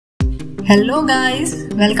Hello guys,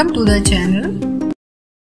 welcome to the channel.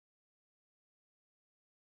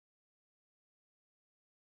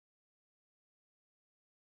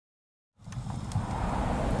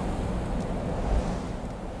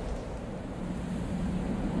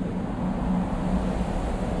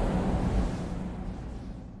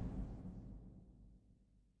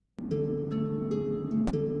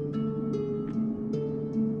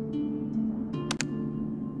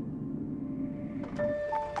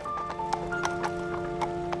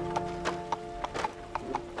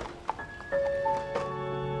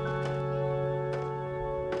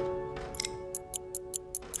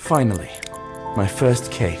 Finally, my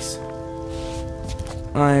first case.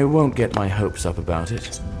 I won't get my hopes up about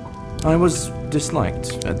it. I was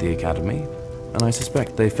disliked at the academy, and I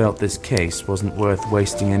suspect they felt this case wasn't worth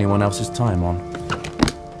wasting anyone else's time on.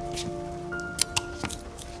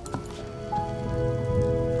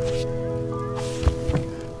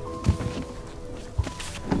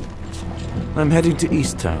 I'm heading to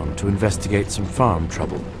Easttown to investigate some farm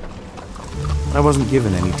trouble. I wasn't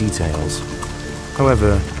given any details.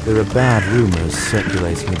 However, there are bad rumors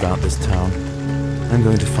circulating about this town. I'm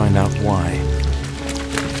going to find out why.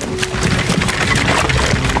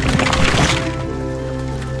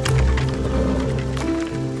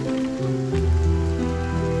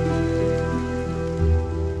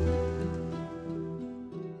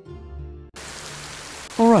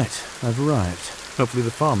 All right, I've arrived. Hopefully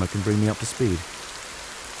the farmer can bring me up to speed.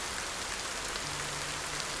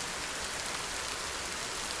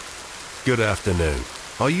 Good afternoon.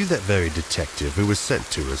 Are you that very detective who was sent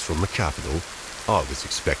to us from the capital? I was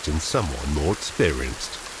expecting someone more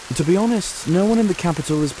experienced. To be honest, no one in the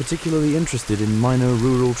capital is particularly interested in minor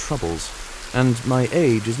rural troubles, and my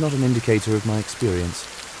age is not an indicator of my experience.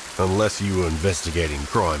 Unless you were investigating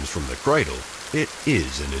crimes from the cradle, it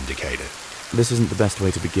is an indicator. This isn't the best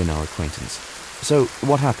way to begin our acquaintance. So,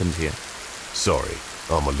 what happened here? Sorry,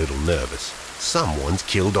 I'm a little nervous. Someone's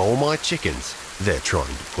killed all my chickens. They're trying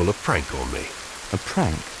to pull a prank on me. A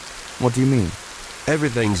prank? What do you mean?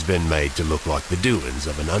 Everything's been made to look like the doings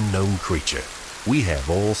of an unknown creature. We have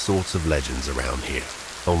all sorts of legends around here,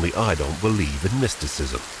 only I don't believe in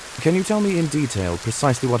mysticism. Can you tell me in detail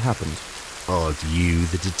precisely what happened? Aren't you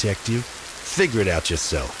the detective? Figure it out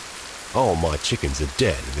yourself. All my chickens are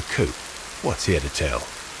dead in the coop. What's here to tell?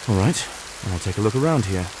 All right, I'll take a look around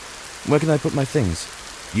here. Where can I put my things?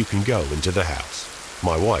 You can go into the house.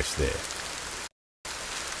 My wife's there.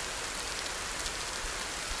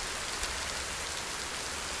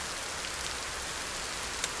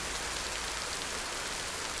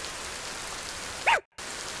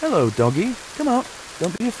 Hello, doggy. Come out.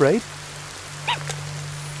 Don't be afraid.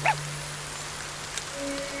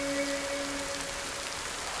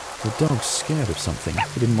 The dog's scared of something.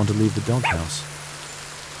 He didn't want to leave the doghouse.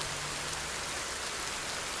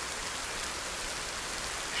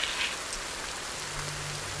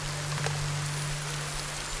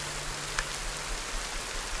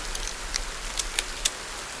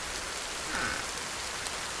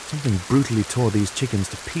 Something brutally tore these chickens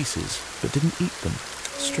to pieces, but didn't eat them.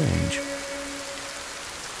 Strange.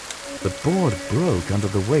 The board broke under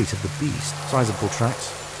the weight of the beast. Sizable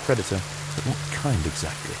tracks. Predator. But what kind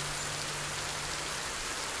exactly?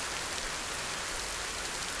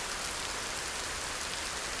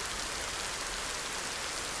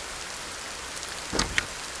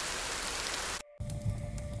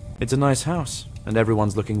 It's a nice house, and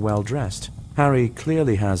everyone's looking well dressed. Harry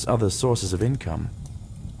clearly has other sources of income.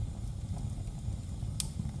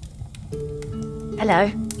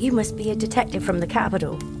 Hello, you must be a detective from the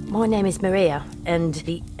capital. My name is Maria, and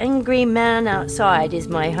the angry man outside is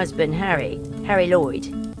my husband Harry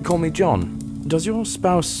Lloyd. Call me John. Does your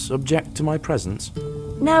spouse object to my presence?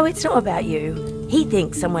 No, it's not about you. He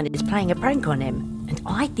thinks someone is playing a prank on him, and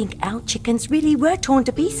I think our chickens really were torn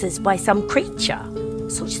to pieces by some creature.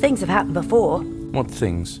 Such things have happened before. What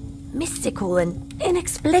things? Mystical and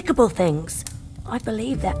inexplicable things. I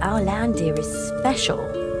believe that our land here is special.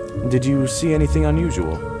 Did you see anything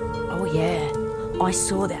unusual? Oh yeah, I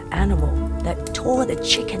saw that animal that tore the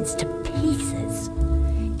chickens to pieces.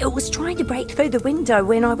 It was trying to break through the window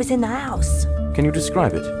when I was in the house. Can you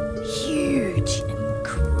describe it? Huge and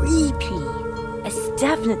creepy. It's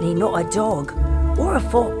definitely not a dog or a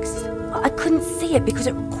fox. I couldn't see it because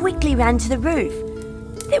it quickly ran to the roof.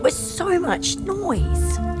 There was so much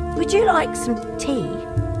noise. Would you like some tea?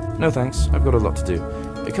 No thanks, I've got a lot to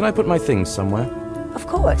do. Can I put my things somewhere? Of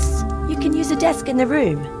course. You can use a desk in the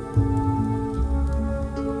room.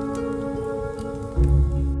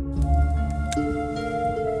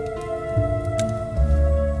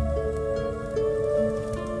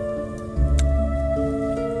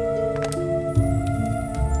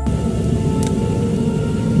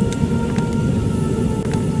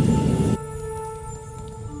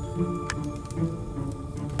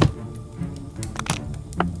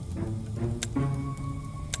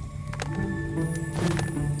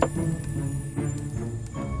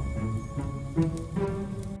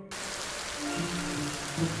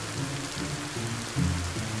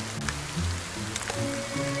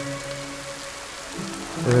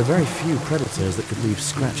 are very few predators that could leave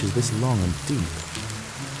scratches this long and deep.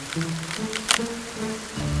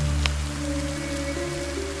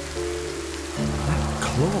 That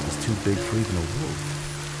claw was too big for even a wolf.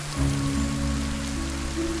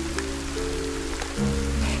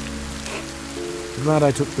 Glad I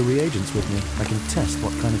took the reagents with me. I can test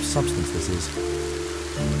what kind of substance this is.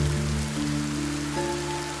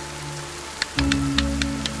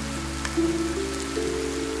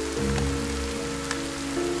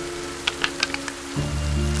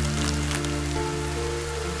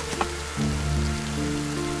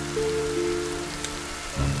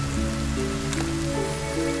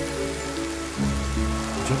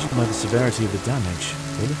 Judging by the severity of the damage,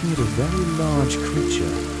 we're looking at a very large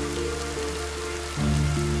creature.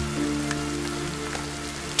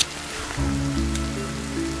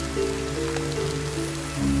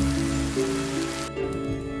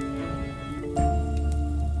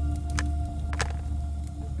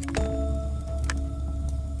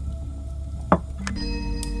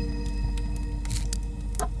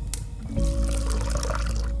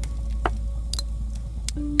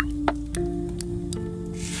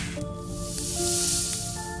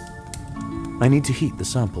 I need to heat the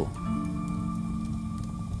sample.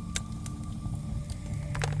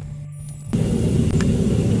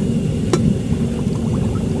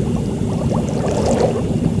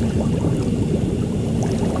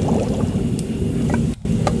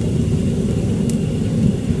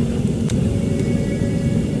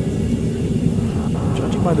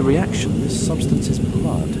 Judging by the reaction, this substance is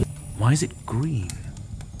blood. Why is it green?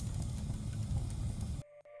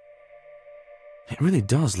 It really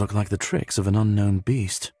does look like the tricks of an unknown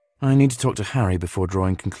beast. I need to talk to Harry before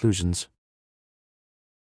drawing conclusions.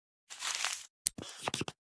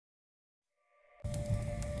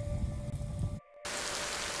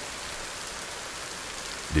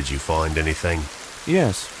 Did you find anything?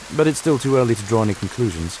 Yes, but it's still too early to draw any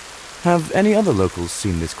conclusions. Have any other locals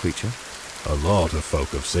seen this creature? A lot of folk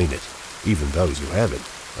have seen it. Even those who haven't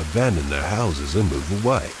abandon their houses and move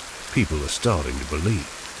away. People are starting to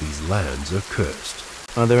believe these lands are cursed.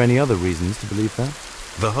 Are there any other reasons to believe that?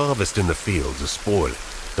 The harvest in the fields is spoiling.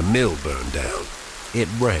 The mill burned down. It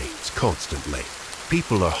rains constantly.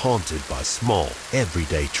 People are haunted by small,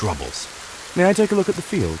 everyday troubles. May I take a look at the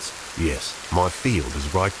fields? Yes, my field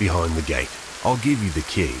is right behind the gate. I'll give you the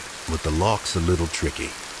key, but the lock's a little tricky.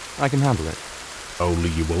 I can handle it. Only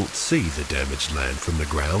you won't see the damaged land from the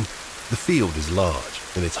ground. The field is large,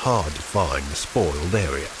 and it's hard to find the spoiled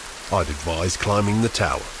area. I'd advise climbing the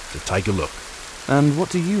tower to take a look. And what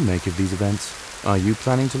do you make of these events? Are you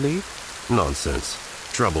planning to leave? Nonsense.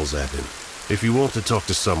 Troubles happen. If you want to talk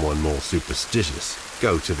to someone more superstitious,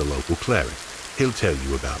 go to the local cleric. He'll tell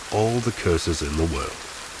you about all the curses in the world.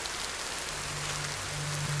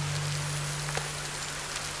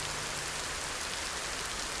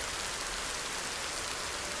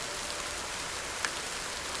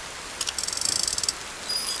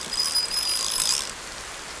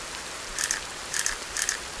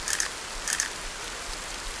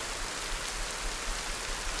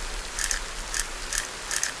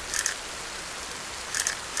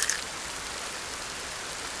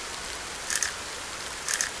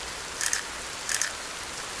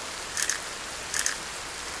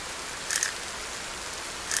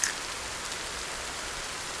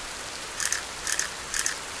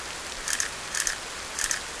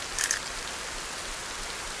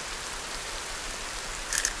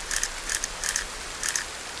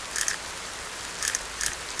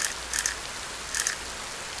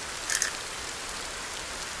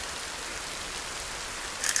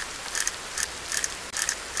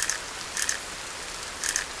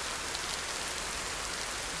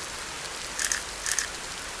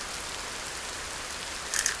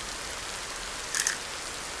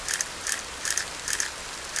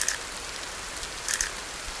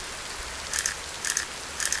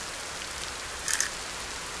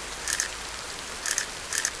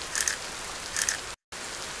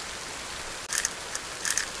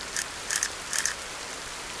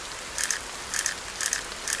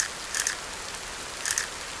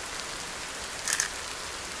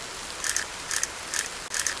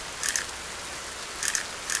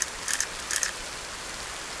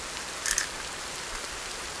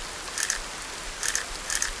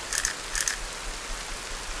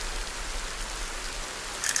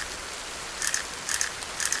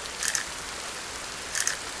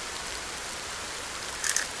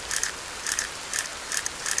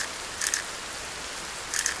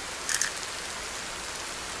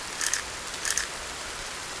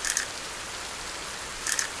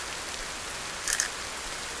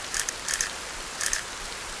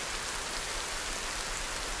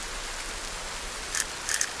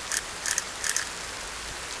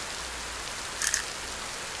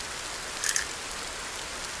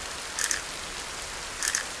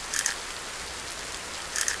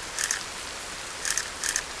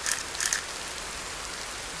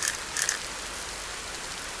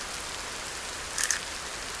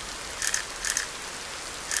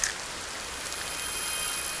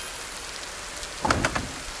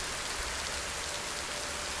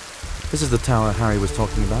 This is the tower Harry was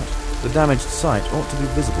talking about. The damaged site ought to be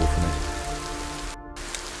visible from it.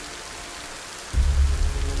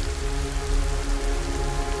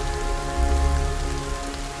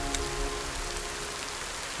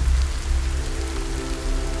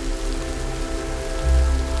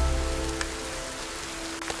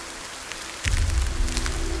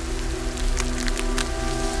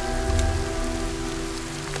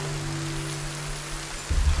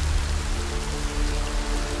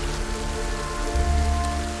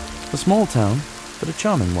 A small town, but a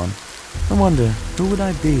charming one. I wonder, who would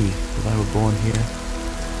I be if I were born here?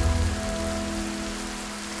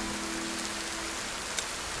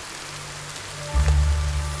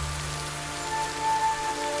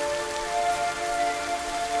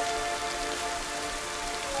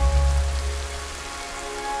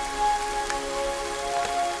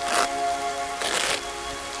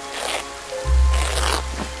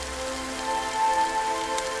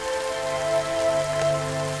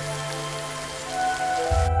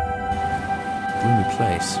 Gloomy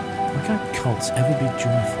place. Why can't cults ever be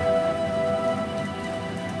joyful?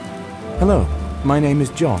 Hello, my name is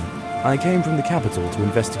John. I came from the capital to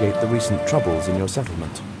investigate the recent troubles in your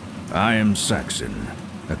settlement. I am Saxon,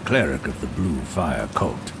 a cleric of the Blue Fire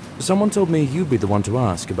cult. Someone told me you'd be the one to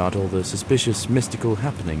ask about all the suspicious mystical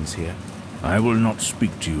happenings here. I will not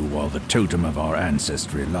speak to you while the totem of our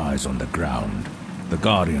ancestry lies on the ground. The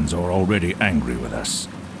Guardians are already angry with us.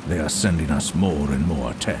 They are sending us more and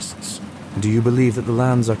more tests. Do you believe that the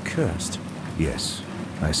lands are cursed? Yes,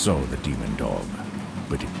 I saw the demon dog,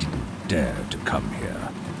 but it didn't dare to come here.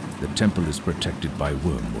 The temple is protected by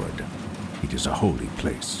wormwood. It is a holy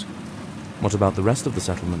place. What about the rest of the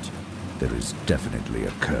settlement? There is definitely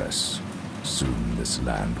a curse. Soon this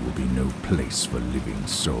land will be no place for living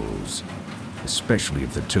souls, especially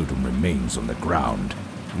if the totem remains on the ground.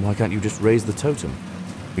 Why can't you just raise the totem?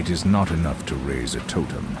 It is not enough to raise a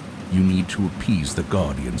totem. You need to appease the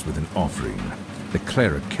Guardians with an offering. The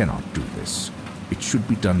cleric cannot do this. It should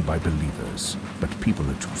be done by believers, but people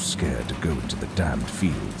are too scared to go into the damned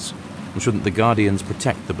fields. Shouldn't the Guardians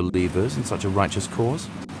protect the believers in such a righteous cause?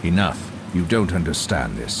 Enough. You don't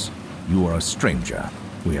understand this. You are a stranger.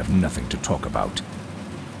 We have nothing to talk about.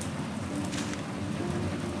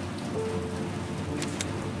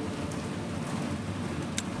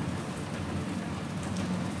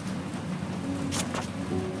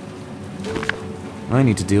 I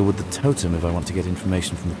need to deal with the totem if I want to get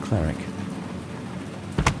information from the cleric.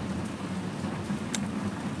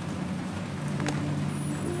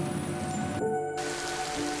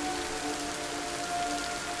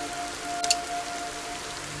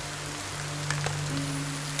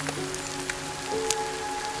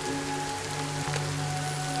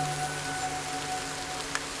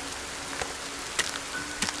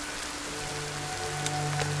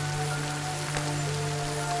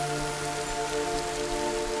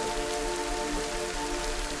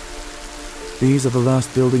 These are the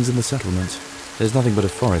last buildings in the settlement. There's nothing but a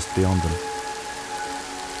forest beyond them.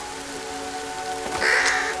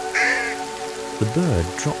 The bird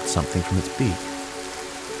dropped something from its beak.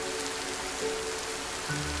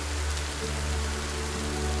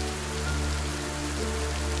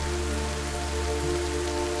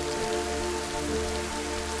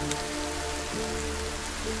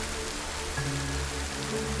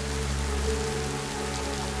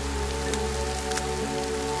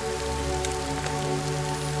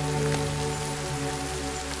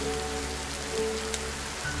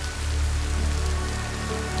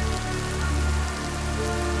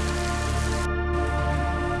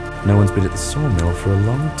 No one's been at the sawmill for a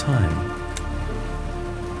long time.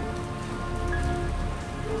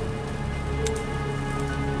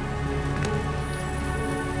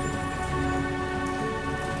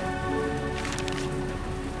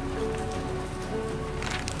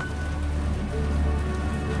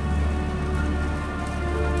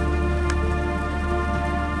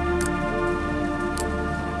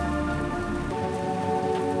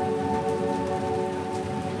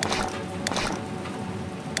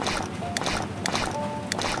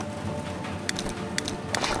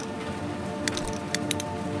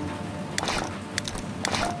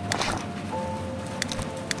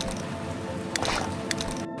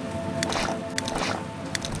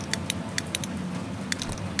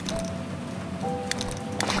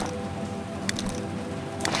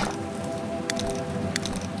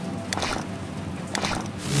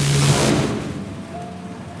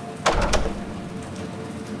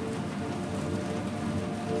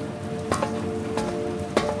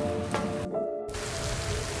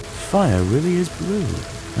 Fire really is blue.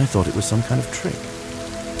 I thought it was some kind of trick.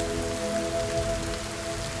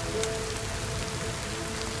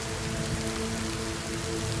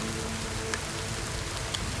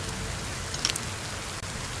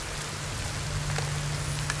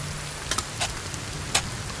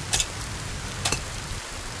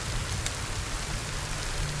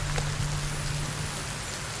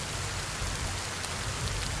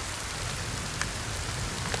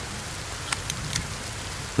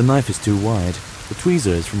 The knife is too wide. The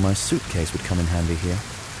tweezers from my suitcase would come in handy here.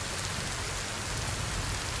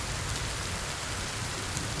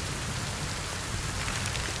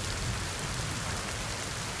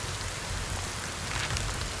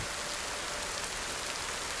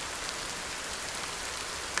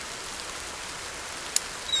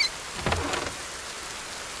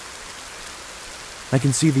 I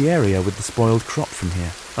can see the area with the spoiled crop from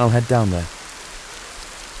here. I'll head down there.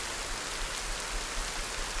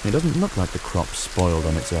 It doesn't look like the crop's spoiled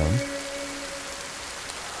on its own.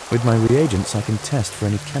 With my reagents, I can test for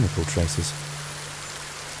any chemical traces.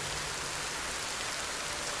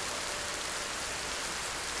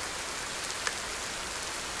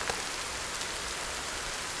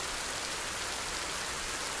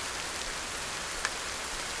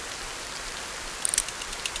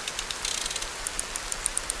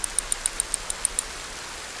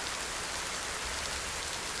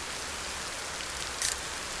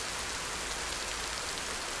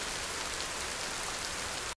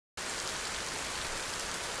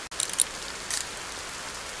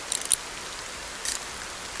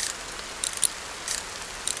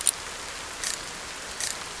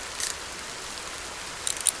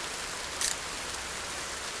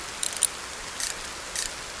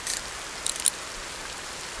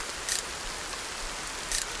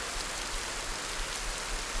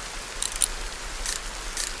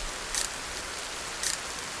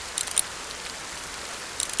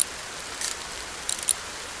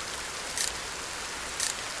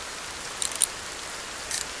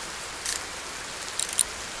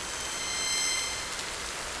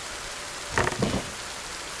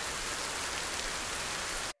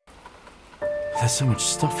 There's so much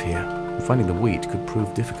stuff here. Finding the wheat could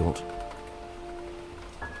prove difficult.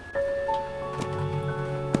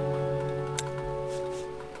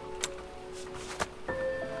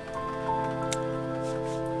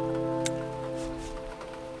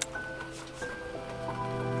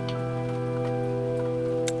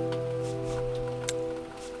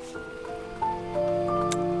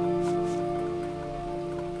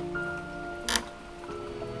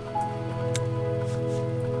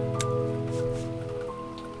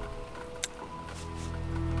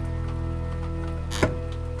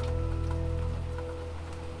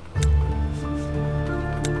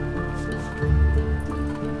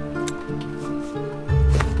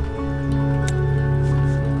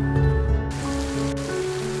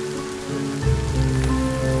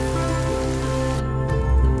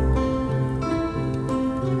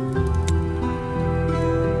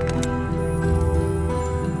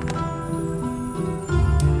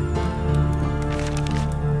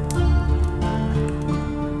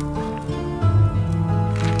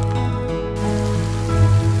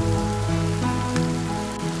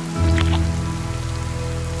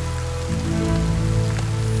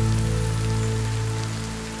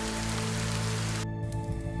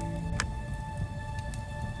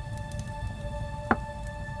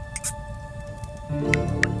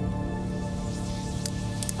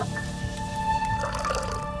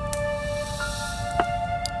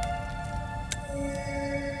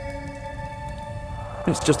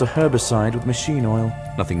 It's just a herbicide with machine oil.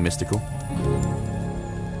 Nothing mystical.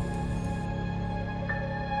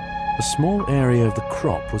 A small area of the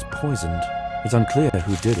crop was poisoned. It's unclear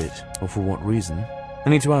who did it, or for what reason. I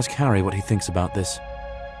need to ask Harry what he thinks about this.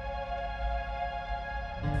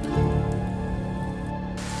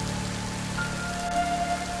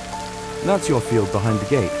 That's your field behind the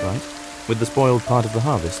gate, right? With the spoiled part of the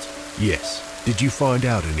harvest? Yes. Did you find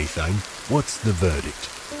out anything? What's the verdict?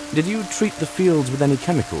 Did you treat the fields with any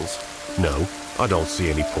chemicals? No, I don't see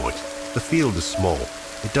any point. The field is small.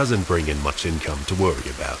 It doesn't bring in much income to worry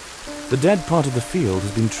about. The dead part of the field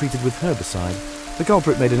has been treated with herbicide. The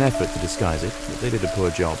culprit made an effort to disguise it, but they did a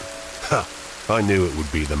poor job. Ha! I knew it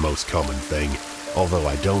would be the most common thing, although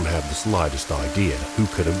I don't have the slightest idea who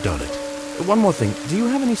could have done it. One more thing, do you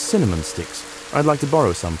have any cinnamon sticks? I'd like to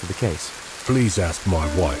borrow some for the case. Please ask my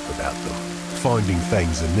wife about them. Finding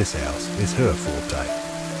things in this house is her forte.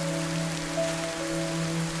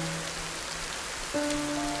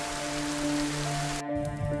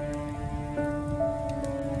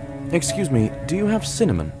 Excuse me, do you have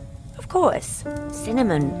cinnamon? Of course.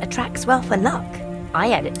 Cinnamon attracts wealth and luck.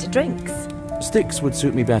 I add it to drinks. Sticks would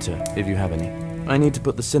suit me better, if you have any. I need to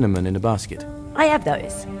put the cinnamon in a basket. I have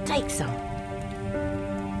those. Take some.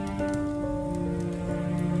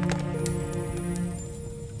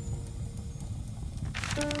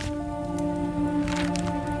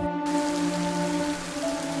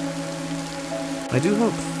 I do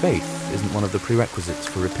hope faith isn't one of the prerequisites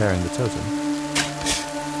for repairing the totem.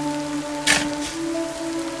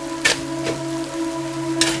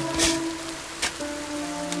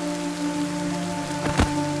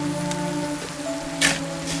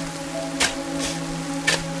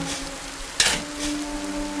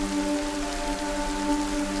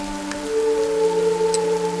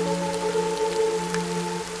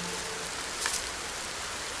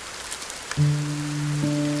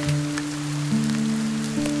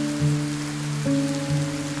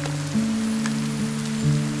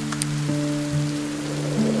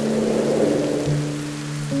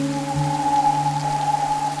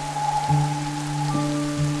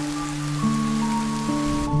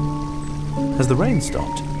 Has the rain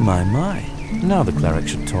stopped? My. Now the cleric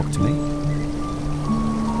should talk to me.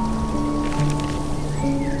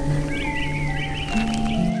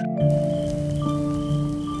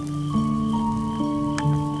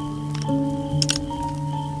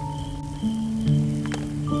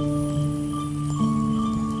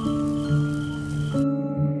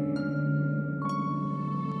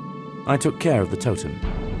 I took care of the totem.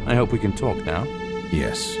 I hope we can talk now.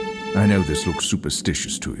 Yes, I know this looks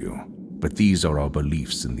superstitious to you, but these are our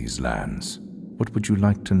beliefs in these lands. What would you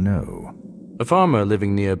like to know? A farmer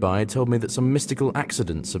living nearby told me that some mystical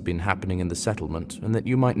accidents have been happening in the settlement, and that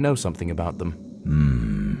you might know something about them.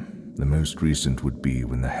 The most recent would be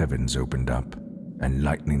when the heavens opened up, and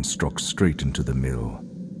lightning struck straight into the mill.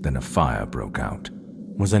 Then a fire broke out.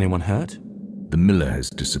 Was anyone hurt? The miller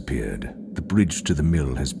has disappeared. The bridge to the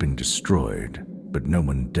mill has been destroyed, but no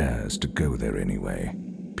one dares to go there anyway.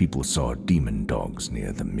 People saw demon dogs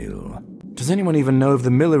near the mill. Does anyone even know if the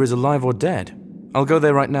miller is alive or dead? I'll go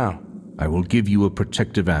there right now. I will give you a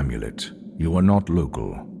protective amulet. You are not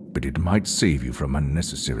local, but it might save you from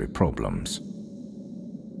unnecessary problems.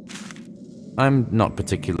 I'm not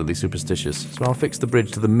particularly superstitious, so I'll fix the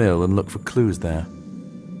bridge to the mill and look for clues there.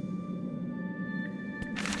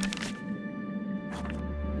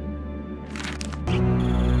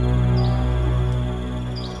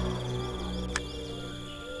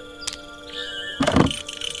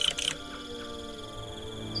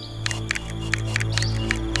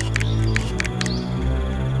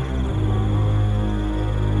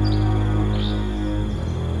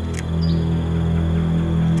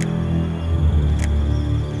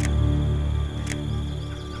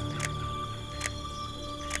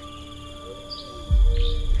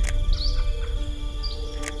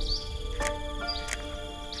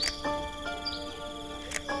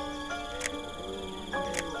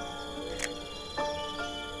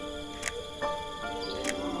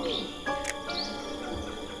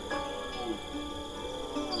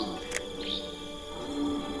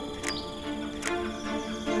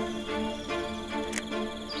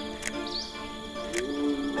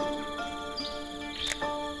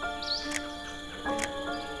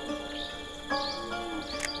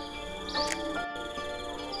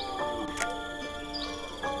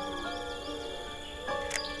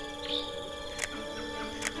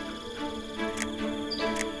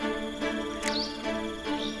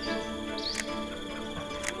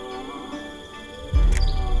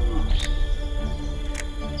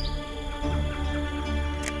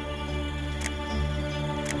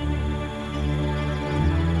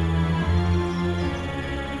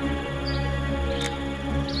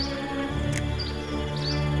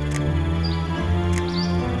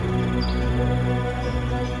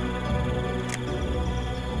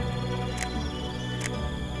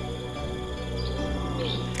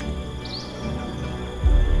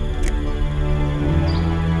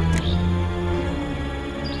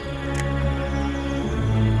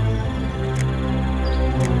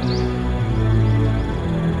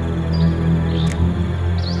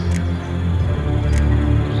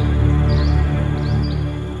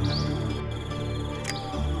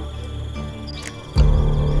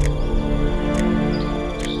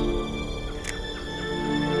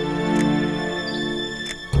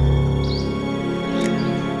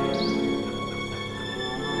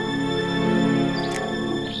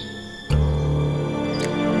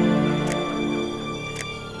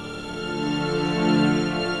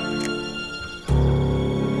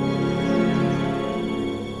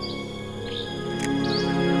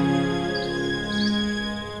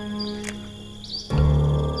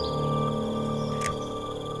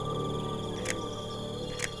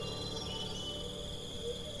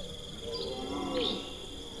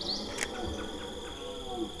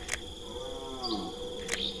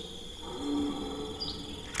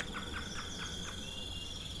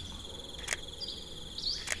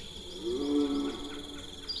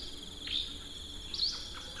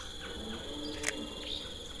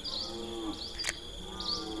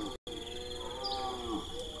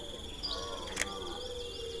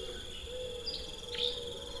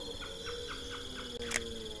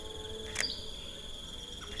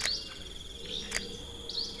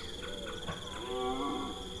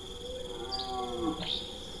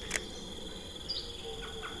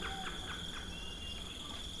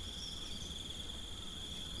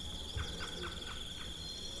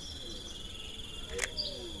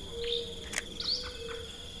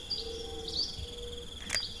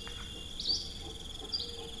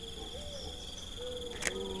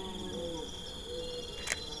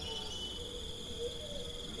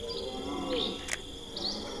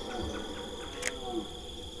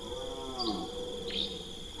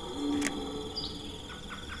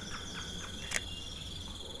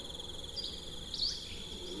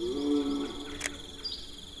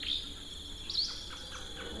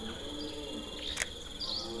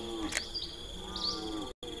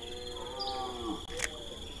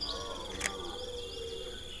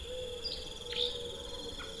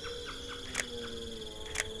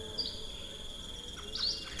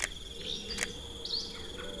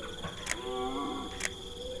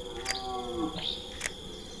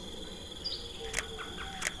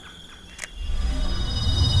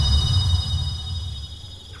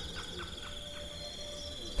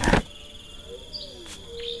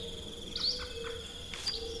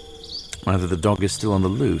 Either the dog is still on the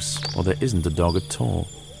loose, or there isn't a dog at all.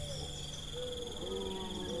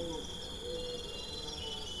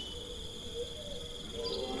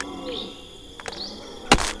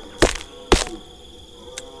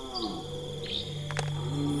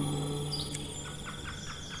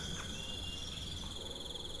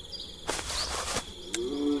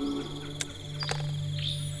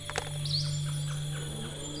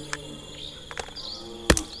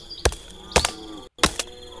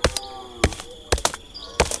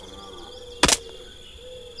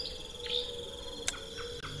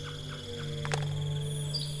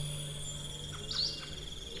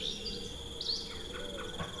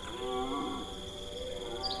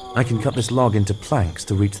 I can cut this log into planks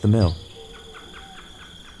to reach the mill.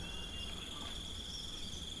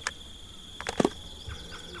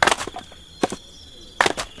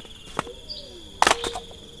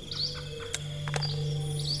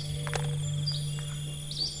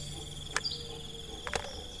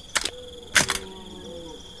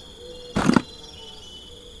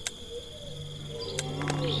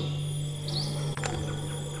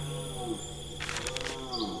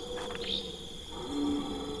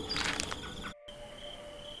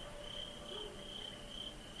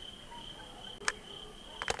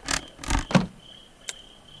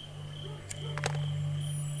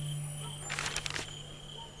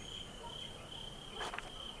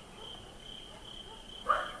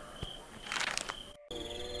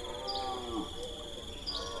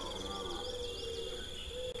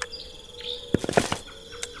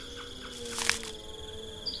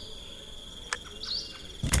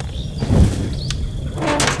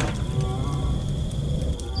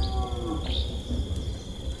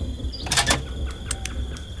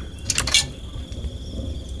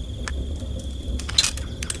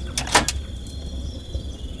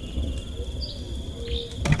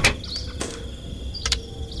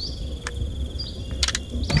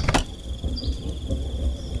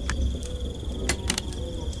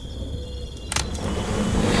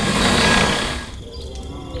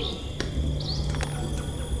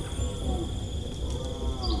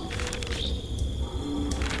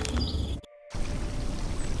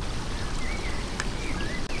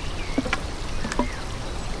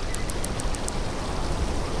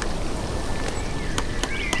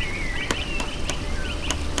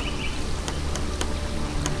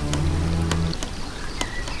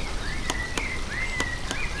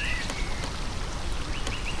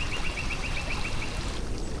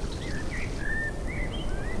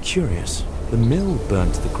 Curious, the mill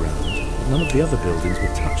burned to the ground, but none of the other buildings were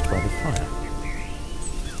touched by the fire.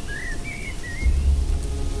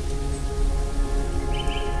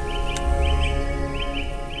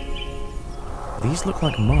 These look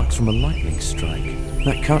like marks from a lightning strike.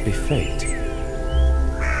 That can't be fate.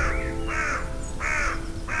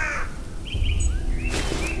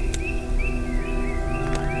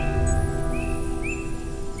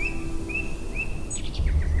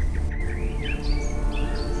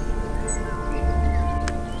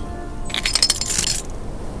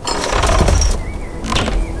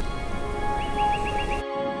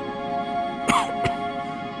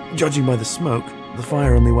 Judging by the smoke, the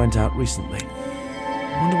fire only went out recently.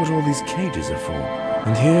 I wonder what all these cages are for.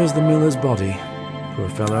 And here's the miller's body. Poor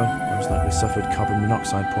fellow, most likely suffered carbon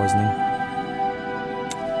monoxide poisoning.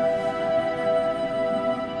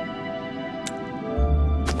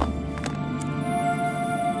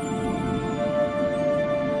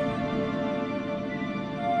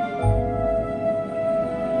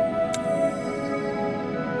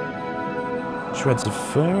 Shreds of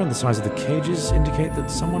fur on the sides of the cages indicate that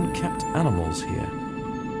someone kept animals here.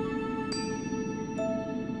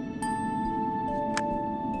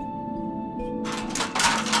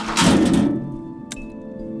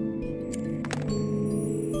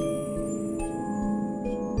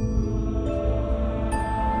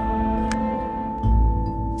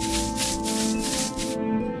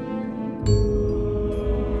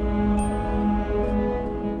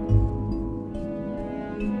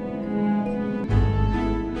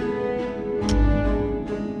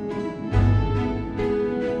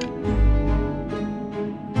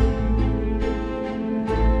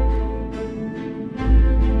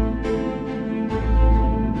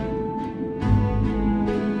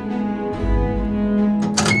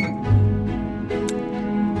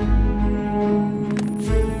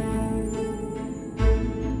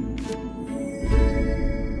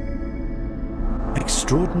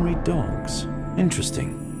 Extraordinary dogs.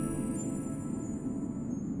 Interesting.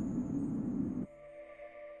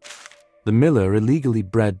 The miller illegally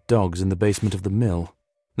bred dogs in the basement of the mill.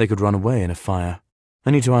 They could run away in a fire.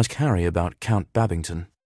 I need to ask Harry about Count Babington.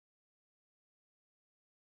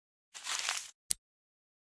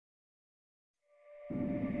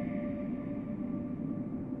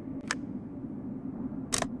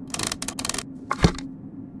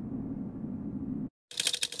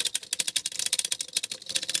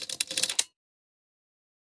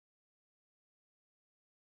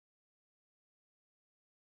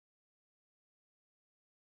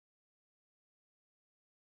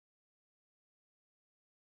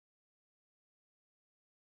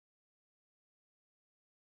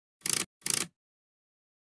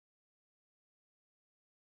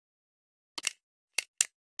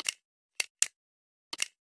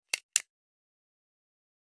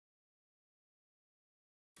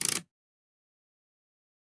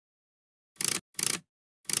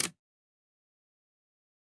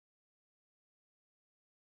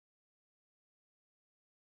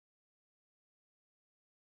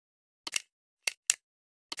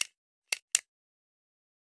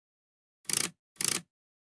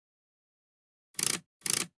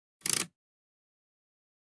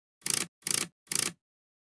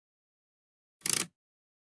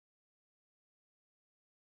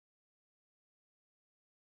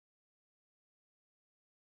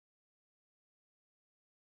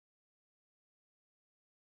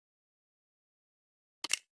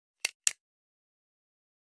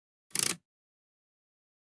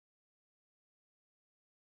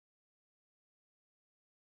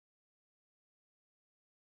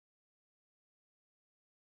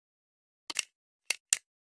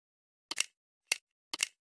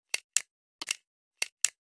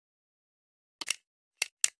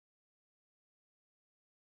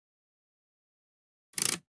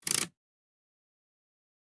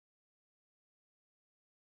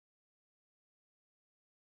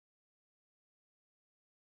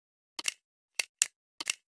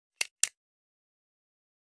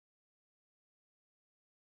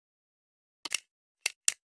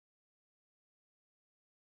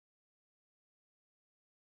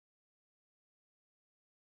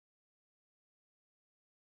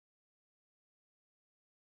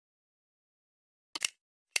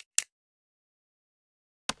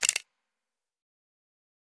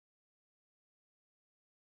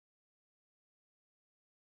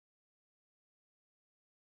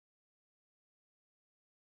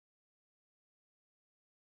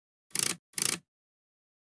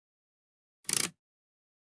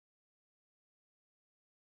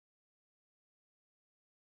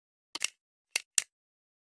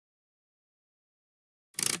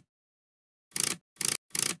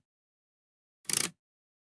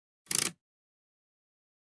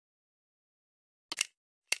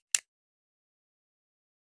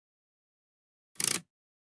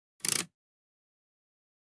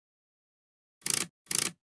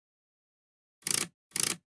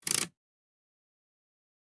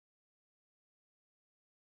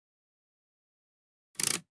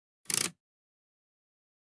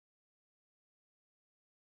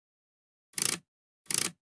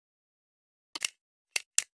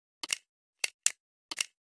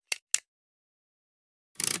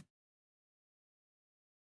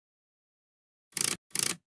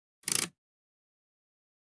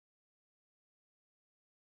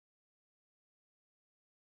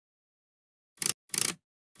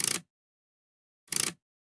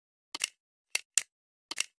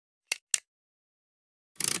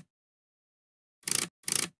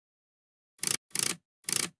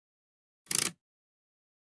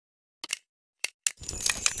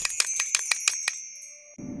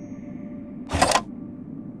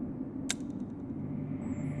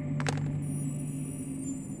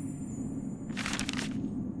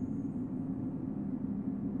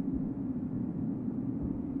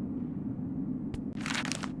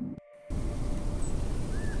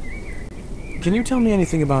 Can you tell me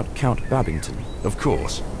anything about Count Babington? Of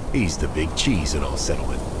course. He's the big cheese in our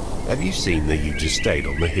settlement. Have you seen the huge estate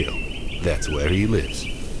on the hill? That's where he lives.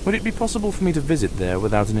 Would it be possible for me to visit there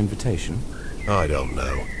without an invitation? I don't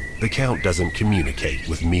know. The Count doesn't communicate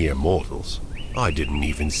with mere mortals. I didn't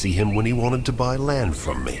even see him when he wanted to buy land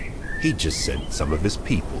from me. He just sent some of his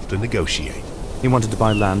people to negotiate. He wanted to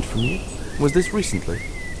buy land from you? Was this recently?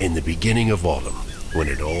 In the beginning of autumn, when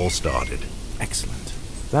it all started. Excellent.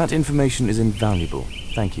 That information is invaluable.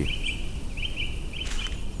 Thank you.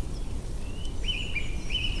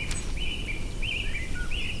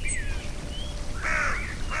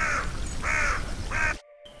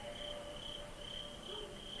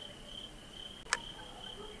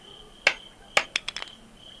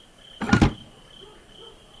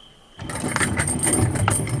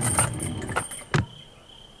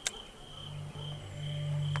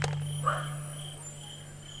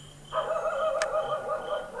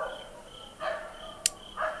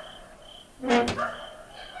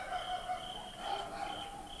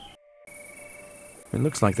 It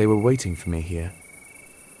looks like they were waiting for me here.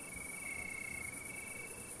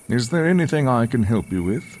 Is there anything I can help you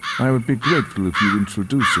with? I would be grateful if you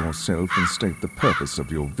introduce yourself and state the purpose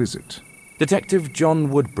of your visit. Detective John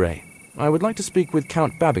Woodbray. I would like to speak with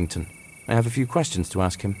Count Babington. I have a few questions to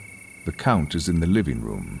ask him. The Count is in the living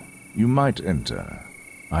room. You might enter.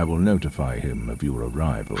 I will notify him of your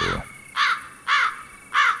arrival.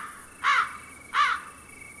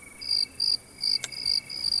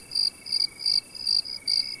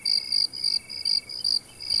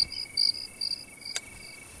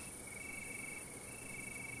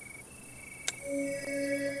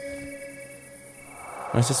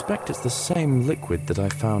 I suspect it's the same liquid that I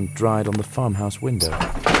found dried on the farmhouse window.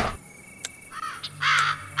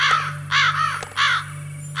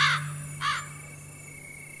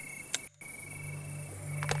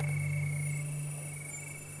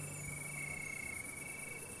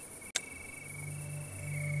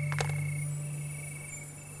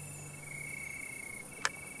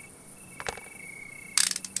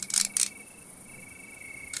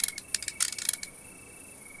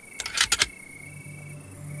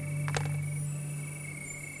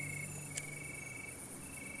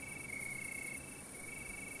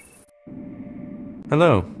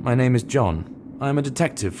 Hello, my name is John. I am a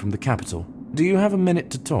detective from the capital. Do you have a minute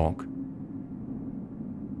to talk?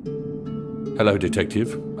 Hello,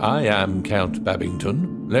 Detective. I am Count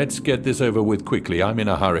Babington. Let's get this over with quickly. I'm in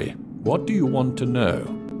a hurry. What do you want to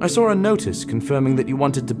know? I saw a notice confirming that you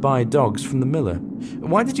wanted to buy dogs from the miller.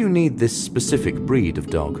 Why did you need this specific breed of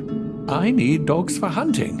dog? I need dogs for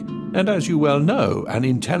hunting. And as you well know, an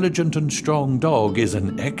intelligent and strong dog is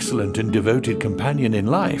an excellent and devoted companion in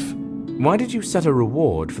life. Why did you set a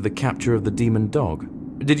reward for the capture of the demon dog?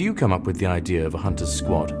 Did you come up with the idea of a hunter's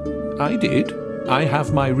squad? I did. I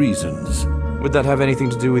have my reasons. Would that have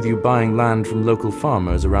anything to do with you buying land from local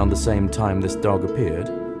farmers around the same time this dog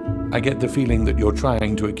appeared? I get the feeling that you're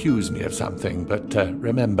trying to accuse me of something, but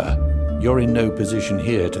remember, you're in no position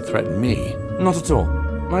here to threaten me. Not at all.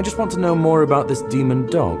 I just want to know more about this demon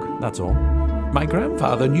dog, that's all. My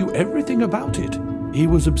grandfather knew everything about it. He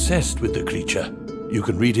was obsessed with the creature. You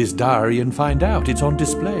can read his diary and find out. It's on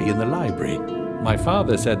display in the library. My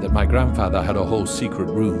father said that my grandfather had a whole secret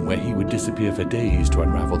room where he would disappear for days to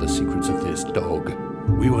unravel the secrets of this dog.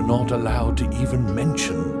 We were not allowed to even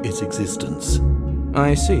mention its existence.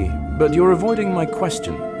 I see, but you're avoiding my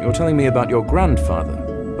question. You're telling me about your grandfather.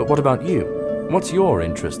 But what about you? What's your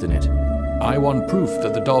interest in it? I want proof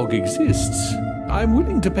that the dog exists. I'm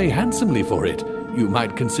willing to pay handsomely for it. You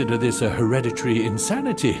might consider this a hereditary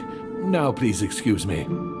insanity. Now please excuse me.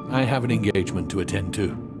 I have an engagement to attend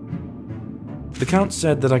to. The Count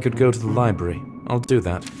said that I could go to the library. I'll do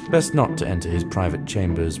that. Best not to enter his private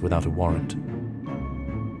chambers without a warrant.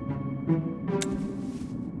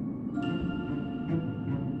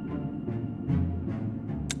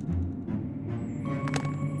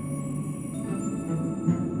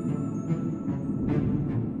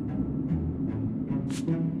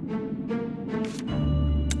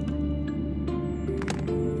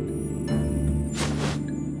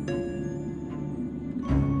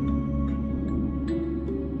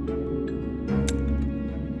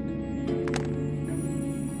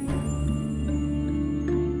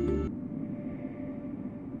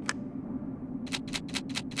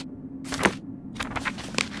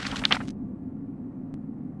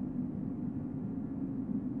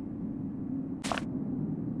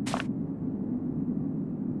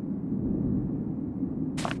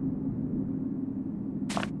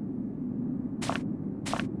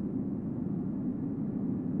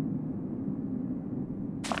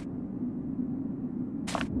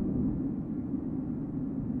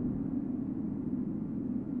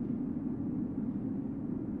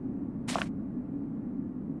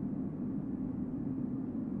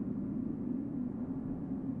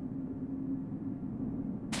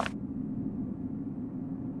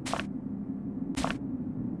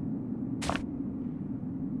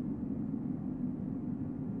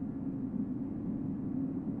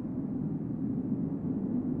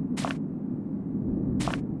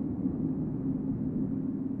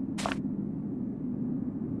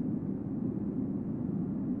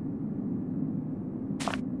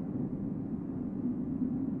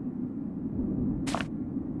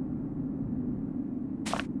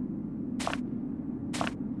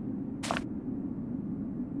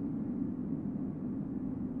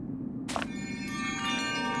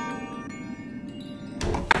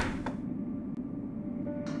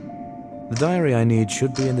 diary I need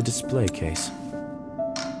should be in the display case.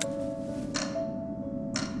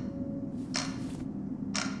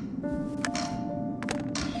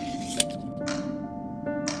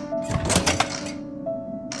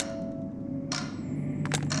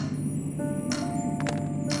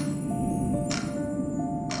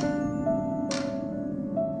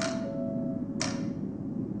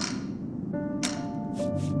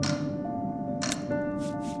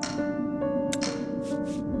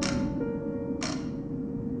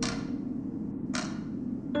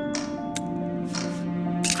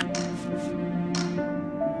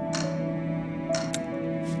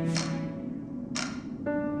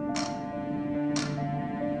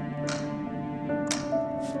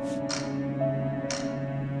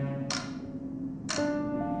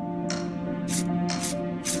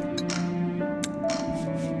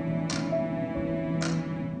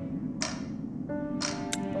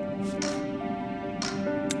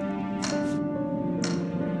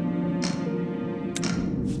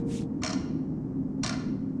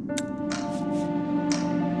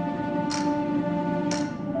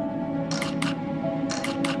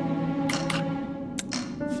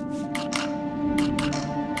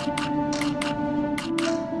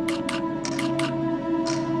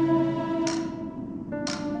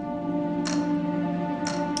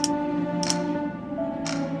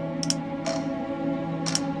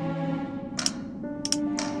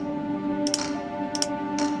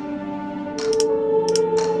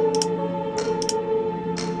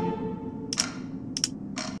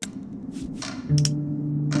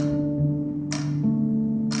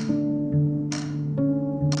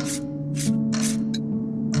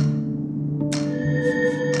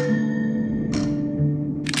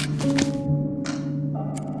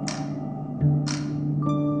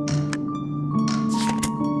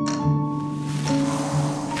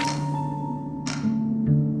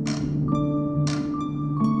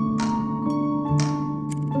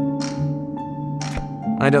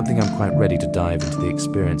 I don't think I'm quite ready to dive into the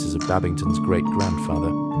experiences of Babington's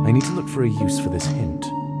great-grandfather. I need to look for a use for this hint.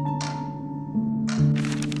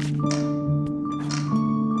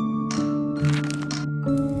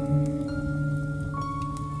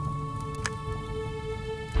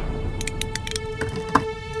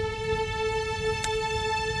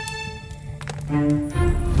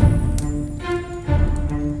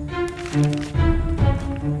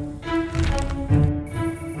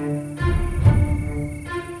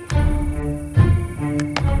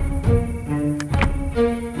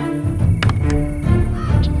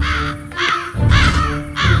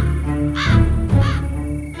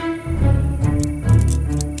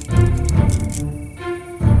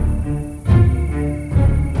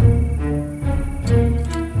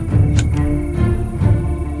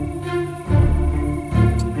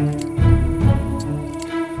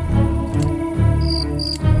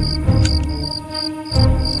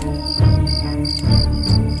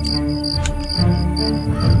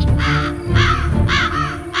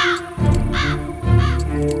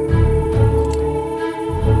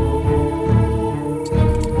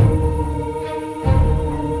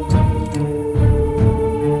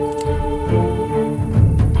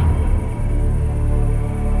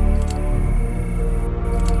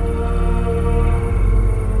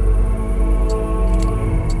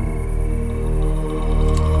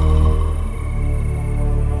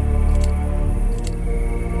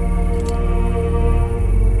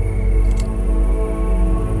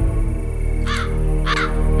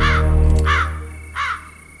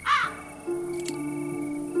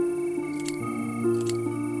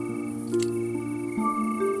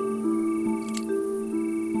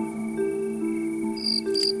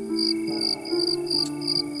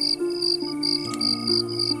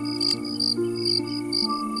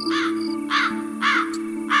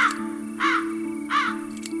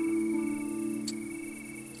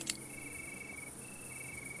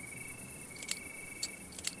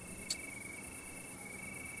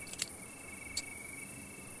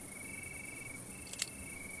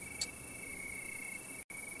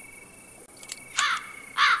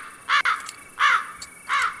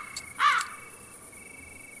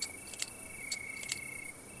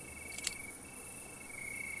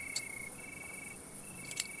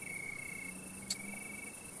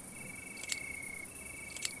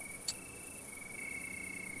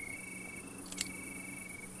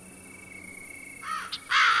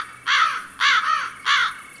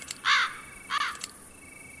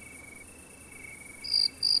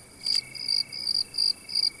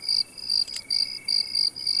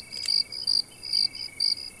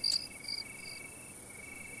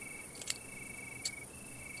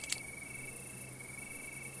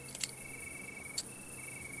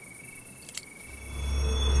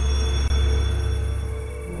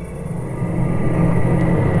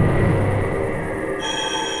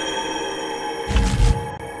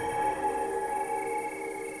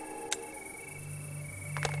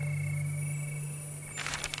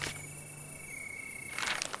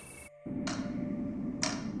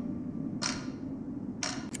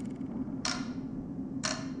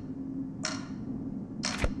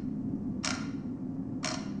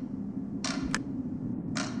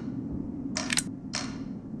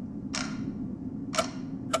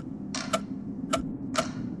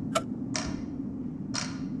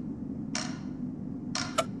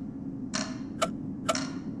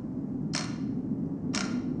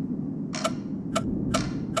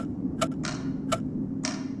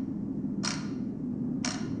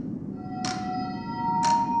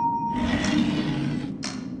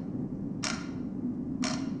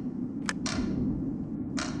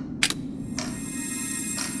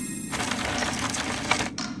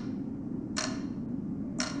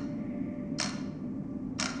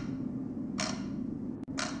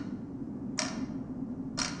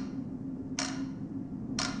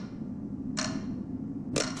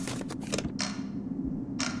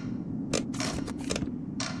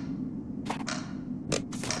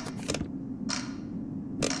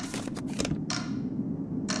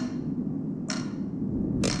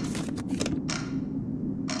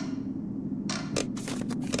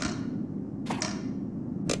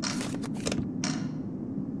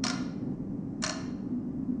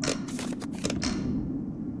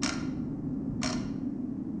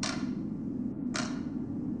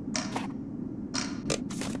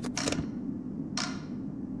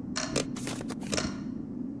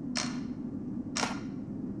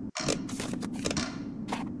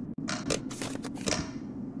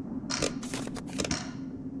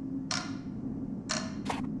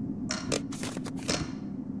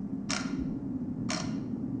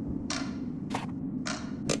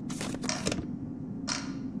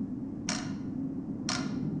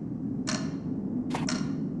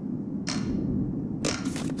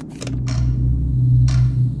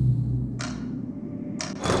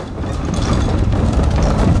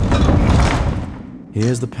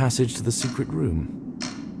 Here's the passage to the secret room.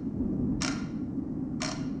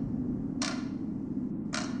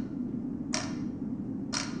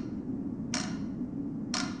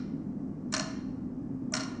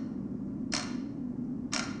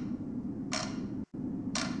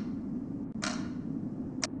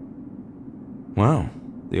 Wow,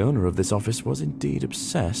 the owner of this office was indeed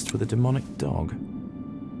obsessed with a demonic dog.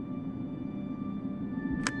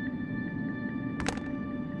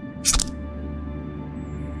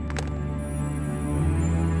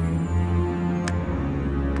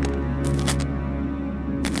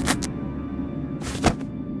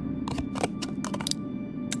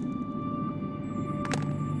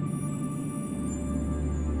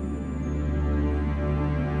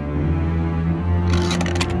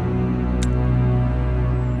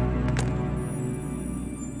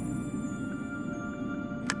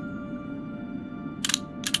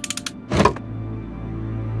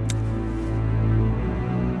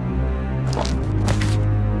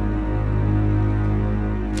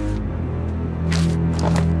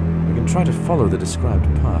 Try to follow the described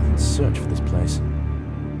path and search for this place.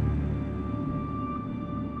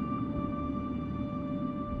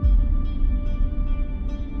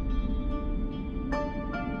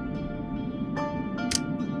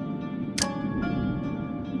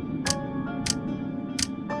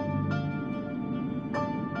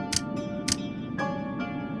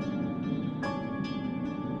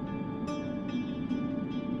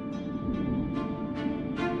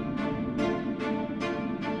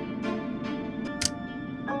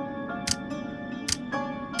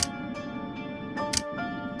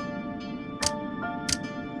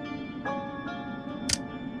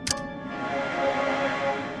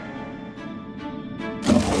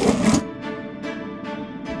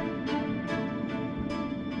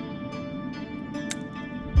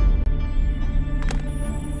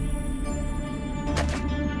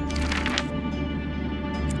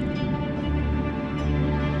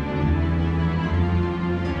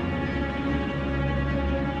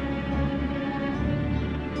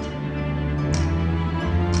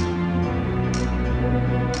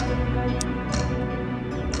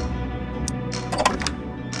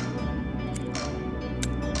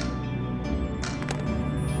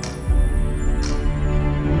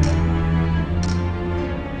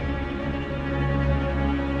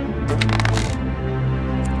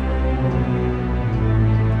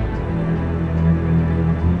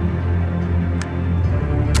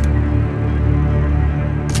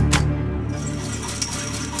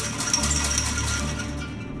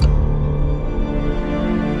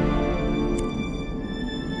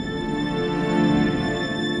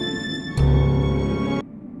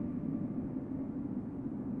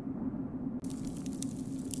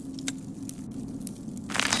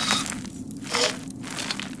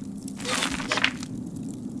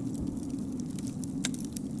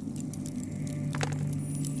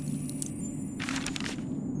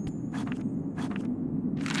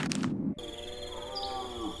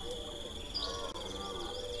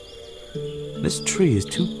 This tree is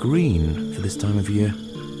too green for this time of year.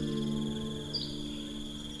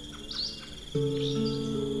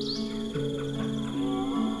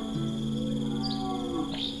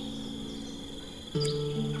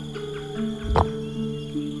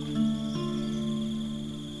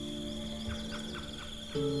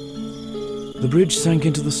 The bridge sank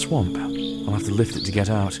into the swamp. I'll have to lift it to get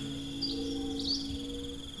out.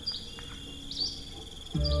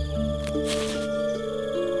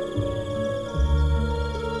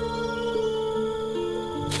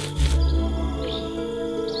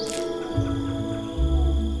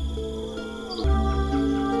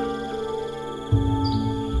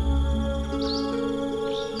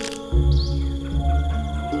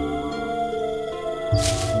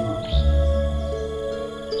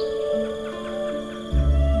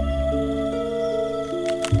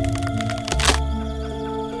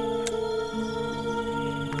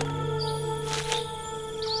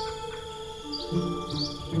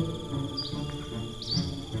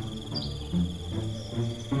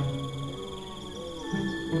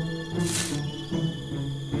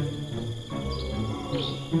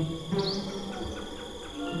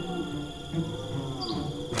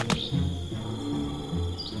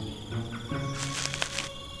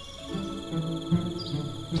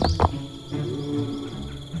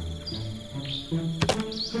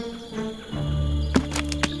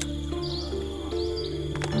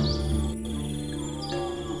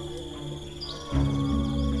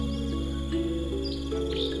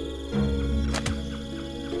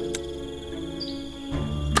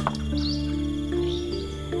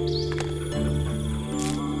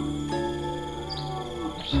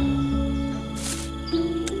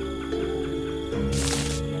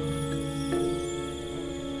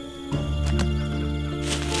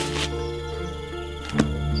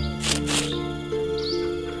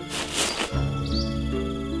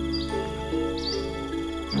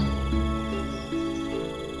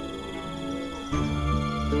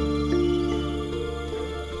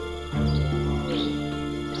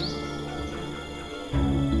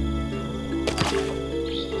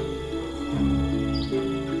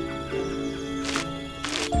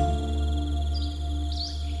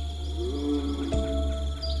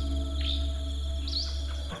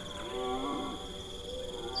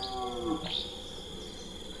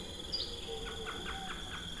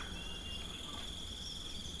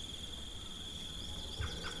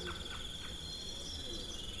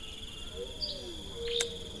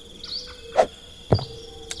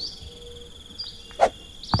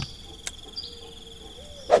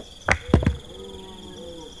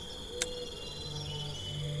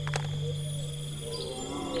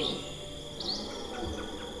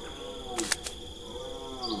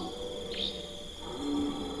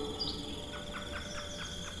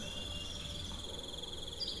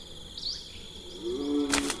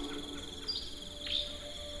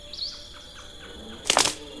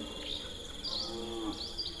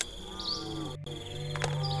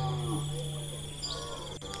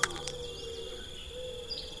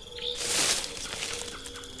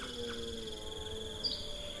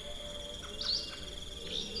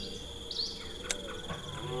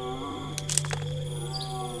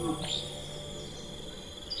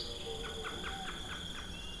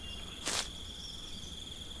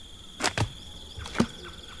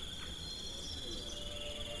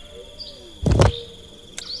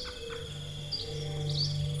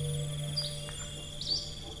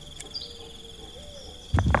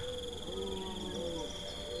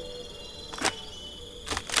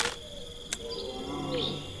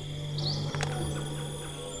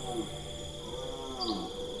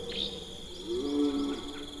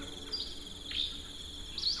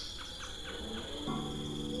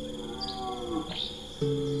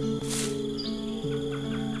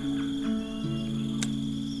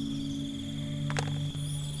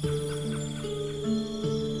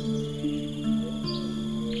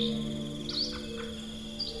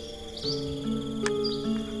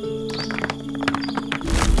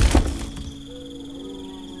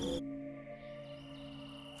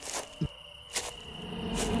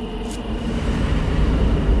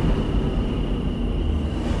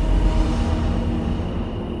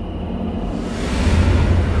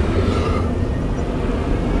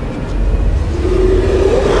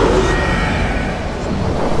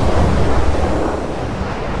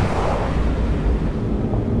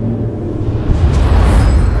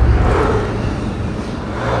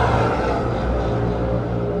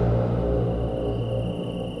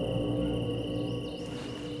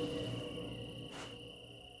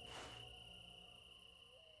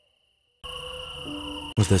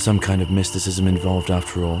 Was there some kind of mysticism involved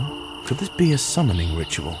after all? Could this be a summoning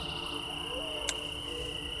ritual?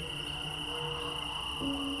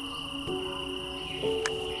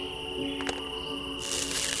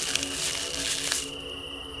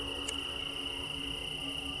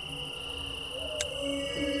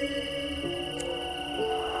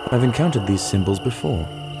 I've encountered these symbols before,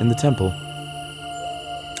 in the temple.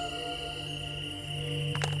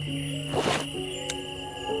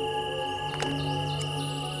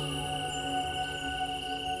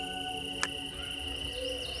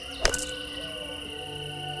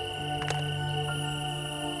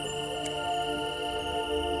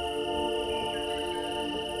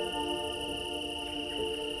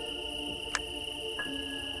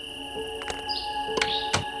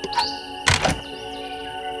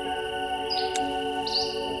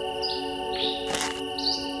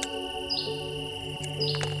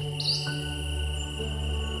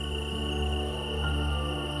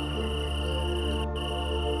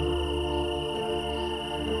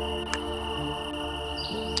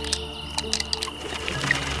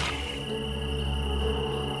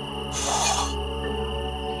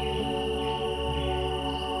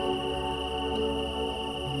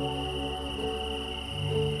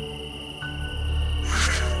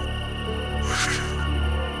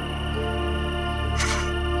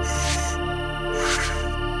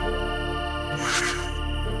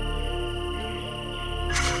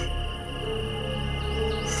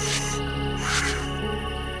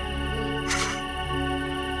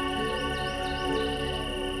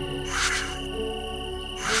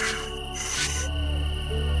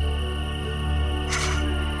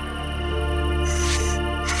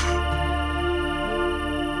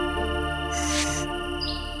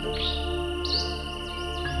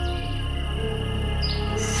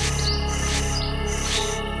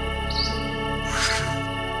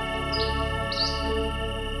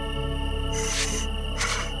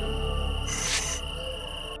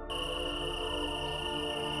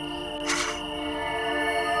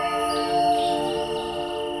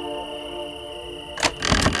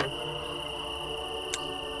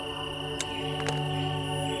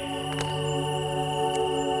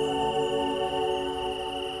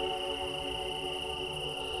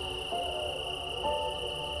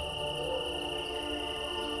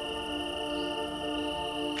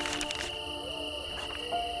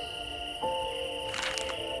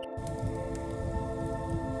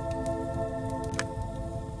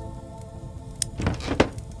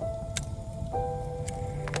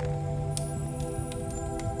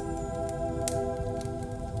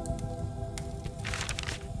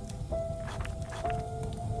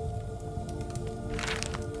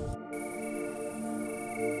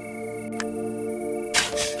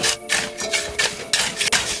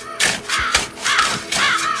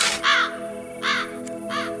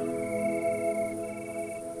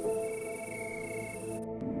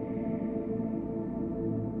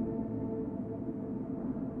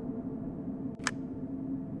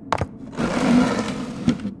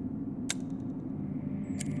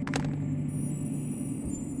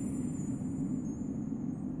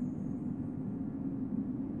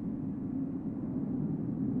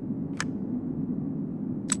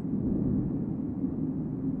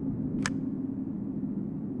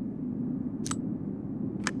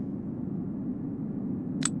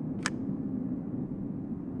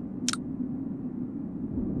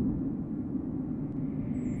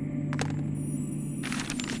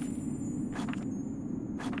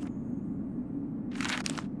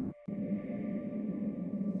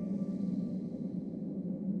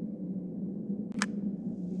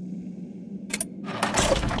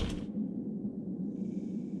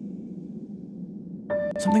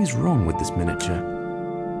 Something's wrong with this miniature.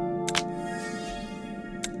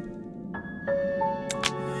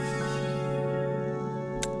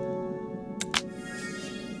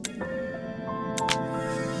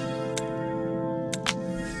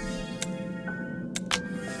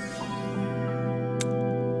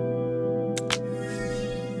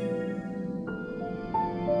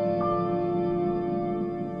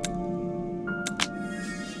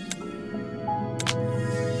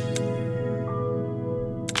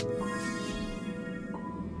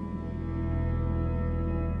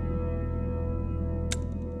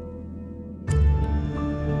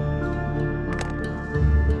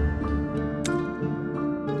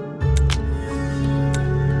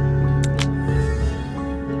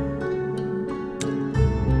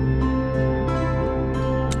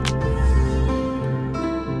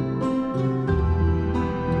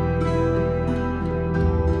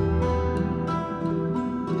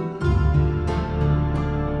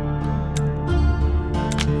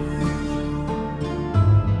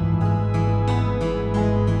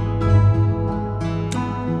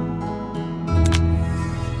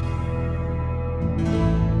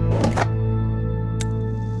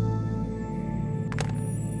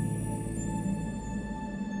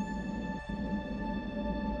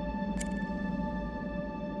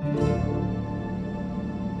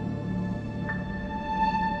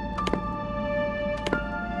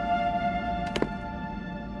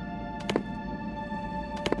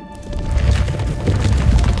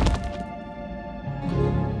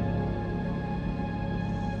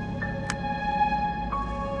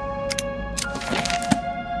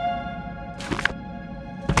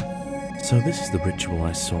 So this is the ritual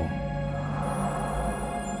I saw.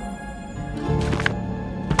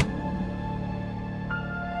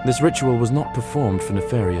 This ritual was not performed for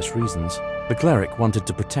nefarious reasons. The cleric wanted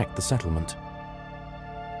to protect the settlement.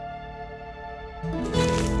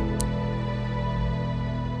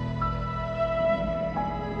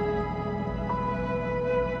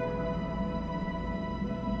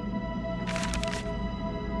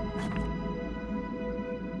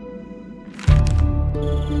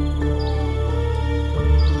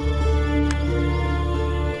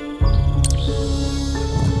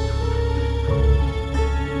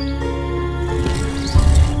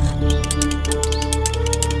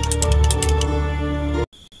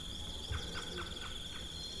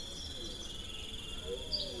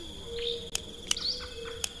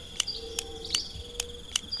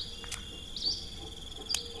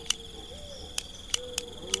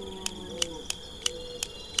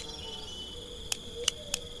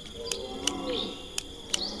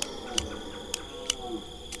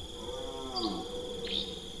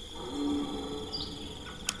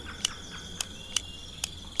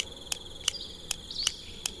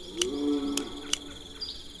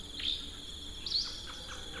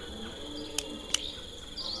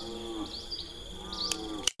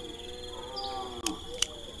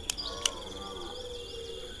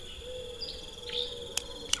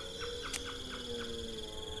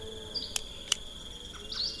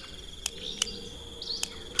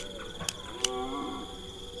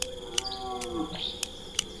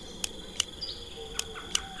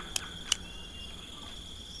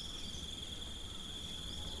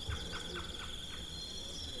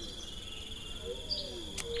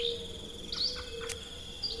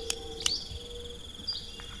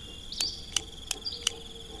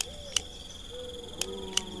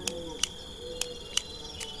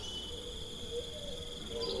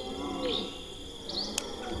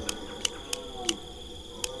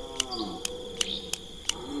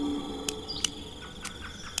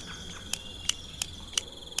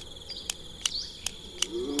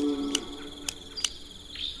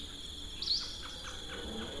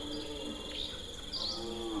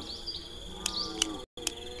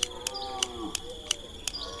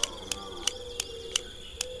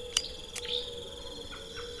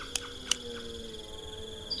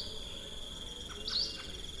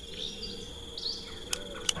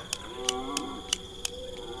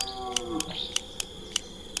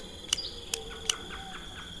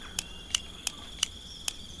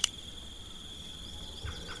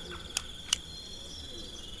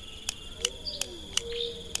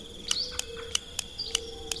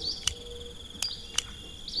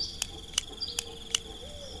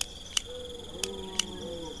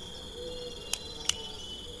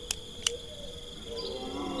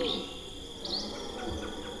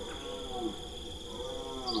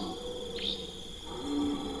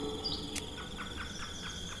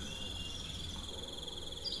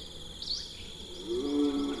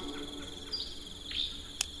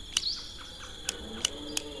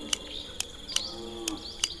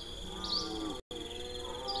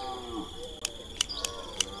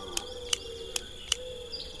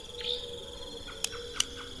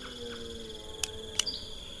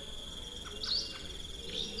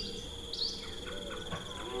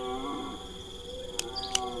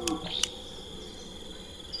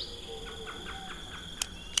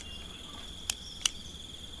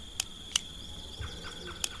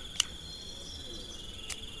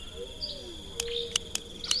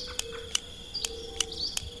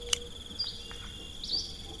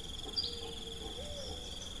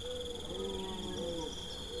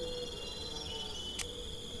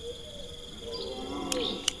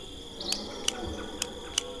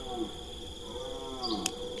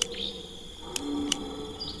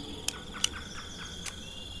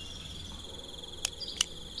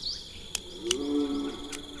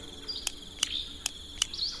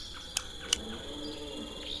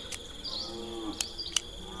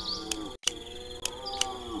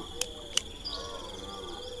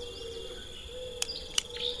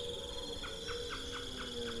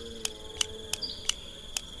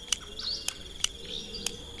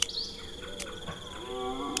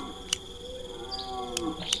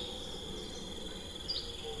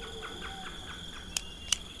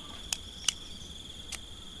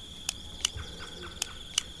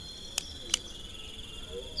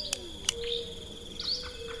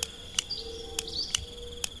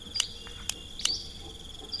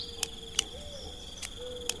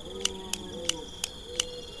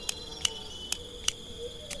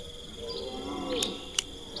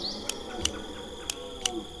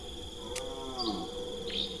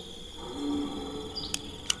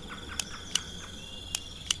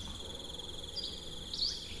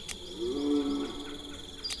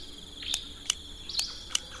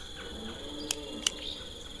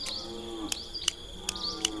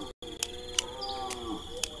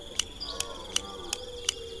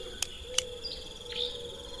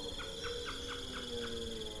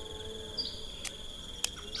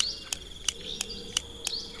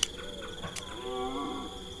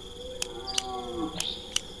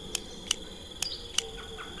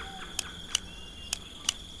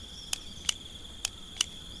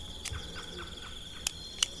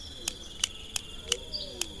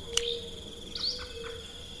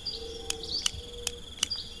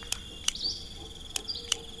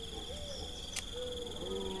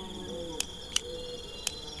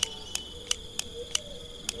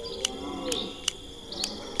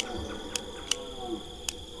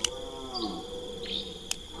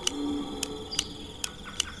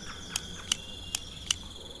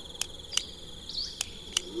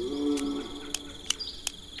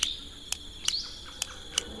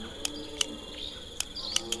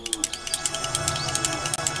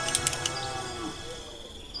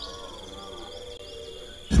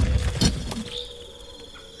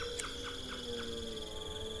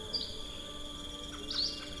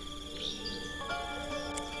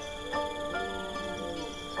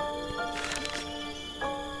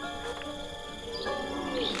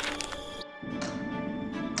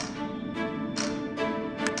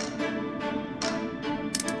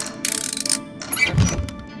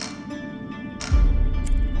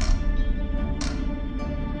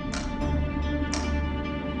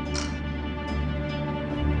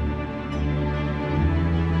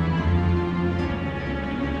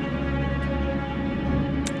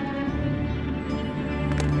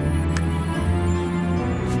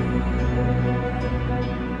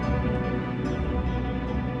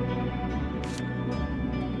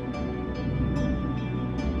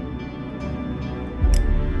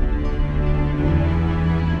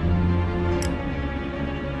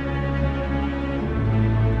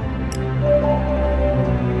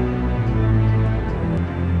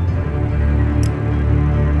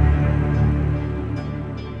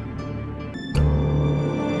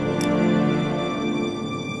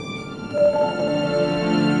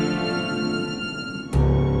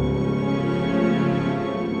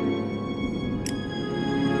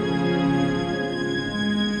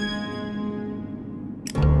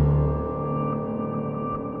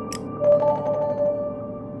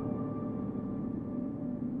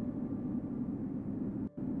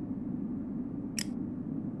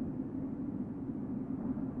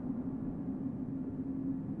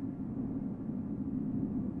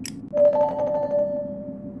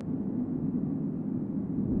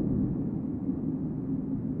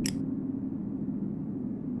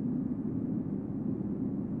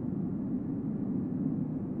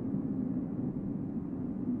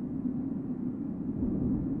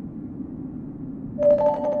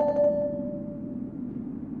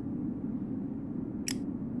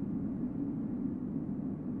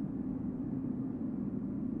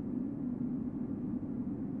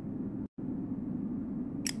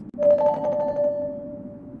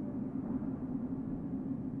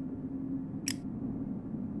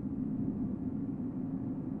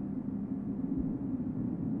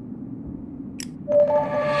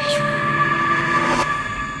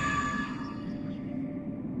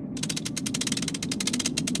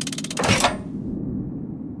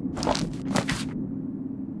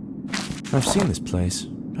 I've seen this place.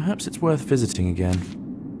 Perhaps it's worth visiting again.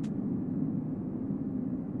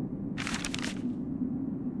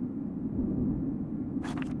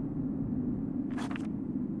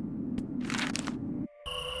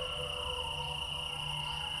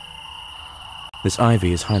 This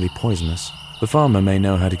ivy is highly poisonous. The farmer may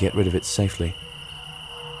know how to get rid of it safely.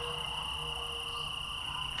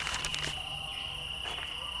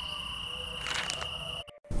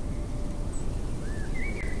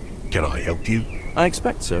 Can I help you? I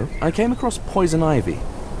expect so. I came across poison ivy,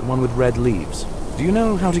 the one with red leaves. Do you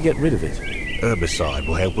know how to get rid of it? Herbicide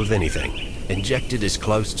will help with anything. Inject it as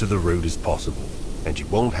close to the root as possible, and you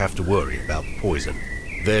won't have to worry about the poison.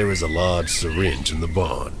 There is a large syringe in the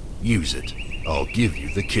barn. Use it. I'll give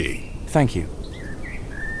you the key. Thank you.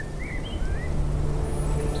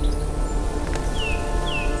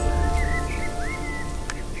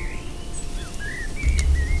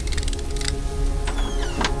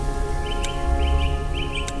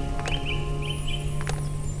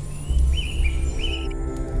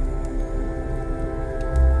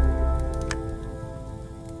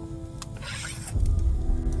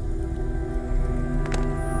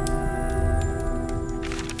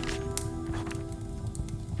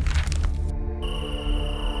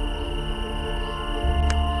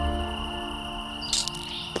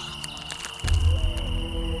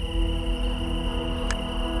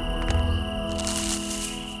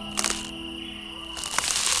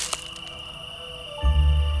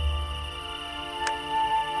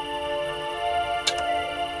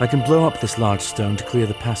 I can blow up this large stone to clear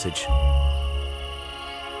the passage.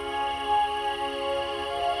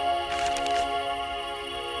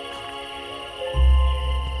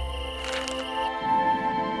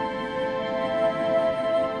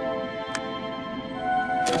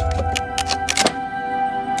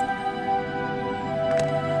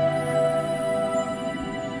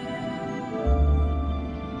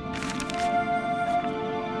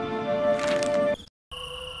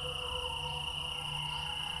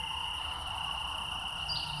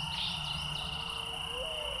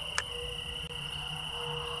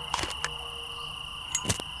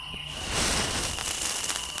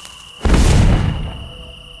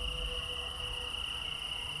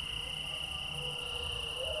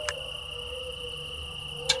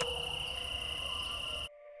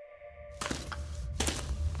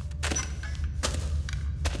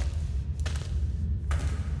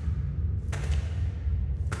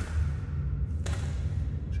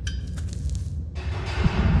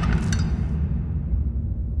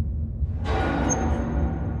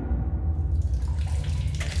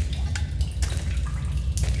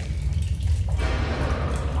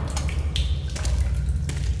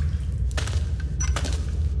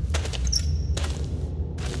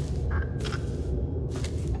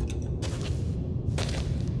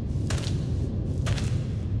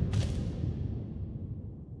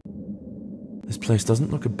 This place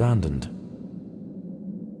doesn't look abandoned.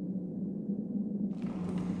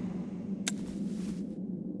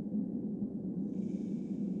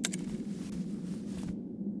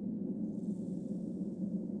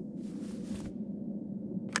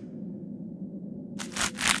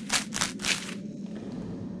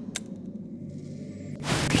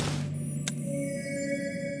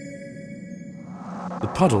 The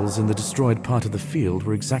puddles in the destroyed part of the field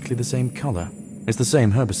were exactly the same color. It's the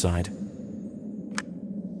same herbicide.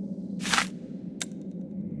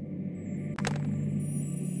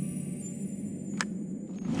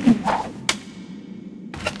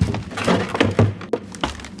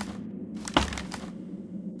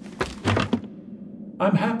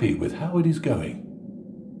 I'm happy with how it is going.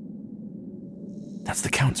 That's the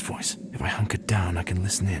Count's voice. If I hunker down, I can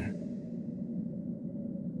listen in.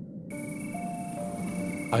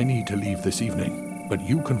 I need to leave this evening, but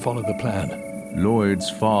you can follow the plan. Lloyd's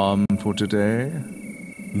farm for today?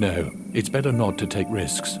 No, it's better not to take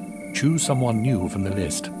risks. Choose someone new from the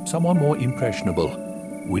list, someone more impressionable.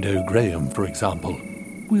 Widow Graham, for example.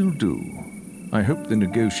 Will do. I hope the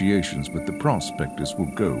negotiations with the prospectors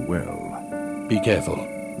will go well. Be careful.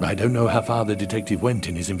 I don't know how far the detective went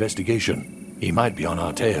in his investigation. He might be on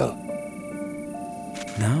our tail.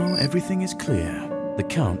 Now everything is clear. The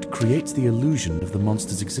Count creates the illusion of the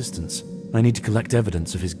monster's existence. I need to collect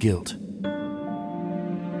evidence of his guilt.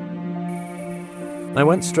 I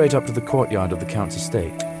went straight up to the courtyard of the Count's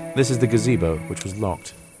estate. This is the gazebo, which was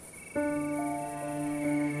locked.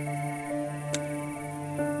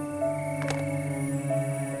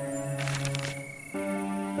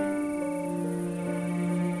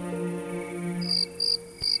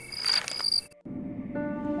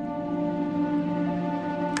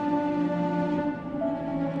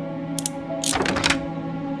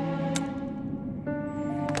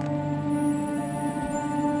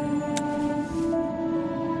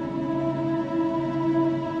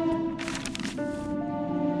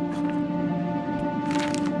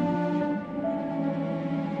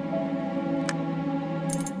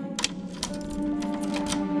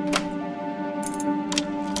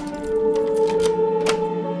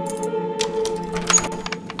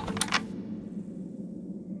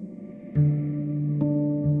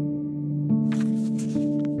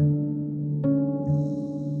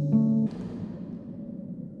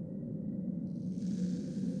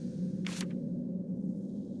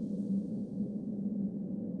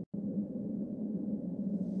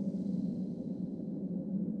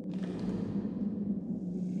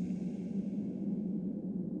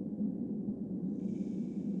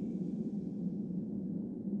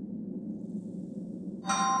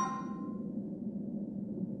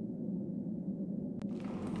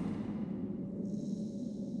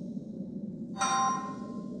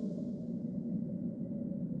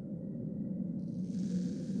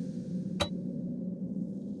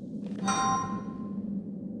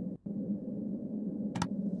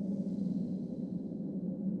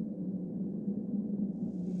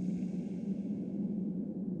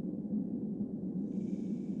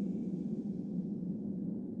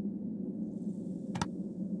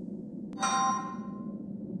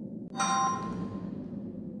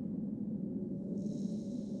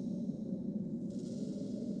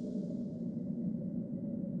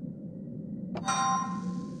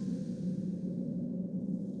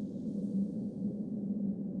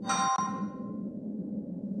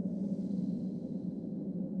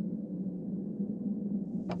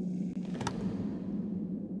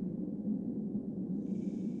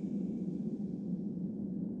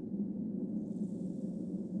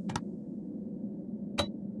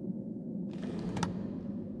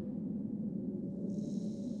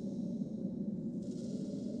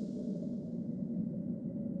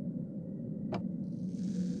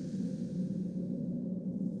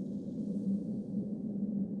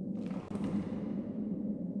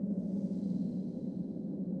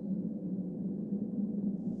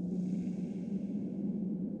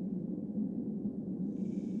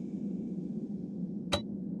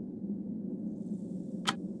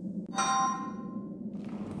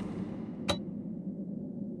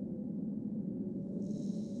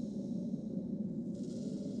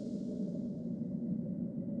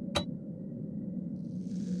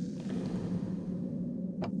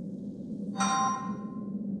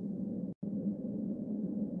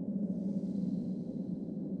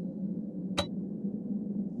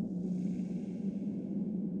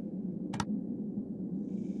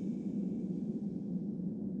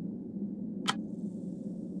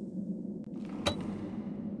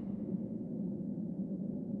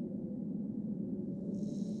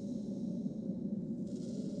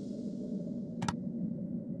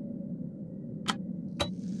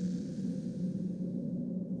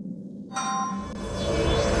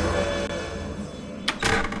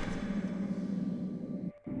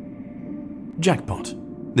 Jackpot.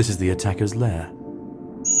 This is the attacker's lair.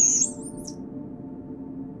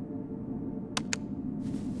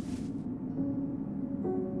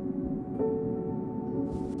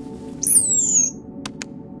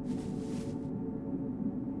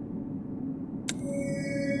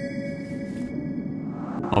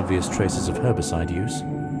 Obvious traces of herbicide use.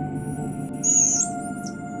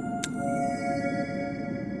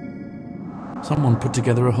 Someone put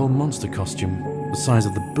together a whole monster costume. The size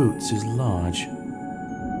of the boots is large.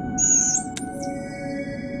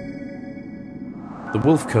 The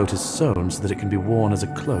wolf coat is sewn so that it can be worn as a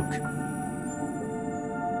cloak.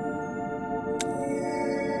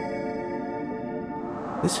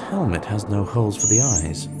 This helmet has no holes for the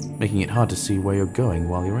eyes, making it hard to see where you're going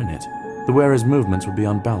while you're in it. The wearer's movements would be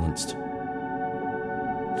unbalanced.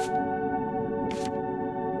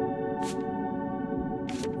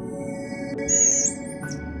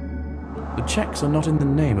 The checks are not in the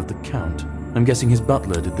name of the Count. I'm guessing his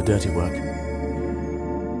butler did the dirty work.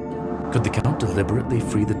 Could the Count deliberately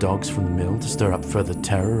free the dogs from the mill to stir up further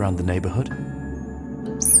terror around the neighborhood?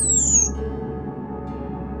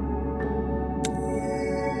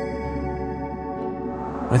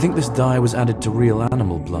 I think this dye was added to real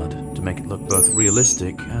animal blood to make it look both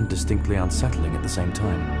realistic and distinctly unsettling at the same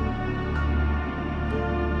time.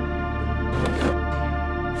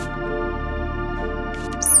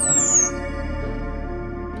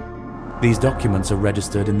 These documents are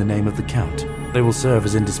registered in the name of the Count. They will serve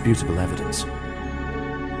as indisputable evidence.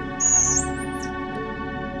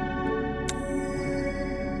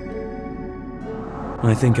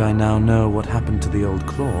 I think I now know what happened to the old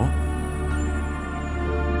claw.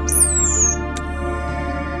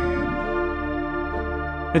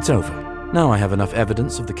 It's over. Now I have enough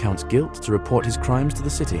evidence of the Count's guilt to report his crimes to the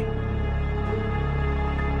city.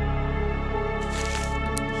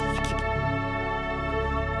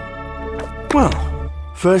 Well,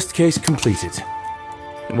 first case completed.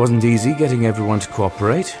 It wasn't easy getting everyone to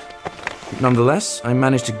cooperate. But nonetheless, I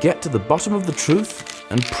managed to get to the bottom of the truth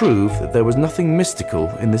and prove that there was nothing mystical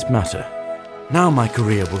in this matter. Now my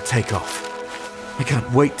career will take off. I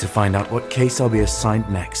can't wait to find out what case I'll be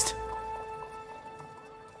assigned next.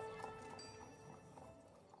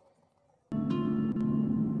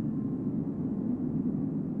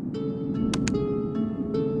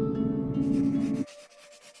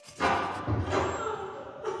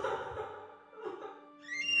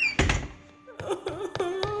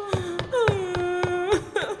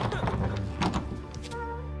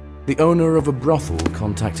 The owner of a brothel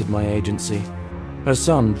contacted my agency. Her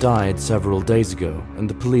son died several days ago, and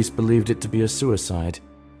the police believed it to be a suicide,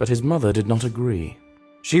 but his mother did not agree.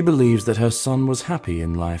 She believes that her son was happy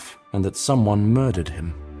in life, and that someone murdered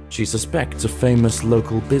him. She suspects a famous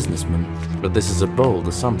local businessman, but this is a bold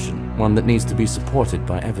assumption, one that needs to be supported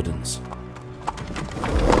by evidence.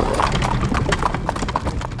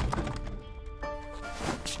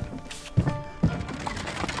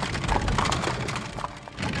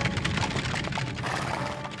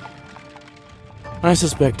 I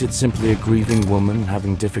suspect it's simply a grieving woman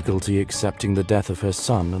having difficulty accepting the death of her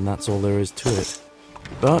son, and that's all there is to it.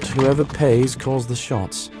 But whoever pays calls the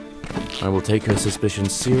shots. I will take her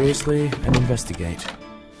suspicions seriously and investigate.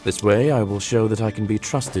 This way I will show that I can be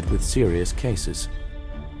trusted with serious cases.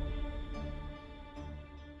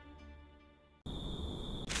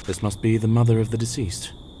 This must be the mother of the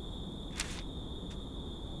deceased.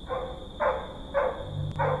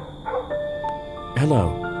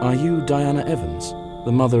 Hello, are you Diana Evans,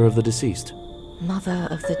 the mother of the deceased? Mother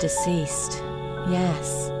of the deceased.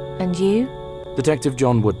 Yes. And you? Detective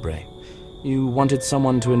John Woodbury. You wanted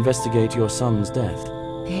someone to investigate your son's death.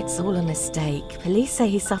 It's all a mistake. Police say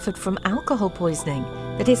he suffered from alcohol poisoning,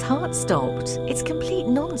 that his heart stopped. It's complete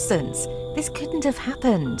nonsense. This couldn't have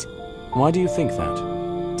happened. Why do you think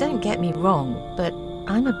that? Don't get me wrong, but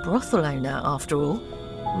I'm a brothel owner after all.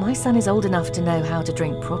 My son is old enough to know how to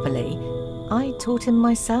drink properly. I taught him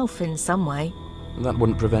myself in some way. That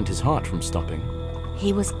wouldn't prevent his heart from stopping.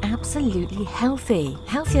 He was absolutely healthy,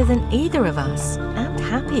 healthier than either of us, and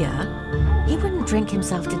happier. He wouldn't drink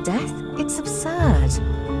himself to death. It's absurd.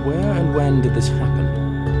 Where and when did this happen?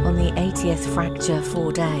 On the 80th fracture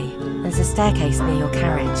fraudery. There's a staircase near your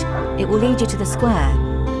carriage. It will lead you to the square.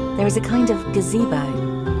 There is a kind of gazebo.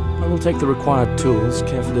 I will take the required tools,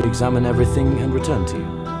 carefully examine everything, and return to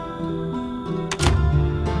you.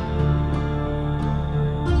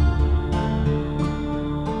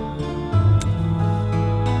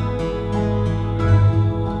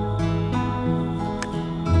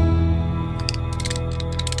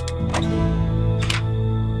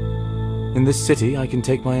 In this city, I can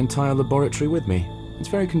take my entire laboratory with me. It's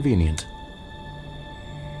very convenient.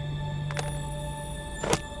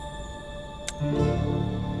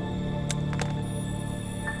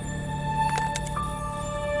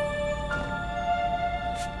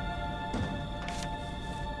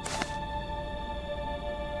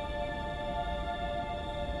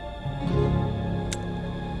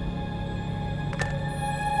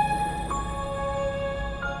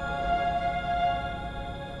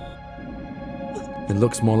 It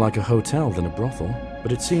looks more like a hotel than a brothel,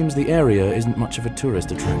 but it seems the area isn't much of a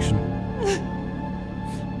tourist attraction.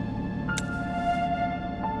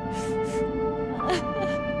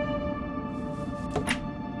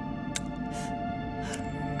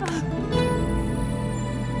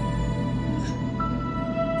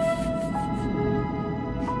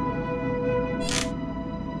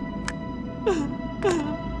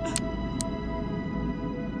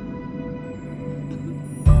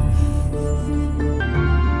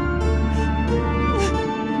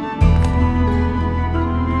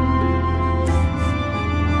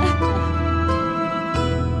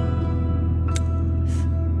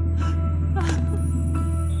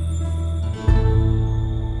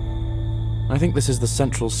 I think this is the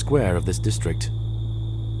central square of this district.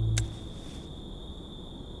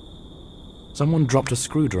 Someone dropped a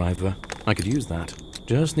screwdriver. I could use that.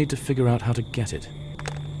 Just need to figure out how to get it.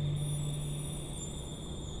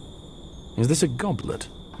 Is this a goblet?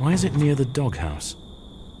 Why is it near the doghouse?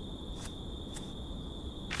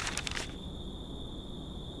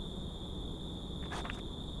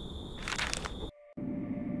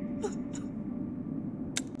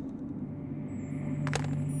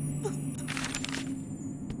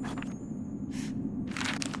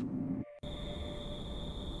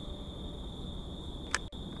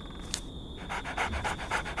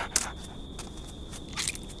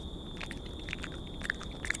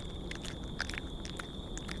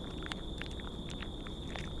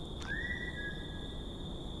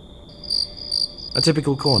 A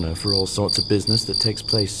typical corner for all sorts of business that takes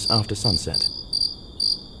place after sunset.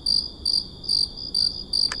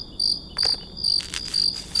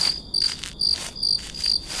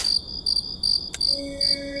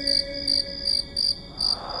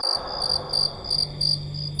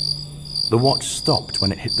 The watch stopped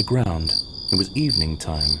when it hit the ground. It was evening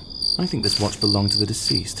time. I think this watch belonged to the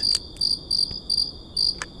deceased.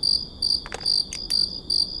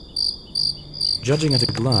 Judging at a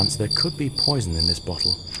glance, there could be poison in this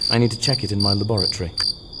bottle. I need to check it in my laboratory.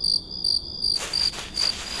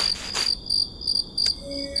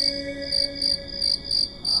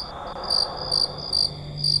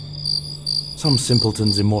 Some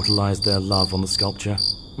simpletons immortalized their love on the sculpture.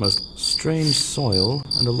 Most strange soil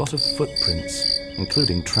and a lot of footprints,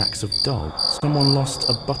 including tracks of dogs. Someone lost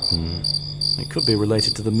a button. It could be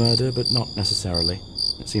related to the murder, but not necessarily.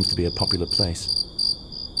 It seems to be a popular place.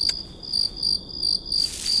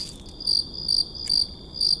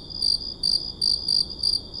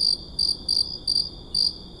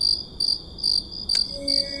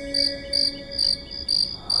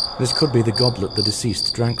 This could be the goblet the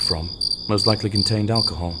deceased drank from. Most likely contained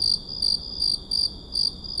alcohol.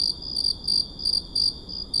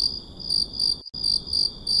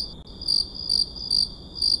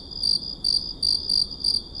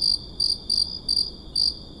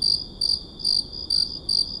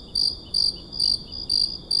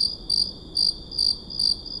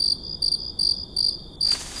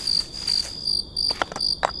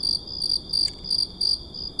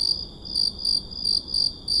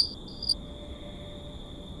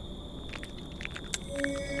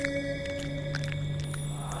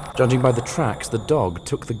 Judging by the tracks, the dog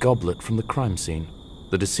took the goblet from the crime scene.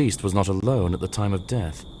 The deceased was not alone at the time of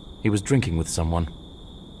death. He was drinking with someone.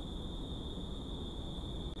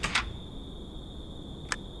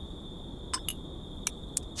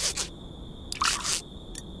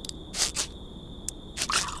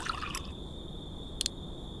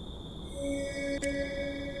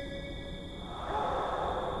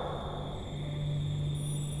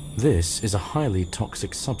 This is a highly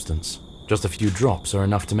toxic substance. Just a few drops are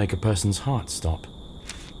enough to make a person's heart stop.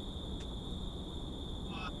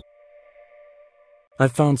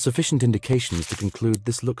 I've found sufficient indications to conclude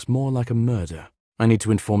this looks more like a murder. I need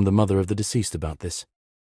to inform the mother of the deceased about this.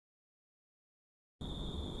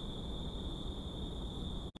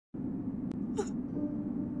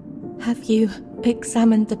 Have you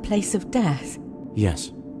examined the place of death?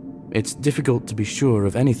 Yes. It's difficult to be sure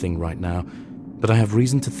of anything right now, but I have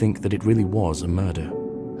reason to think that it really was a murder.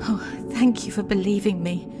 Oh, thank you for believing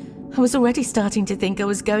me. I was already starting to think I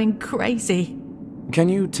was going crazy. Can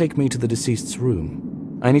you take me to the deceased's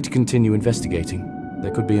room? I need to continue investigating. There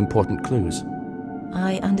could be important clues.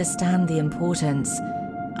 I understand the importance.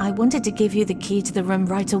 I wanted to give you the key to the room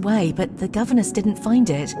right away, but the governess didn't find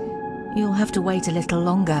it. You'll have to wait a little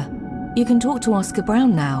longer. You can talk to Oscar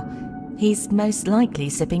Brown now. He's most likely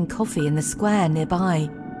sipping coffee in the square nearby.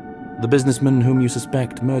 The businessman whom you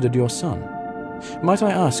suspect murdered your son. Might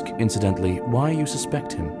I ask, incidentally, why you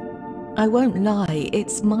suspect him? I won't lie,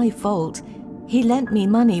 it's my fault. He lent me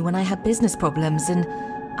money when I had business problems, and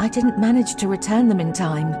I didn't manage to return them in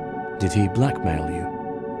time. Did he blackmail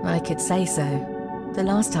you? I could say so. The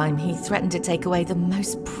last time, he threatened to take away the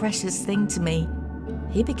most precious thing to me.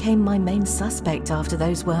 He became my main suspect after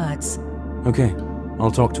those words. Okay,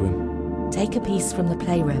 I'll talk to him. Take a piece from the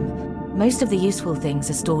playroom. Most of the useful things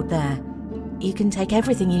are stored there. You can take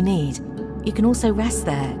everything you need. You can also rest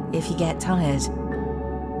there if you get tired.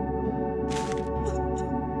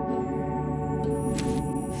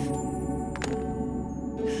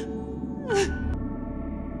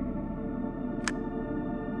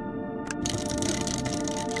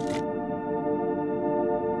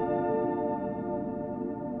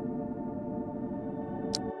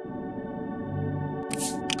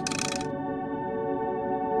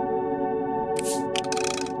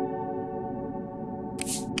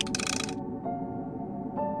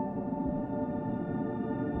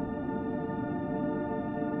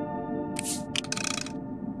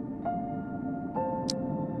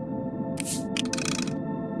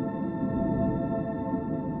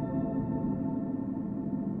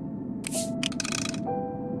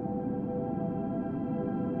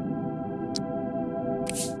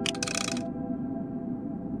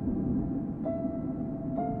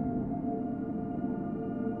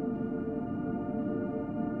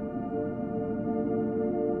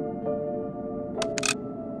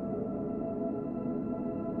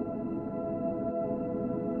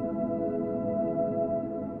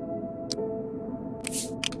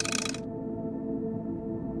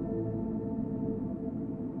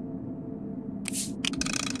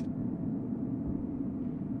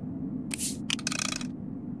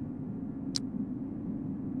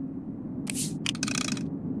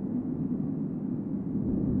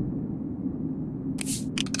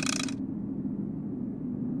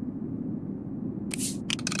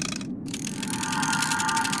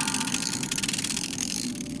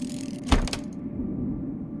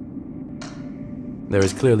 There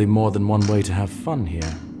is clearly more than one way to have fun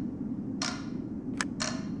here.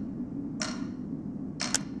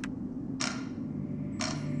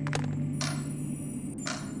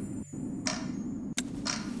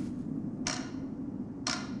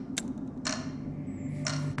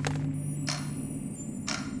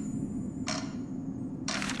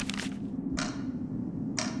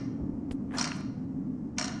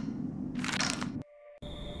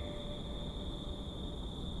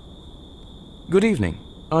 Good evening.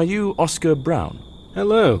 Are you Oscar Brown?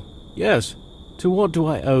 Hello. Yes. To what do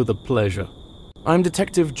I owe the pleasure? I'm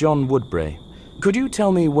Detective John Woodbray. Could you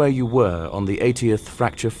tell me where you were on the 80th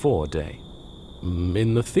Fracture 4 day?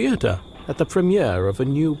 In the theatre, at the premiere of a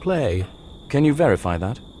new play. Can you verify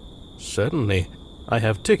that? Certainly. I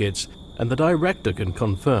have tickets, and the director can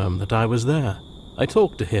confirm that I was there. I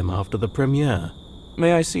talked to him after the premiere.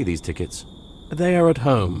 May I see these tickets? They are at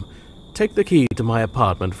home. Take the key to my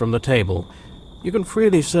apartment from the table. You can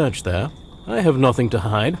freely search there. I have nothing to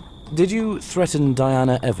hide. Did you threaten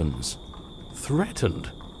Diana Evans?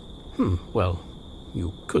 Threatened? Well,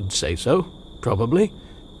 you could say so, probably.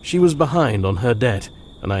 She was behind on her debt,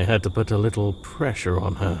 and I had to put a little pressure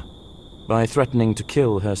on her. By threatening to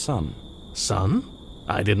kill her son? Son?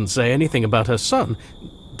 I didn't say anything about her son.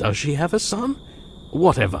 Does she have a son?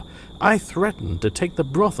 Whatever. I threatened to take the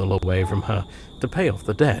brothel away from her to pay off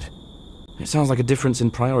the debt. It sounds like a difference in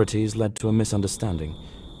priorities led to a misunderstanding.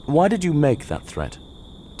 Why did you make that threat?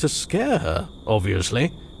 To scare her,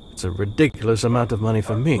 obviously. It's a ridiculous amount of money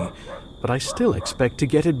for me, but I still expect to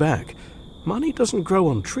get it back. Money doesn't grow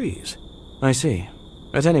on trees. I see.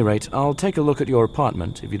 At any rate, I'll take a look at your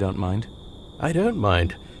apartment, if you don't mind. I don't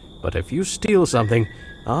mind, but if you steal something,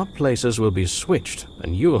 our places will be switched,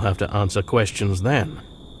 and you'll have to answer questions then.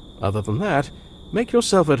 Other than that, make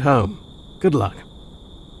yourself at home. Good luck.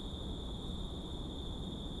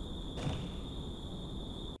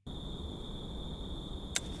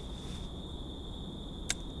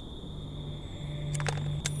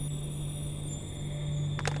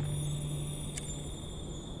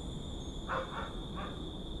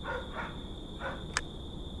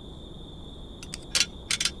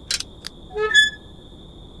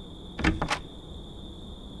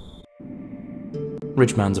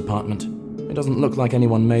 Rich man's apartment. It doesn't look like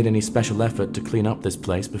anyone made any special effort to clean up this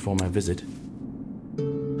place before my visit.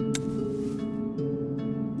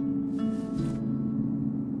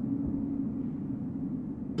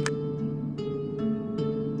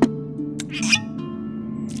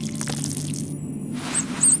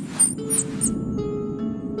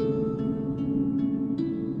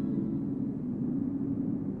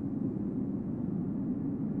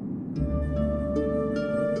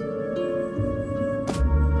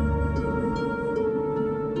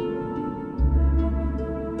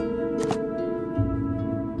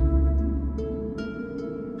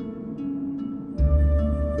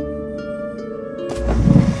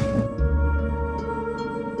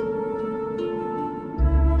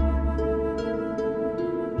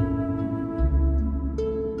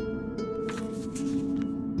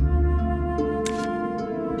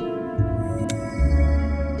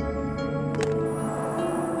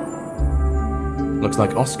 Looks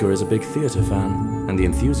like Oscar is a big theatre fan, and the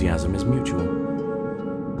enthusiasm is mutual.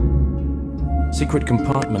 Secret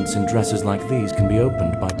compartments in dresses like these can be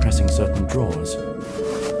opened by pressing certain drawers.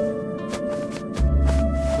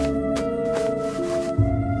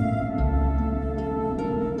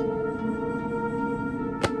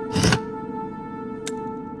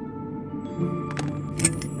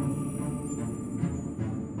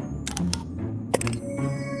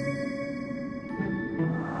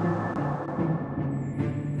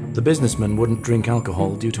 The businessman wouldn't drink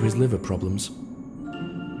alcohol due to his liver problems.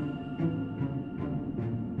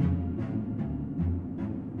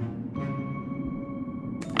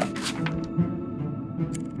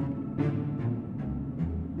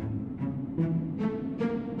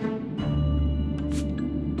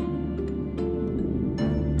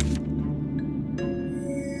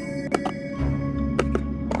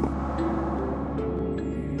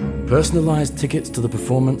 Personalized tickets to the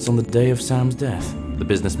performance on the day of Sam's death. The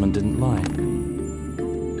businessman didn't lie.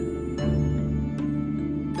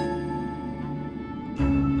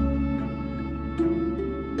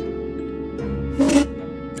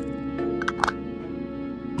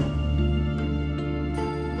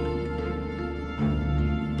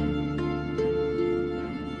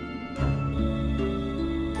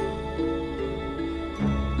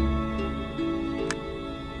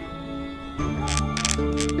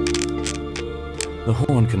 The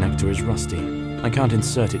horn connector is rusty. I can't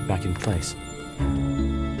insert it back in place.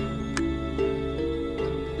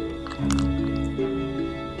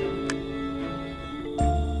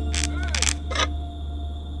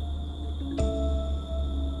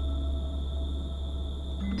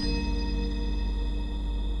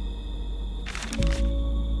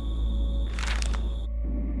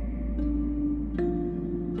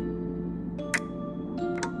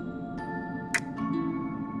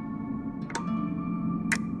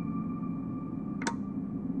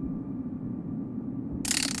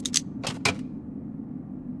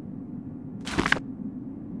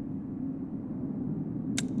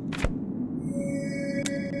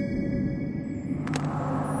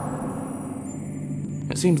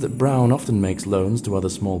 It seems that Brown often makes loans to other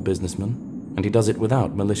small businessmen, and he does it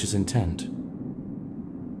without malicious intent.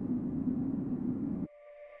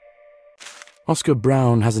 Oscar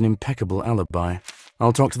Brown has an impeccable alibi.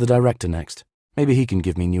 I'll talk to the director next. Maybe he can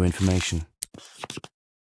give me new information.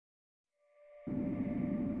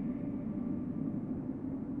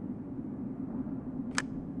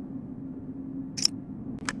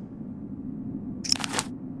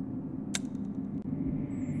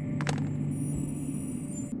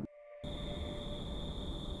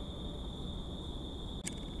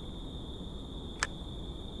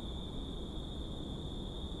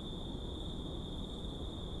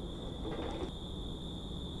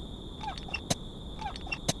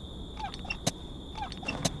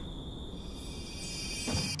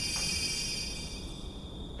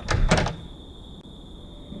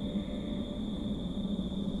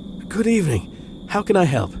 Good evening. How can I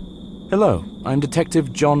help? Hello, I'm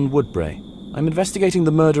Detective John Woodbray. I'm investigating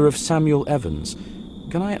the murder of Samuel Evans.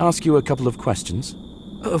 Can I ask you a couple of questions?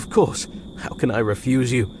 Of course. How can I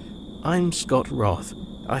refuse you? I'm Scott Roth.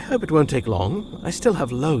 I hope it won't take long. I still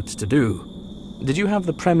have loads to do. Did you have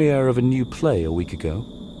the premiere of a new play a week ago?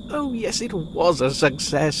 Oh yes, it was a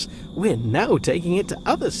success. We're now taking it to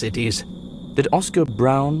other cities. Did Oscar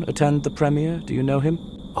Brown attend the premiere? Do you know him?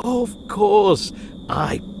 Of course.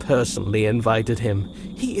 I personally invited him.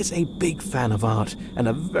 He is a big fan of art and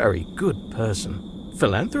a very good person.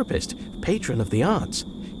 Philanthropist, patron of the arts.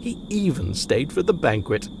 He even stayed for the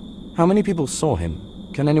banquet. How many people saw him?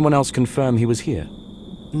 Can anyone else confirm he was here?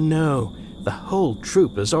 No, the whole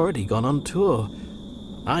troupe has already gone on tour.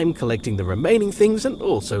 I'm collecting the remaining things and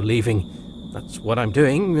also leaving. That's what I'm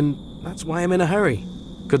doing, and that's why I'm in a hurry.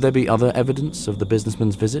 Could there be other evidence of the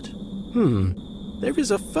businessman's visit? There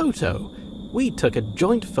is a photo. We took a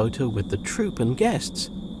joint photo with the troupe and guests.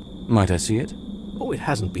 Might I see it? Oh, it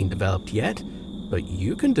hasn't been developed yet, but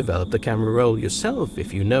you can develop the camera roll yourself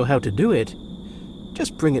if you know how to do it.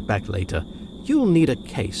 Just bring it back later. You'll need a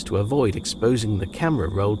case to avoid exposing the camera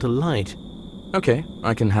roll to light. Okay,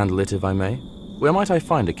 I can handle it if I may. Where might I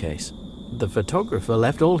find a case? The photographer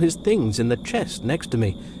left all his things in the chest next to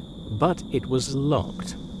me, but it was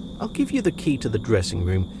locked. I'll give you the key to the dressing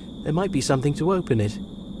room. There might be something to open it.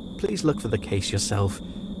 Please look for the case yourself.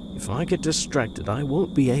 If I get distracted, I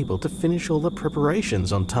won't be able to finish all the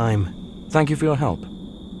preparations on time. Thank you for your help.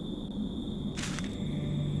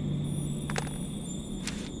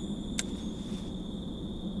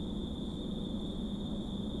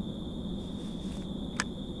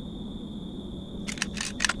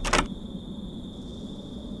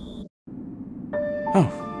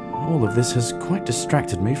 Oh, all of this has quite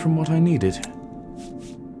distracted me from what I needed.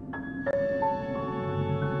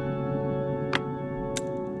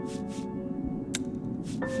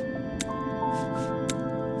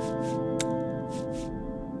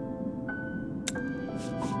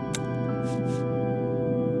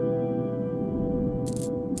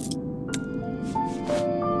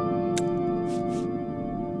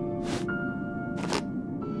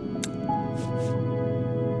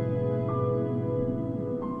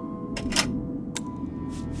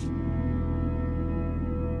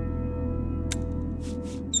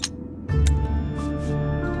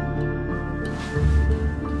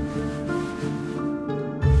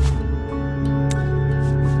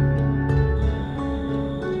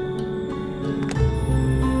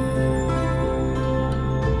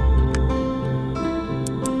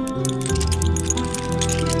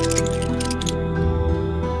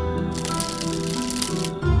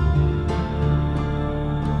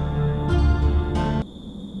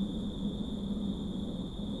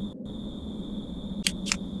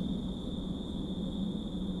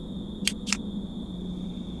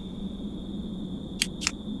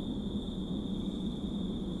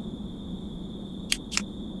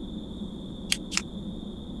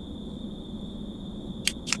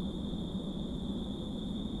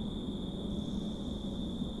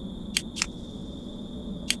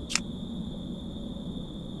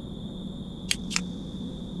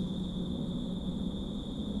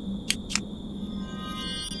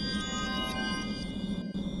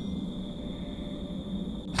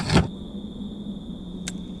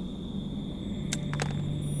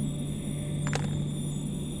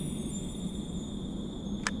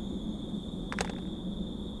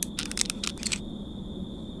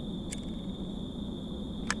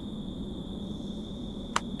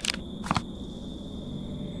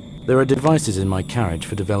 There are devices in my carriage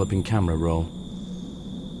for developing camera roll.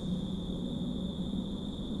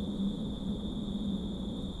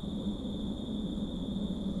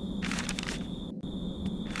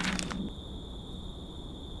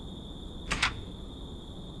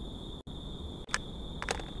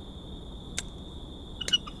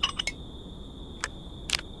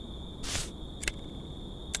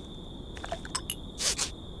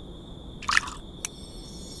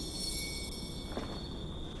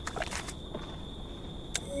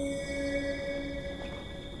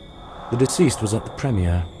 The deceased was at the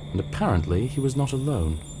premiere, and apparently he was not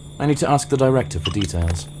alone. I need to ask the director for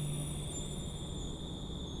details.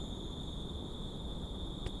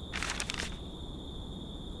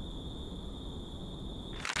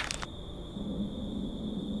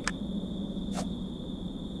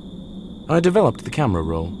 I developed the camera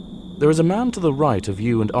roll. There is a man to the right of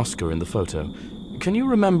you and Oscar in the photo. Can you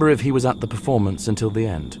remember if he was at the performance until the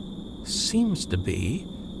end? Seems to be.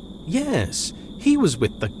 Yes, he was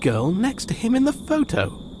with the girl next to him in the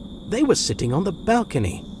photo. They were sitting on the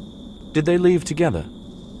balcony. Did they leave together?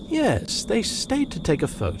 Yes, they stayed to take a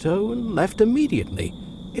photo and left immediately.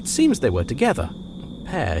 It seems they were together. A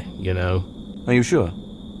pair, you know. Are you sure?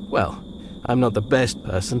 Well, I'm not the best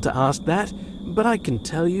person to ask that, but I can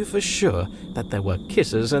tell you for sure that there were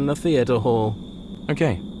kisses in the theater hall.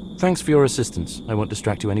 Okay. Thanks for your assistance. I won't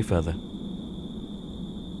distract you any further.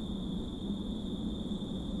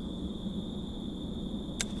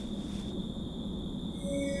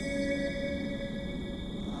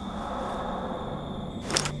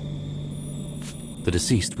 The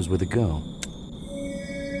deceased was with a girl.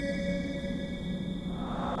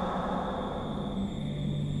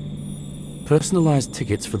 Personalized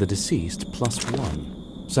tickets for the deceased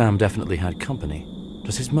 +1. Sam definitely had company.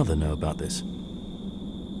 Does his mother know about this?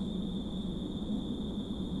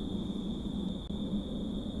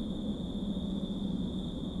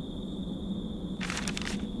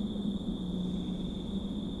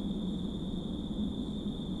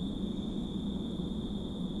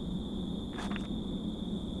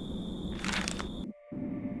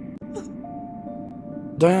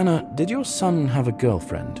 Diana, did your son have a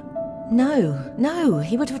girlfriend? No,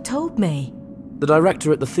 he would have told me. The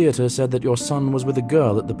director at the theater said that your son was with a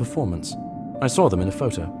girl at the performance. I saw them in a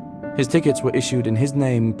photo. His tickets were issued in his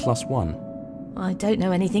name +1. I don't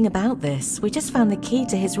know anything about this. We just found the key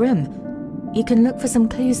to his room. You can look for some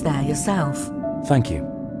clues there yourself. Thank you.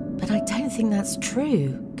 But I don't think that's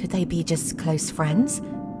true. Could they be just close friends?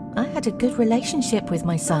 I had a good relationship with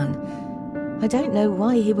my son. I don't know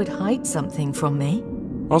why he would hide something from me.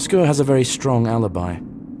 Oscar has a very strong alibi.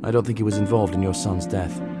 I don't think he was involved in your son's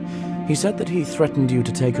death. He said that he threatened you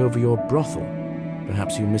to take over your brothel.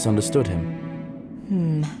 Perhaps you misunderstood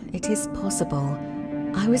him. It is possible.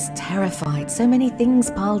 I was terrified, so many things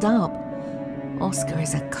piled up. Oscar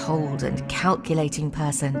is a cold and calculating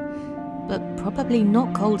person, but probably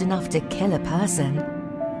not cold enough to kill a person.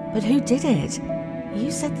 But who did it? You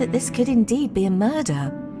said that this could indeed be a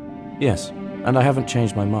murder. Yes, and I haven't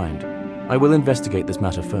changed my mind. I will investigate this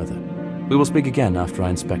matter further. We will speak again after I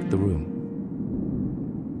inspect the room.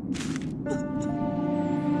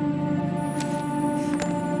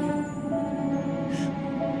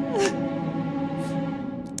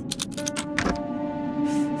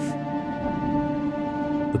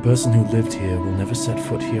 The person who lived here will never set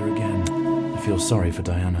foot here again. I feel sorry for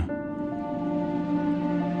Diana.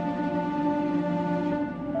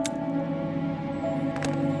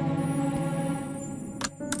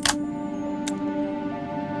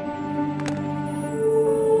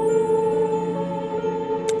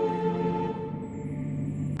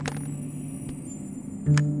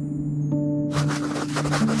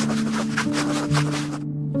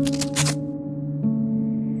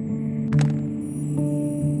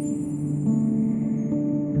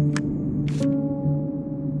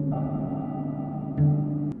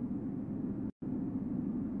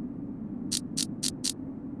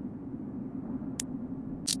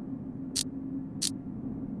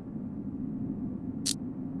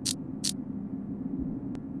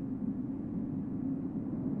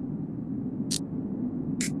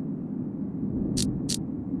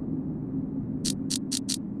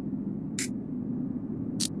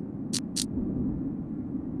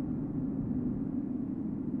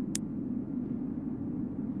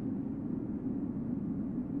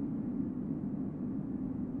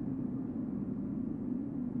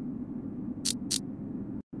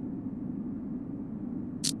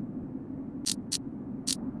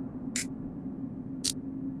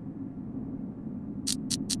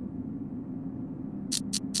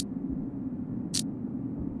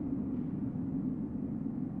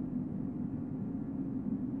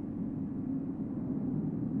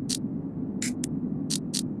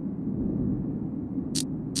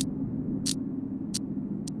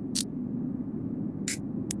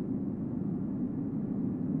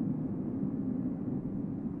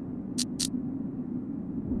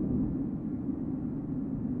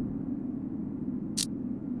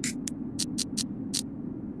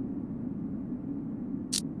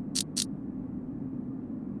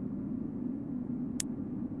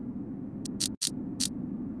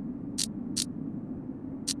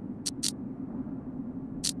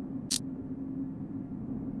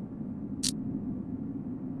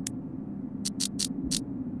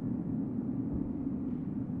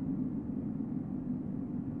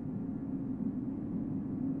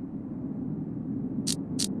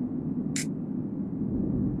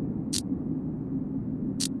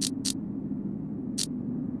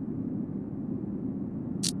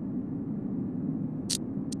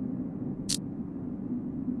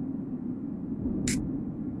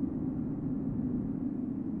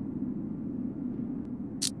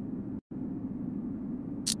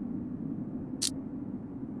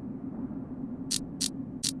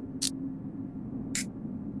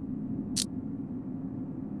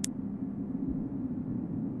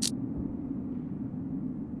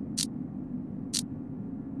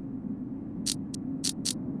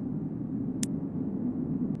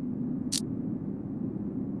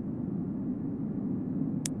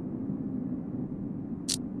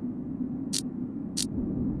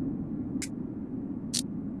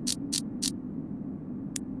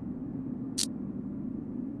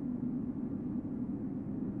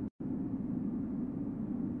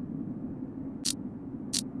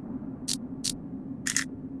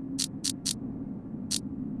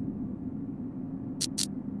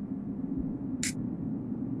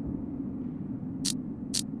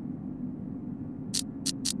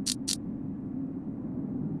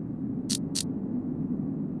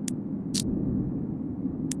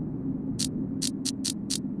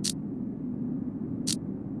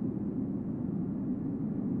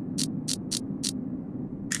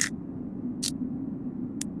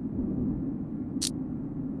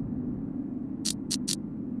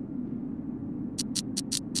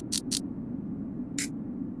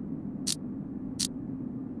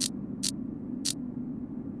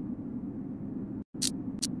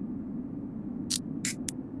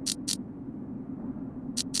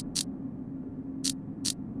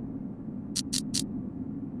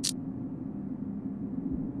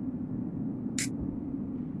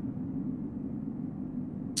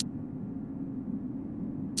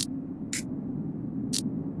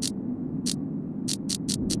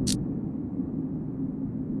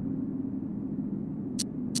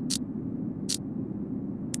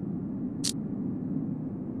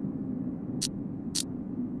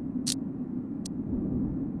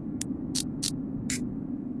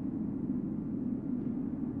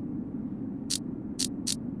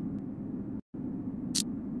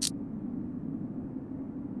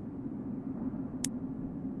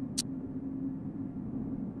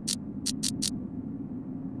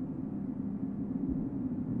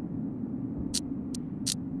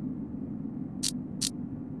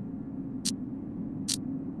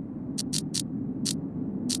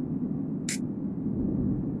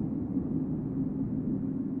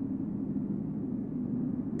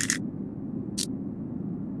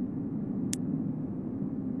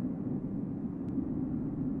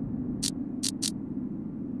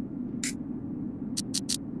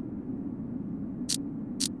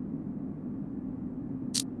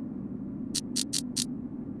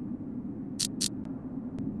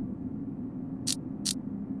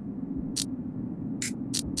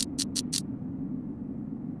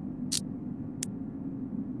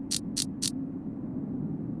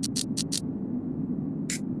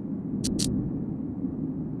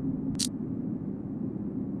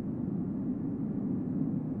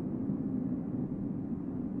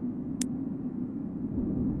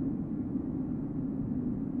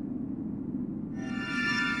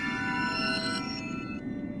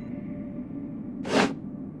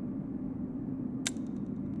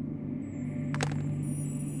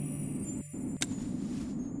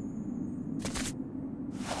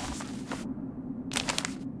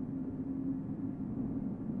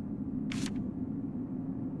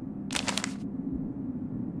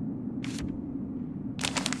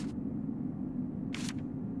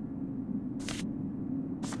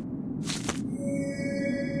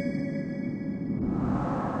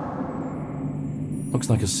 Looks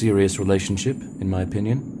like a serious relationship, in my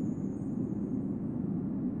opinion.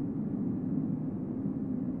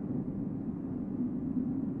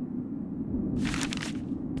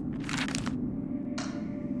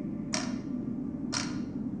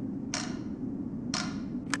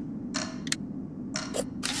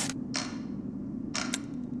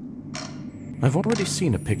 I've already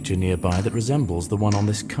seen a picture nearby that resembles the one on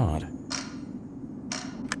this card.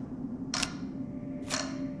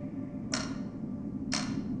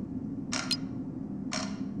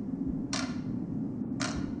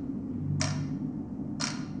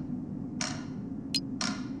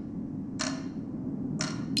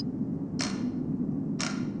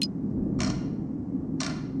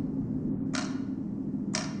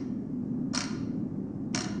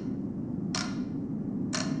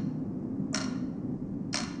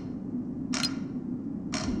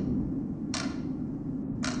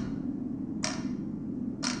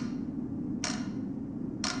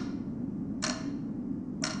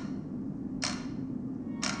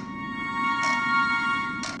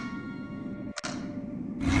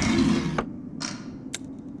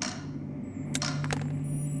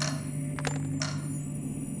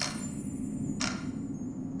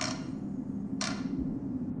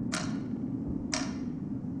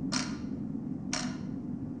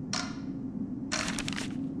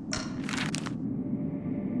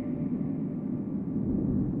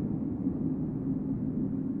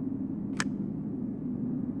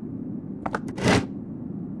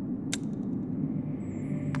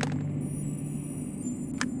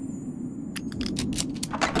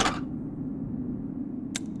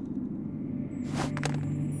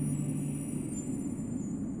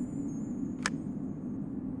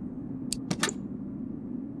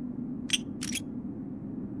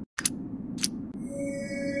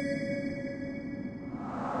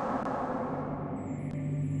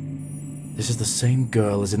 This is the same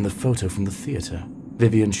girl as in the photo from the theater,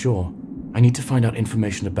 Vivian Shaw. I need to find out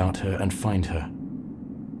information about her and find her.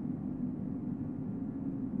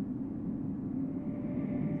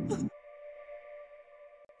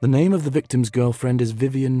 The name of the victim's girlfriend is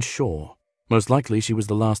Vivian Shaw. Most likely she was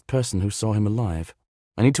the last person who saw him alive.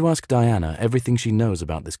 I need to ask Diana everything she knows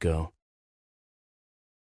about this girl.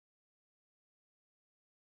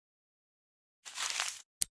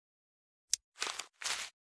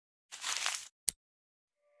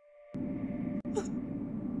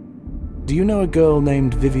 Do you know a girl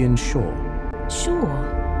named Vivian Shaw?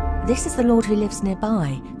 Sure. This is the lord who lives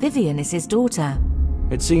nearby. Vivian is his daughter.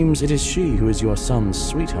 It seems it is she who is your son's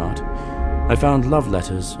sweetheart. I found love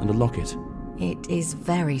letters and a locket. It is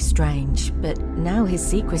very strange, but now his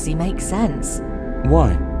secrecy makes sense.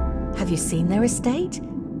 Why? Have you seen their estate?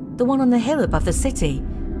 The one on the hill above the city.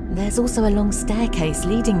 There's also a long staircase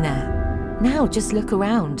leading there. Now just look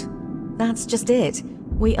around. That's just it.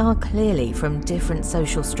 We are clearly from different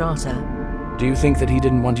social strata. Do you think that he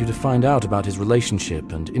didn't want you to find out about his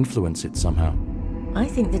relationship and influence it somehow? I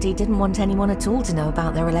think that he didn't want anyone at all to know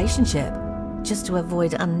about their relationship, just to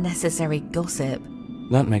avoid unnecessary gossip.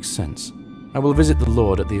 That makes sense. I will visit the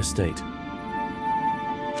lord at the estate.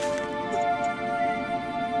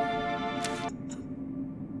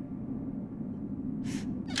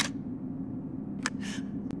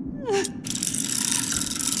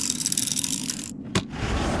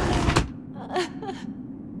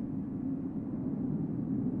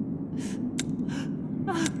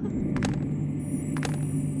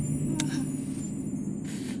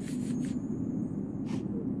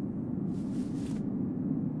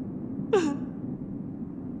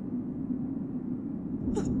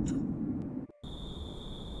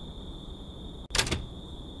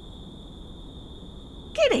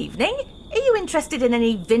 Good evening. Are you interested in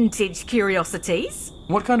any vintage curiosities?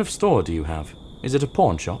 What kind of store do you have? Is it a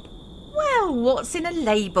pawn shop? Well, what's in a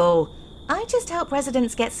label? I just help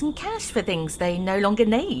residents get some cash for things they no longer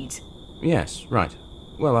need. Yes, right.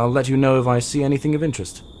 Well, I'll let you know if I see anything of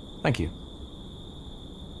interest. Thank you.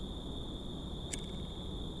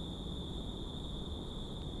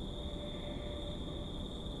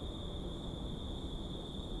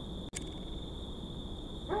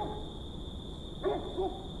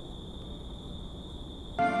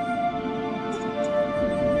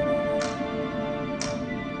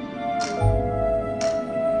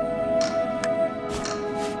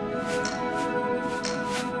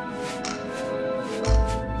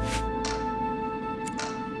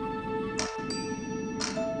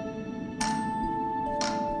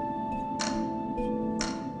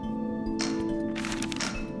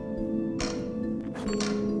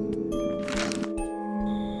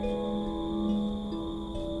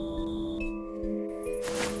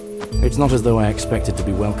 It's not as though I expected to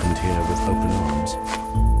be welcomed here with open arms.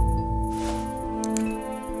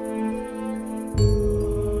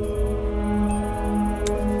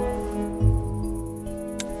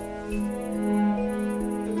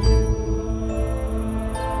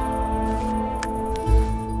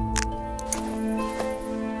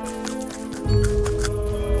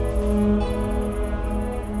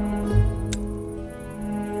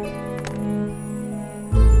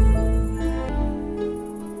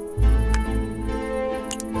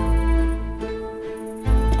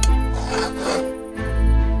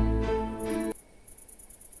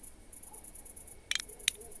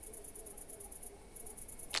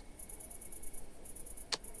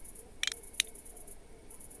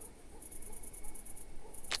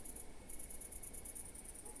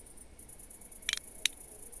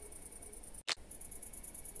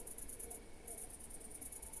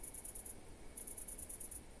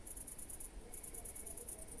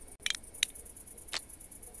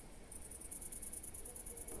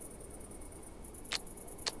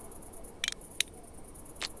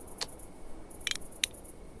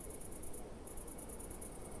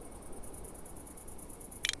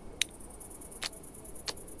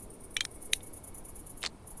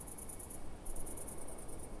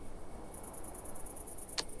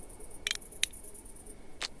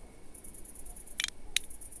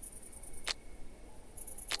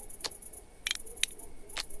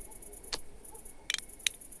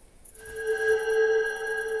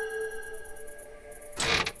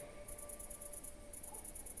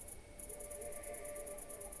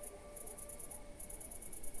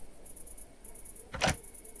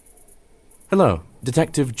 Hello,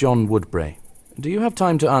 Detective John Woodbray. Do you have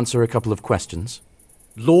time to answer a couple of questions?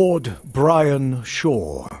 Lord Brian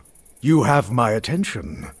Shaw, you have my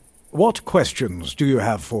attention. What questions do you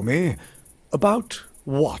have for me? About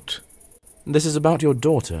what? This is about your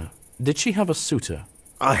daughter. Did she have a suitor?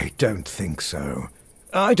 I don't think so.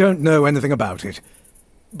 I don't know anything about it.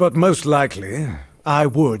 But most likely, I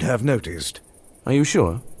would have noticed. Are you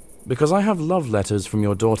sure? Because I have love letters from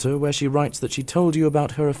your daughter where she writes that she told you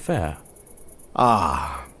about her affair.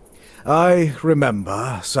 Ah, I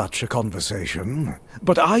remember such a conversation,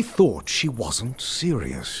 but I thought she wasn't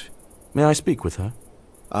serious. May I speak with her?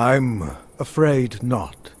 I'm afraid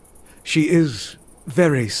not. She is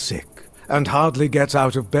very sick and hardly gets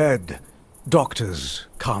out of bed. Doctors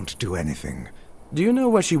can't do anything. Do you know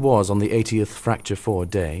where she was on the 80th Fracture 4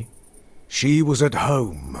 day? She was at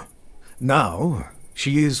home. Now,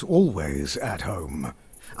 she is always at home.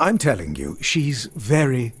 I'm telling you, she's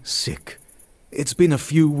very sick. It's been a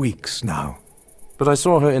few weeks now. But I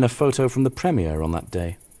saw her in a photo from the premiere on that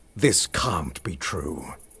day. This can't be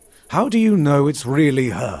true. How do you know it's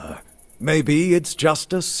really her? Maybe it's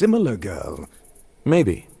just a similar girl.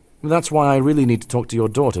 Maybe. That's why I really need to talk to your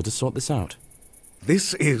daughter to sort this out.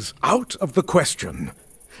 This is out of the question.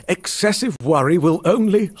 Excessive worry will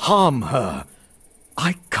only harm her.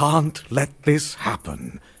 I can't let this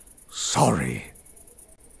happen. Sorry.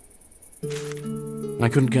 I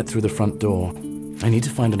couldn't get through the front door. I need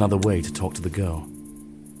to find another way to talk to the girl.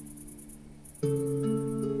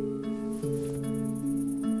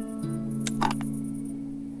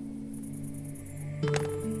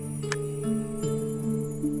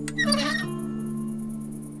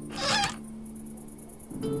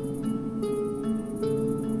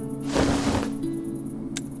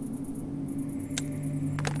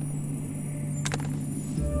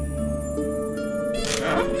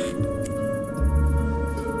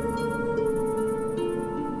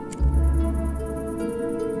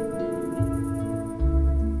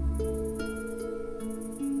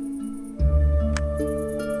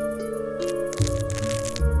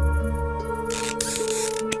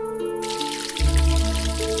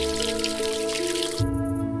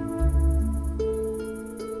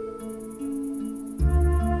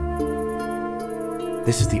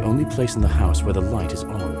 This is the only place in the house where the light is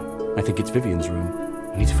on. I think it's Vivian's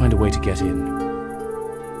room. I need to find a way to get in.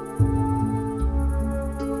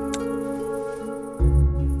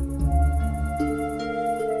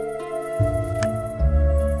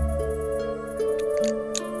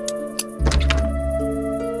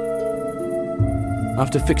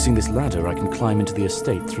 After fixing this ladder, I can climb into the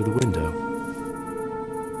estate through the window.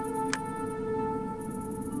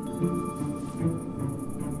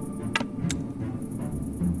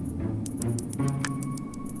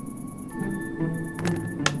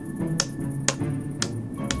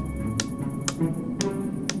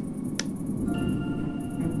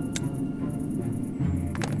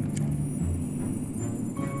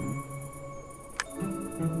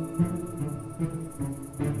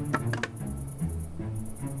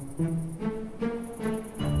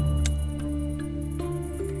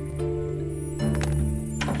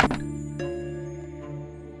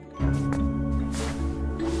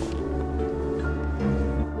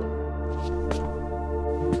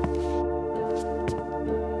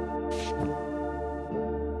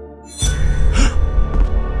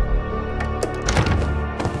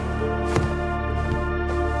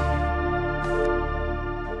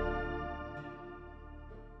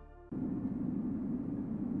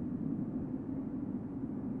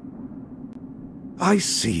 I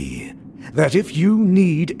see that if you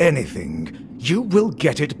need anything, you will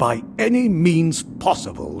get it by any means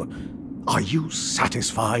possible. Are you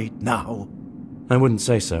satisfied now? I wouldn't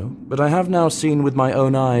say so, but I have now seen with my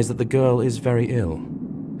own eyes that the girl is very ill.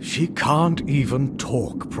 She can't even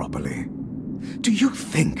talk properly. Do you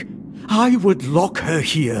think I would lock her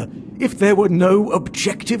here if there were no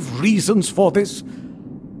objective reasons for this?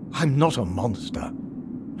 I'm not a monster.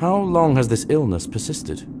 How long has this illness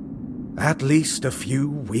persisted? At least a few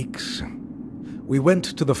weeks. We went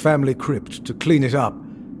to the family crypt to clean it up,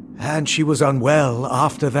 and she was unwell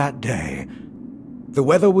after that day. The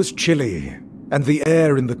weather was chilly, and the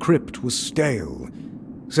air in the crypt was stale,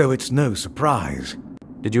 so it's no surprise.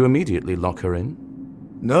 Did you immediately lock her in?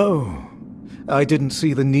 No, I didn't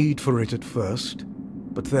see the need for it at first,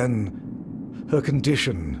 but then her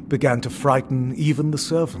condition began to frighten even the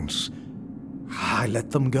servants. I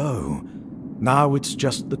let them go. Now it's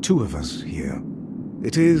just the two of us here.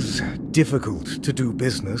 It is difficult to do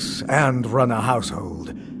business and run a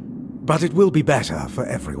household, but it will be better for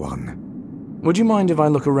everyone. Would you mind if I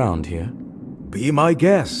look around here? Be my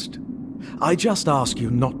guest. I just ask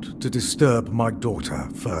you not to disturb my daughter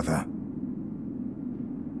further.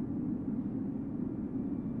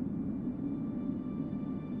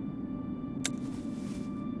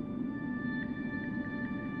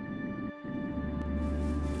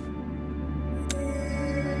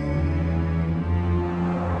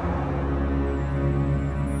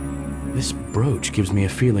 This brooch gives me a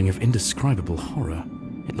feeling of indescribable horror.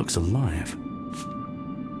 It looks alive.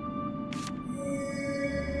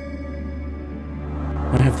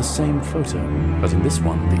 I have the same photo, but in this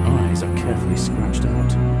one, the eyes are carefully scratched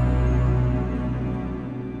out.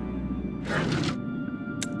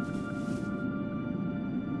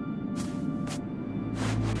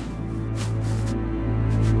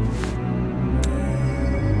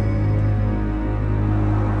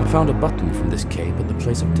 I found a button from this cape at the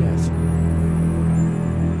place of death.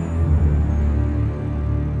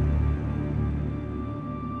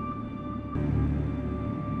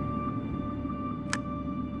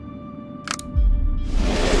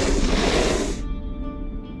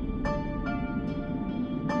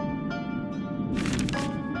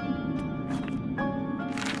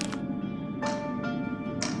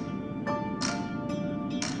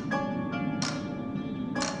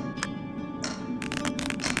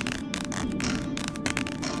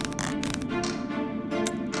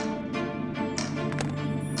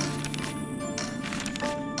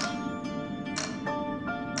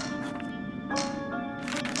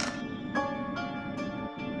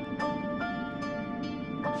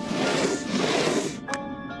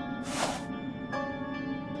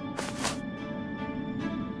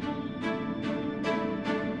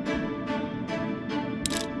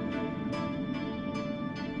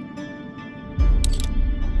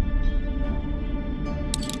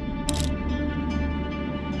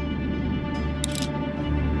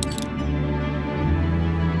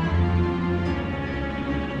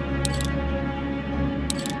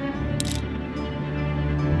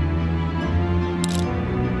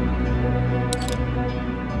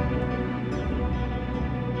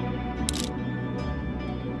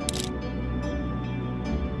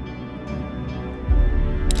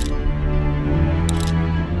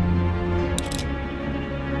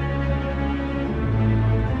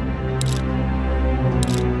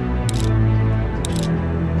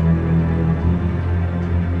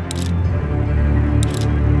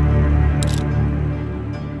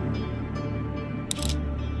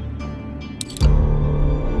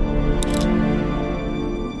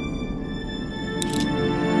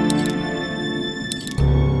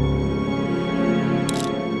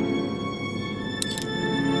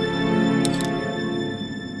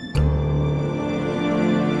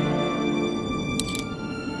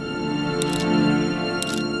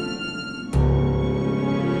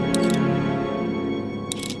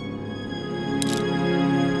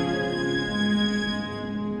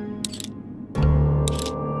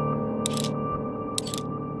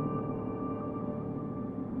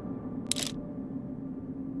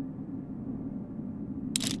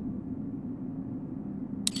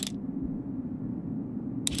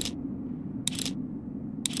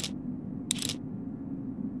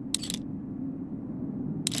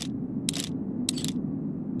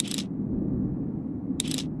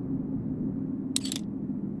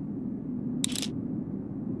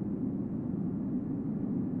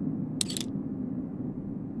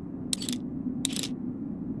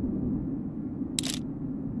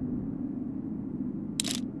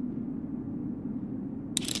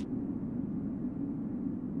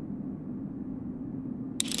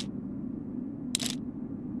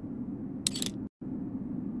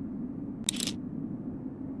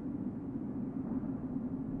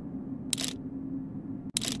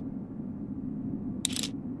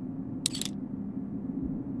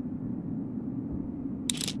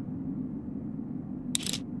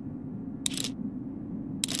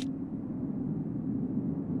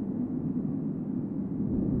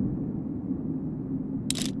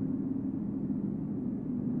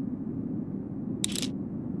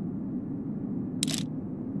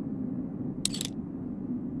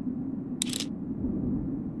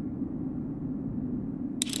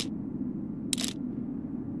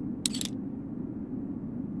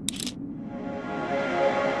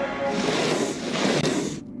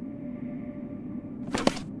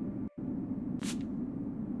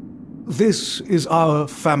 This is our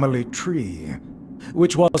family tree,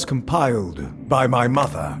 which was compiled by my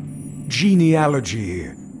mother.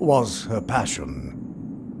 Genealogy was her passion.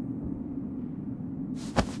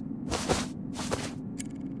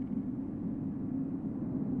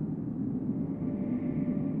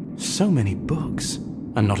 So many books,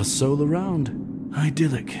 and not a soul around.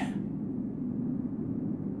 Idyllic.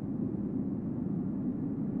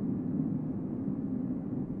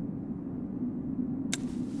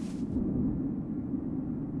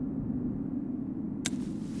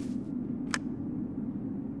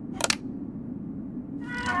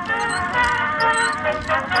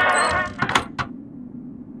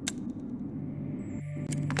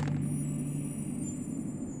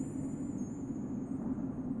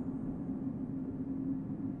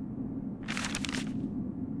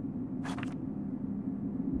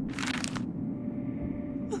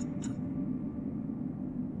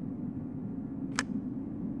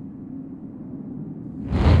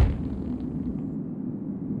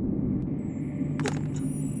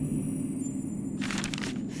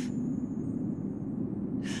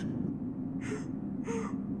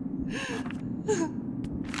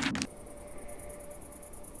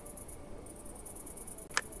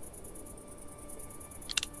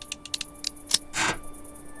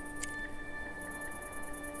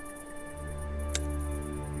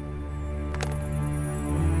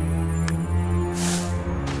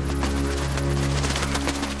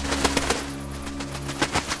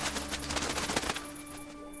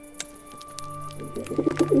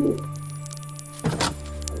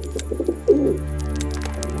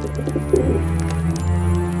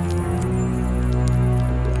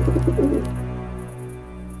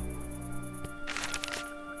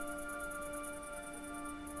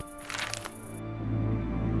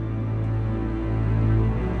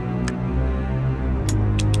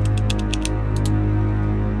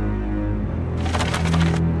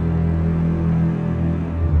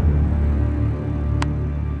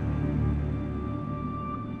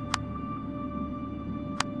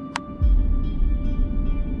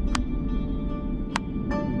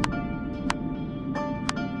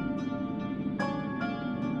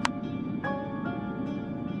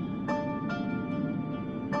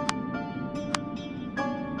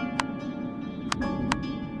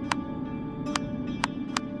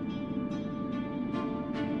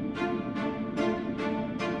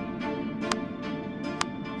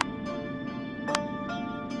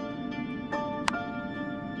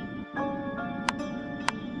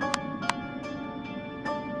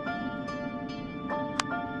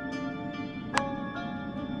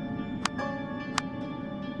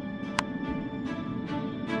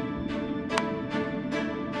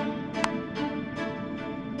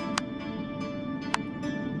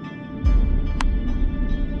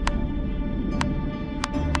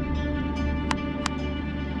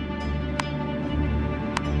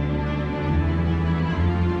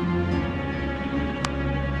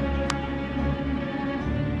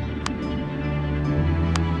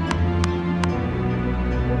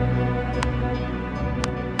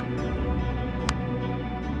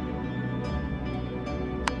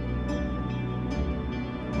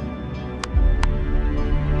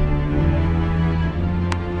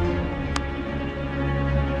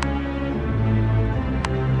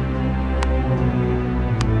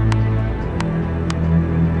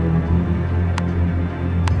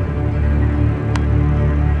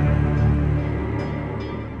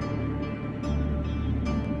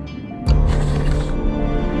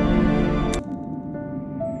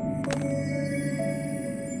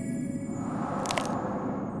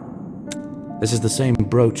 This is the same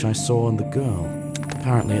brooch I saw on the girl.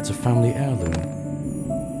 Apparently it's a family heirloom.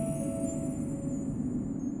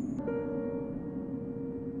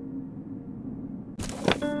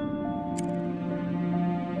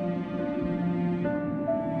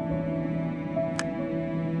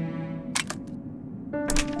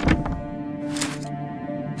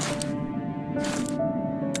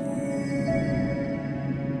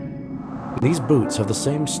 These boots have the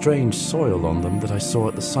same strange soil on them that I saw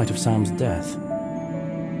at the site of Sam's death.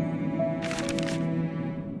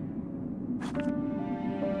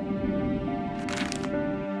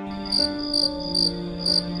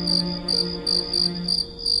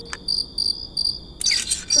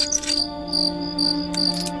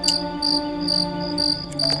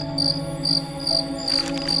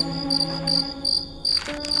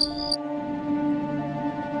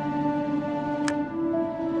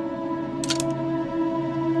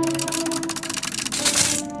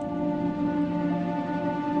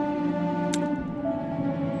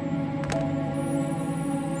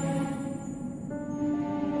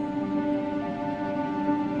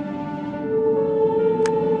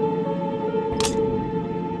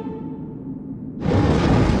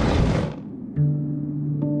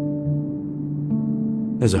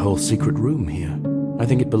 There's a whole secret room here. I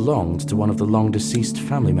think it belonged to one of the long-deceased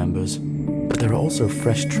family members. But there are also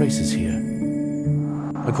fresh traces here.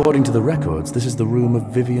 According to the records, this is the room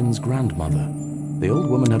of Vivian's grandmother. The old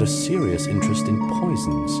woman had a serious interest in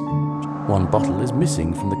poisons. One bottle is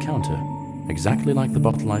missing from the counter, exactly like the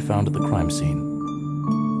bottle I found at the crime scene.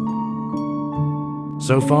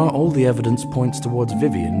 So far, all the evidence points towards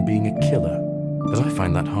Vivian being a killer, but I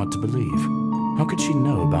find that hard to believe. How could she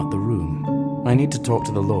know about the room? I need to talk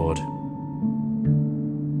to the Lord.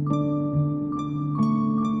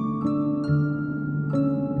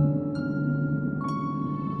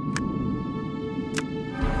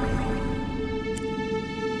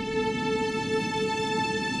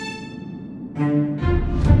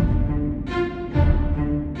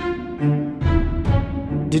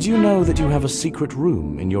 Did you know that you have a secret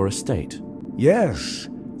room in your estate? Yes,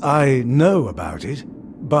 I know about it,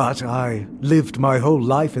 but I lived my whole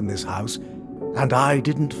life in this house, and I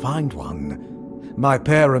didn't find one. My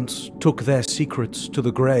parents took their secrets to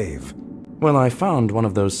the grave. Well, I found one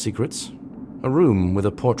of those secrets. A room with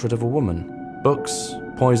a portrait of a woman. Books,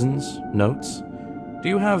 poisons, notes. Do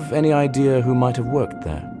you have any idea who might have worked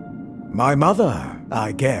there? My mother,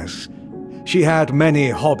 I guess. She had many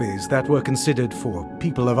hobbies that were considered, for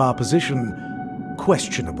people of our position,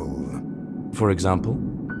 questionable. For example?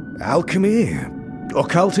 Alchemy,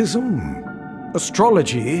 occultism,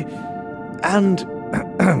 astrology, and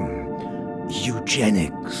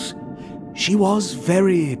eugenics. She was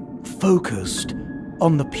very focused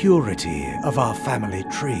on the purity of our family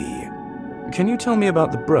tree. Can you tell me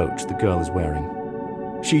about the brooch the girl is wearing?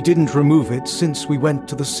 She didn't remove it since we went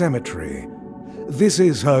to the cemetery. This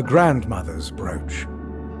is her grandmother's brooch.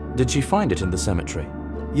 Did she find it in the cemetery?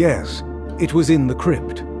 Yes, it was in the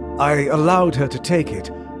crypt. I allowed her to take it.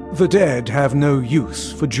 The dead have no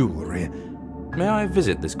use for jewelry. May I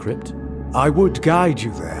visit this crypt? I would guide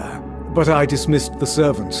you there, but I dismissed the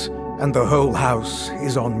servants, and the whole house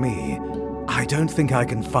is on me. I don't think I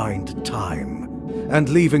can find time. And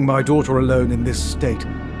leaving my daughter alone in this state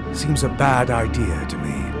seems a bad idea to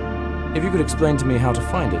me. If you could explain to me how to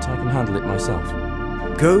find it, I can handle it myself.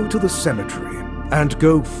 Go to the cemetery and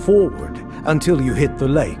go forward until you hit the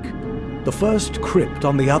lake. The first crypt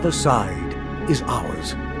on the other side is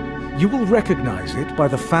ours. You will recognize it by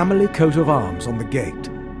the family coat of arms on the gate.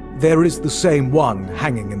 There is the same one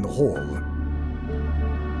hanging in the hall.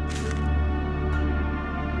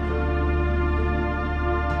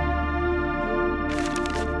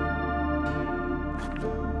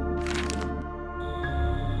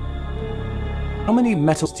 How many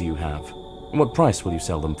metals do you have? What price will you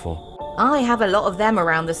sell them for? I have a lot of them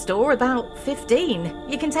around the store, about 15.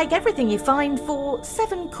 You can take everything you find for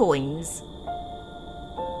 7 coins.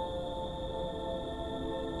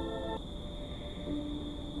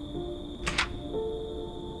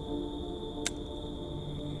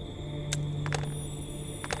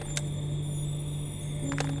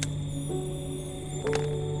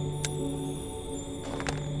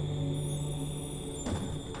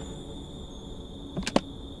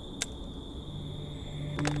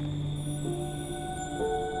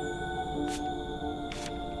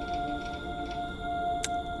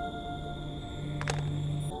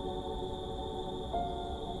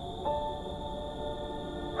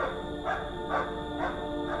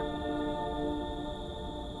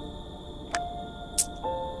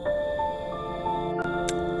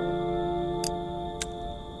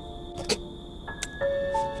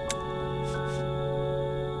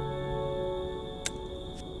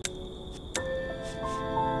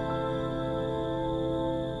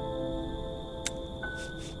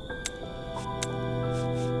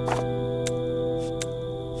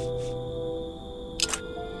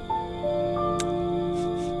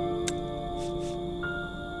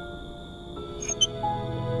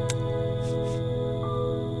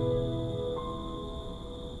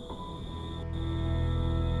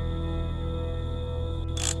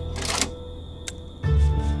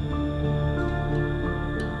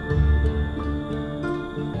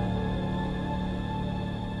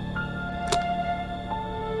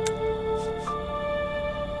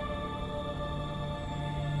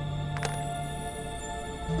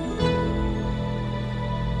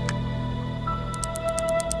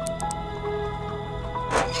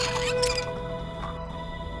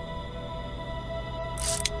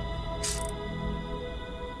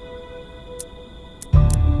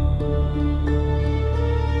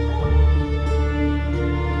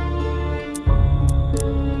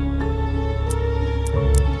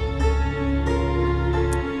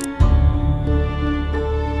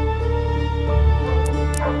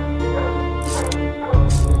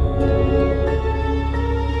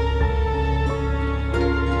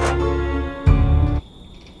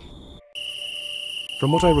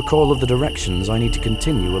 From what I recall of the directions, I need to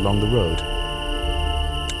continue along the road.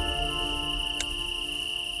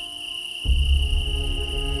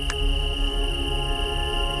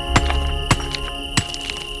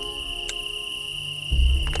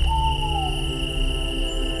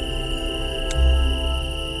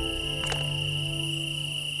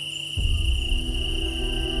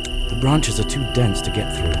 The branches are too dense to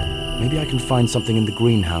get through. Maybe I can find something in the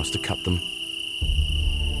greenhouse to cut them.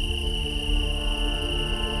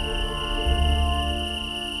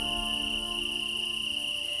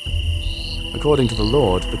 According to the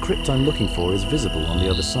Lord, the crypt I'm looking for is visible on the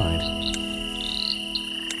other side.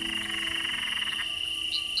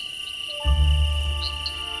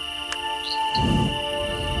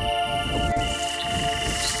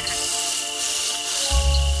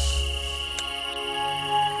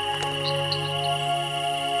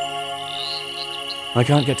 I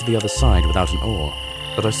can't get to the other side without an oar,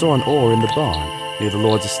 but I saw an oar in the barn near the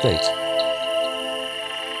Lord's estate.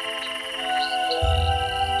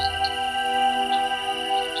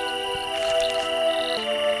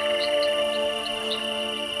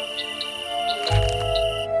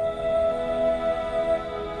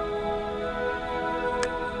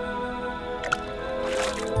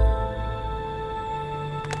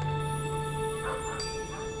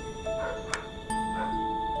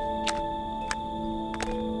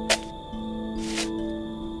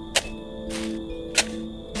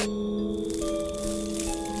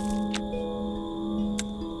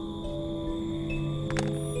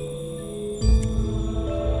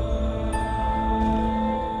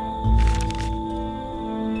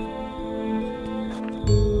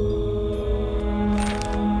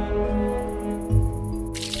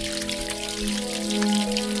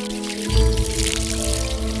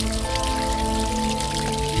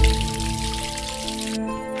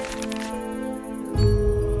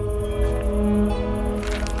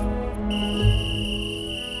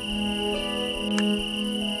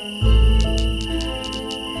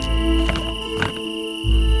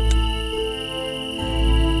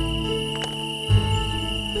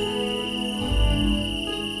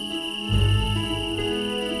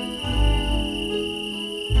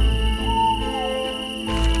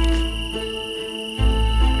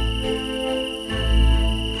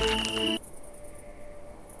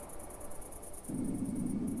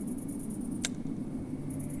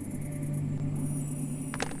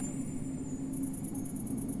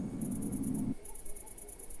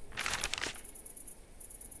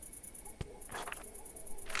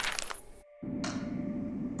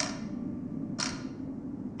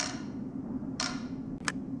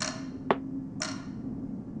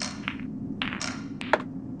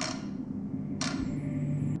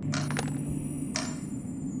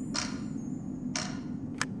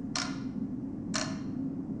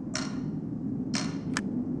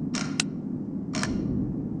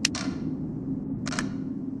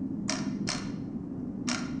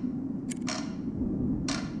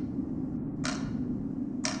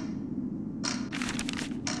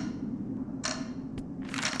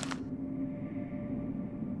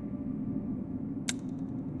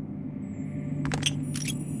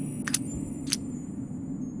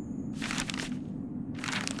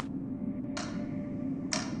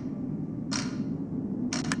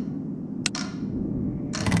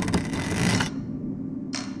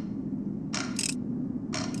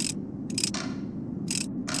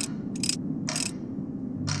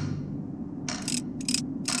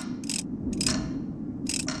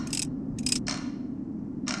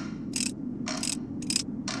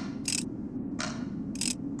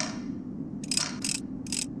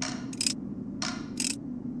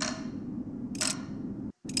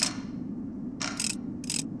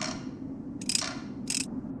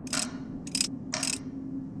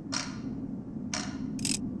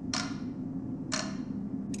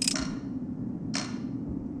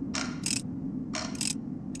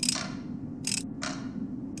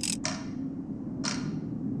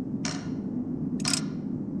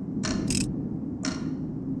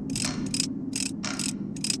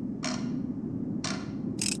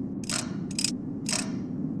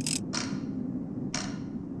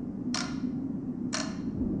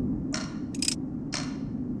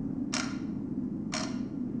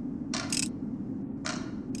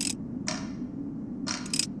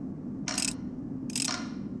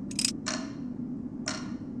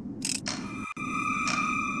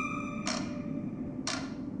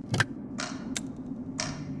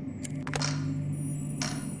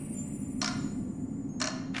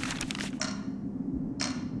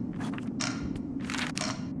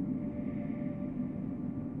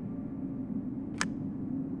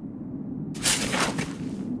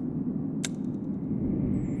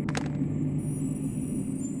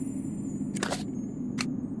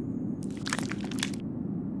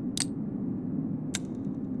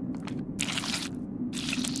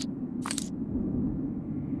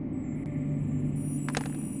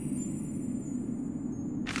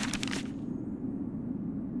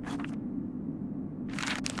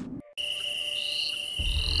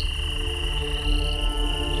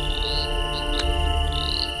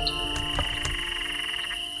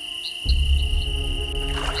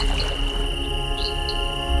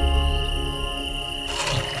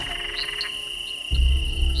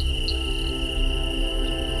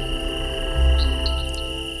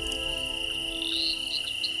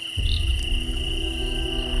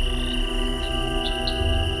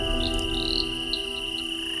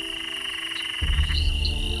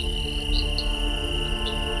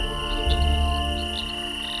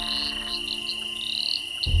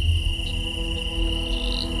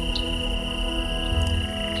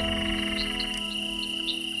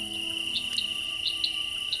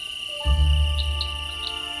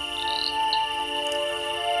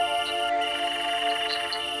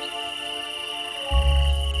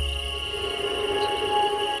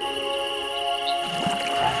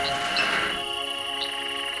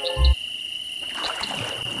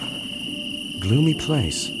 gloomy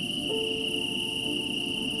place.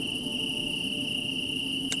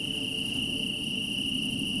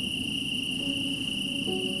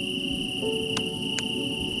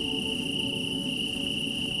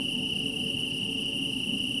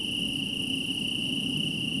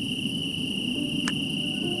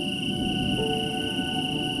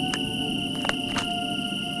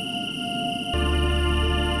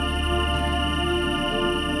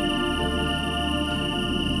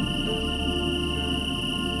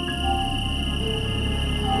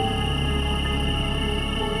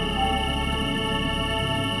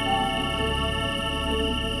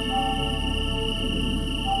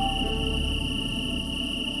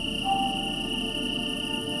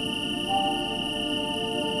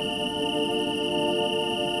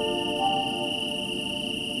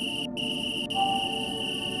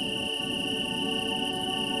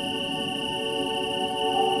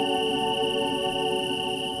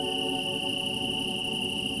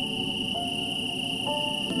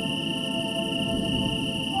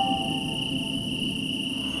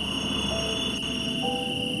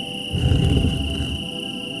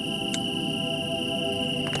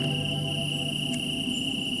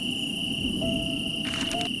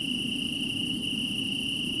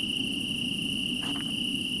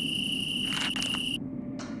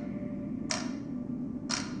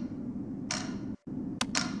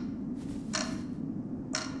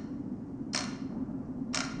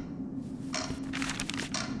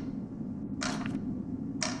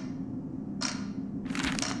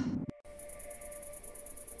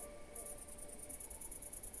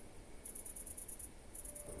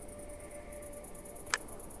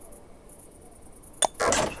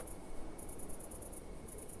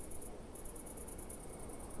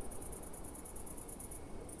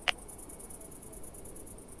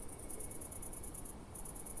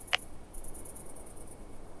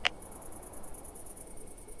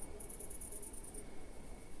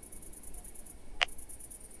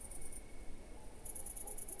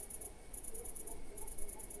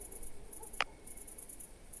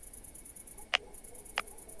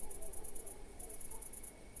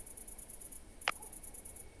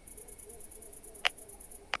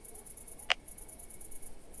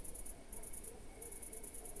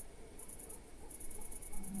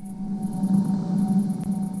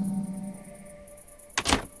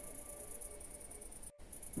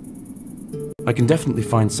 I can definitely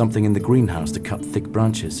find something in the greenhouse to cut thick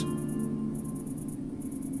branches.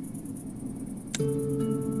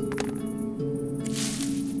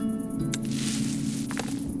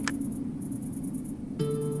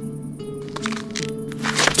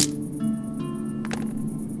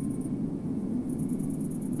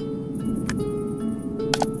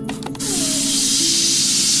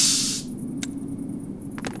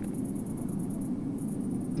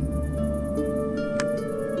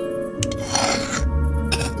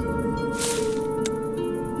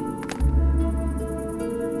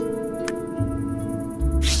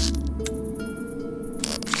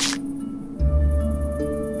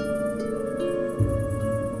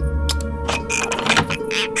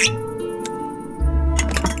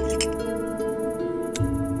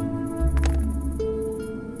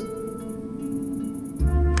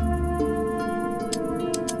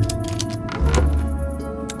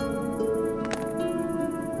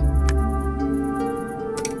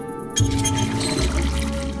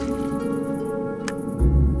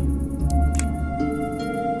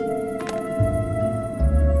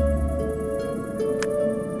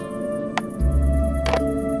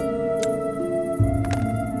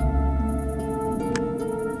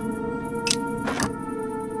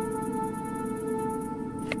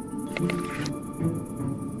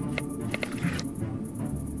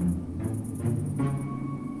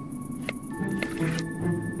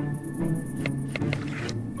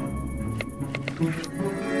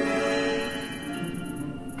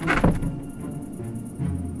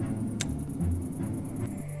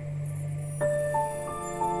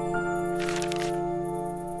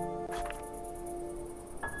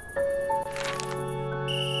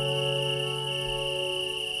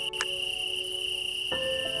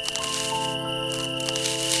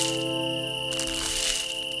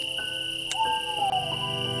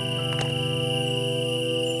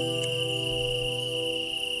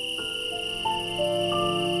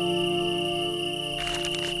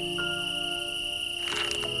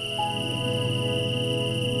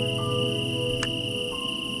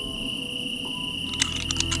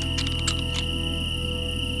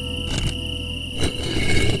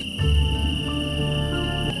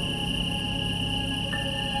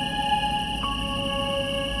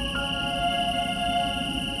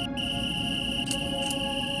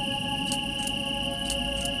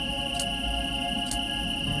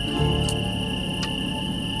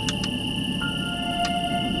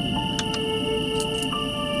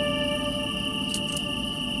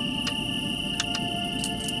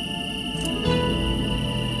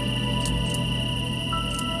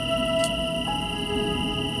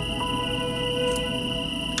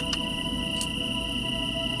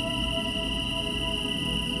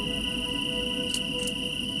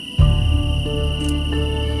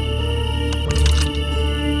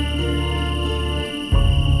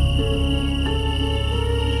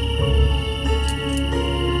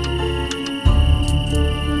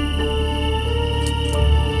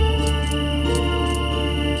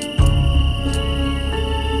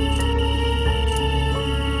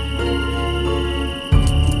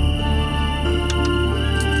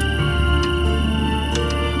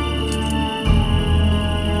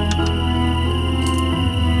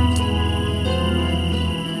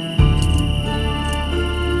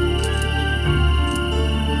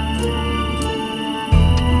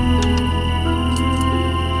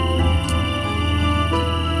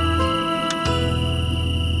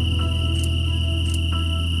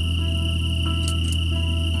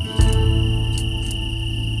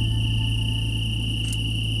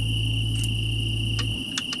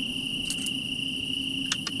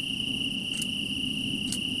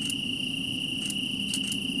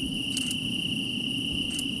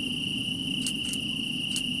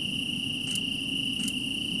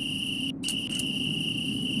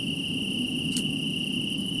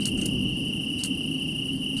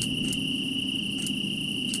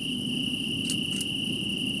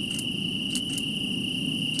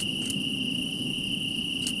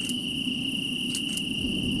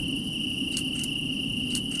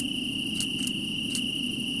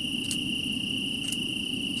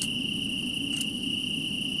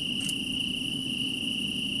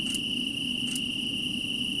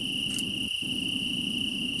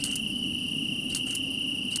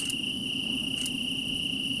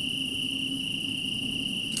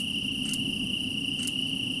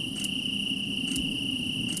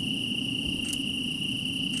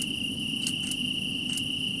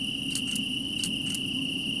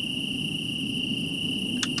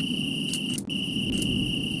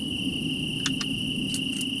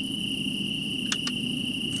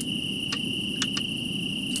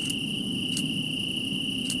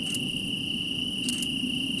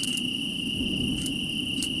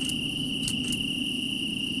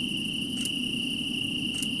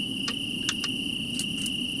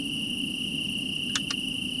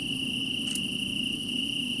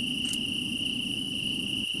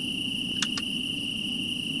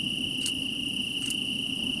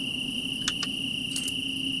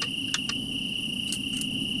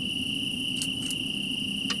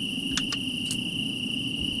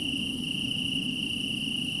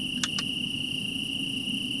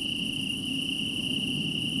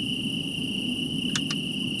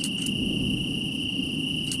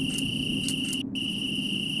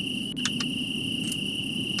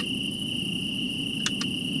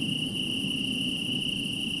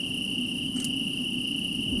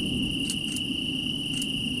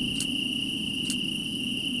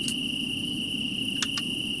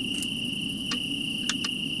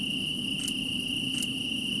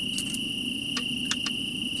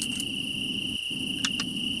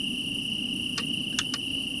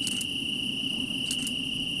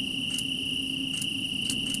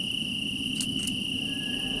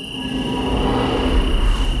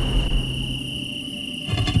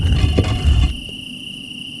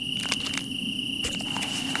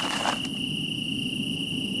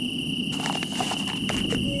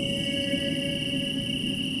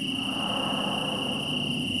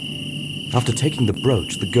 After taking the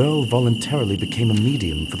brooch, the girl voluntarily became a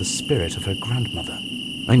medium for the spirit of her grandmother.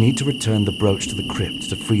 I need to return the brooch to the crypt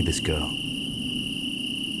to free this girl.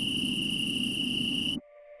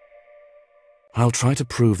 I'll try to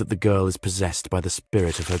prove that the girl is possessed by the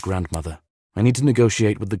spirit of her grandmother. I need to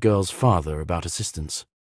negotiate with the girl's father about assistance.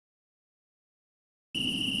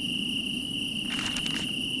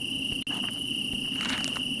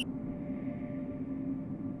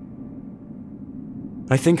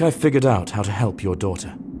 I think I've figured out how to help your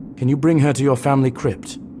daughter. Can you bring her to your family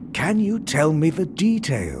crypt? Can you tell me the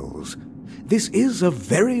details? This is a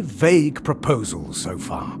very vague proposal so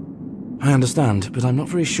far. I understand, but I'm not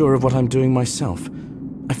very sure of what I'm doing myself.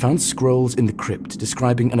 I found scrolls in the crypt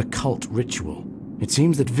describing an occult ritual. It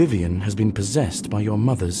seems that Vivian has been possessed by your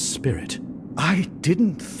mother's spirit. I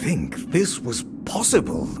didn't think this was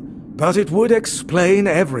possible, but it would explain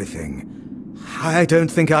everything. I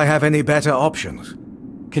don't think I have any better options.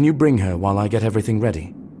 Can you bring her while I get everything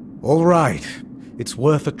ready? All right. It's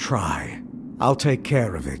worth a try. I'll take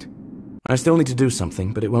care of it. I still need to do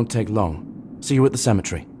something, but it won't take long. See you at the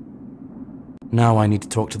cemetery. Now I need to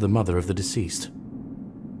talk to the mother of the deceased.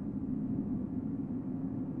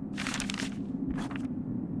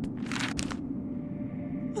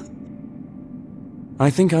 I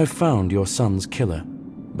think I've found your son's killer,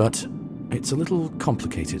 but it's a little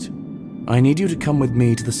complicated. I need you to come with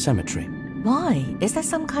me to the cemetery. Why? Is there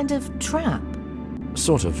some kind of trap?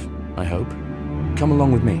 Sort of, I hope. Come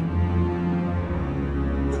along with me.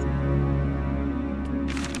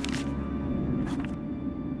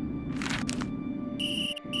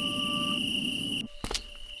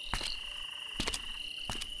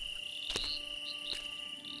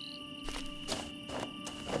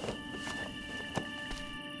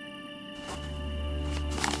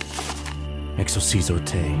 Exorcizo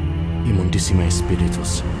te, immundissime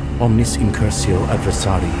spiritus, omnis incursio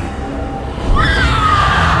adversarii.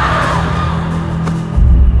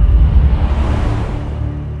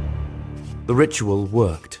 The ritual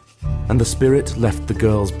worked, and the spirit left the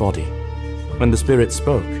girl's body. When the spirit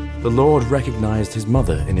spoke, the Lord recognized his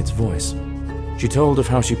mother in its voice. She told of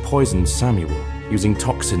how she poisoned Samuel, using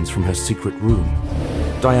toxins from her secret room.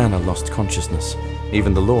 Diana lost consciousness.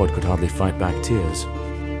 Even the Lord could hardly fight back tears.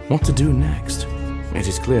 What to do next? It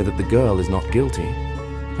is clear that the girl is not guilty.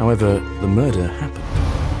 However, the murder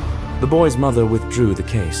happened. The boy's mother withdrew the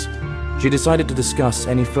case. She decided to discuss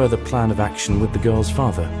any further plan of action with the girl's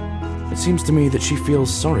father. It seems to me that she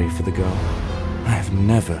feels sorry for the girl. I have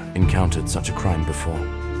never encountered such a crime before,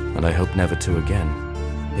 and I hope never to again.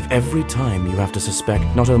 If every time you have to suspect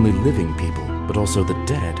not only living people, but also the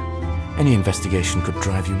dead, any investigation could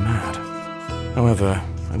drive you mad. However,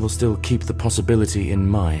 I will still keep the possibility in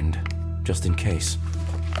mind, just in case.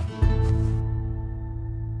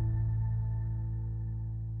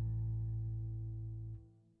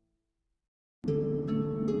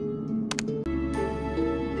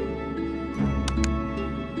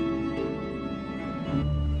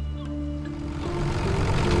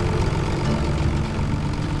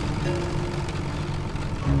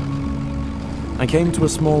 I came to a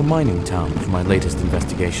small mining town for my latest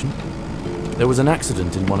investigation. There was an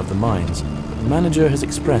accident in one of the mines, but the manager has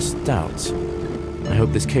expressed doubts. I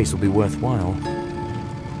hope this case will be worthwhile.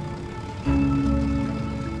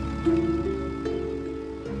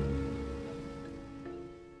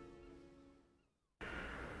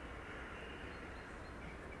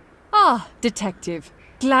 Ah, Detective.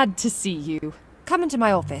 Glad to see you. Come into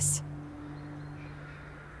my office.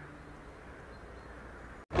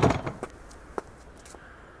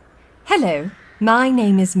 Hello, my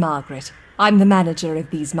name is Margaret. I'm the manager of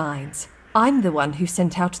these mines. I'm the one who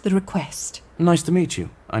sent out the request. Nice to meet you.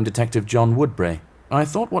 I'm Detective John Woodbray. I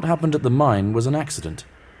thought what happened at the mine was an accident.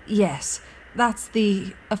 Yes, that's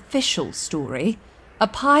the official story. A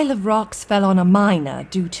pile of rocks fell on a miner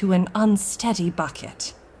due to an unsteady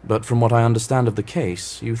bucket. But from what I understand of the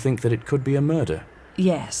case, you think that it could be a murder.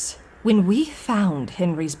 Yes. When we found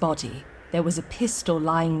Henry's body, there was a pistol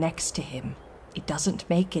lying next to him. It doesn't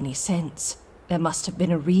make any sense. There must have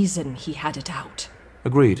been a reason he had it out.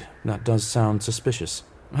 Agreed. That does sound suspicious.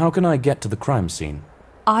 How can I get to the crime scene?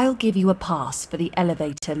 I'll give you a pass for the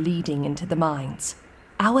elevator leading into the mines.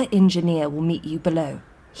 Our engineer will meet you below.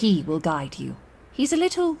 He will guide you. He's a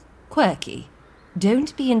little quirky.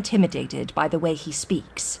 Don't be intimidated by the way he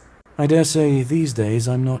speaks. I dare say these days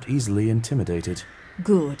I'm not easily intimidated.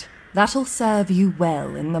 Good. That'll serve you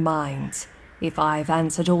well in the mines. If I've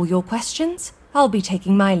answered all your questions, I'll be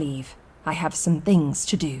taking my leave. I have some things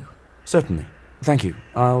to do. Certainly. Thank you.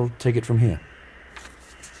 I'll take it from here.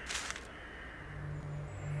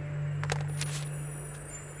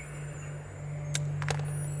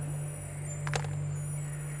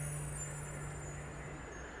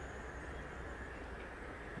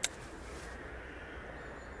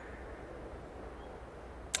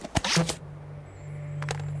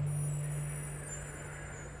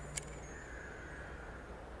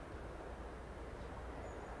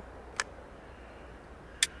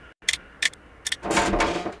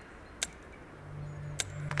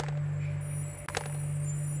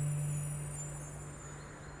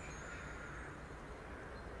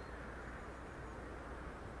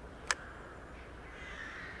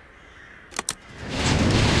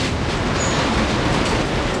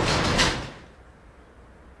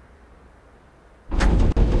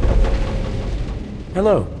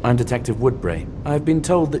 Hello, I'm Detective Woodbray. I've been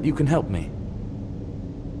told that you can help me.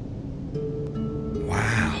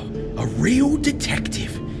 Wow, a real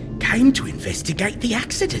detective. Came to investigate the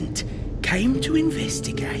accident. Came to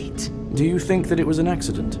investigate. Do you think that it was an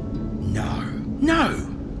accident? No.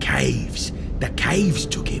 Caves. The caves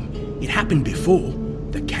took him. It happened before.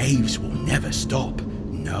 The caves will never stop.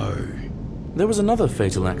 No. There was another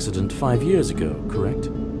fatal accident 5 years ago, correct?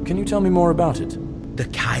 Can you tell me more about it? The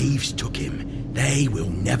caves took him. They will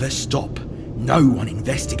never stop. No one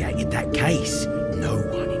investigated that case. No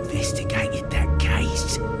one investigated that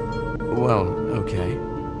case. Well, okay.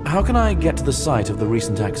 How can I get to the site of the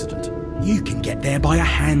recent accident? You can get there by a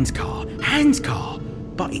handcar.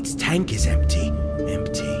 But its tank is empty.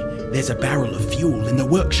 There's a barrel of fuel in the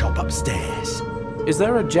workshop upstairs. Is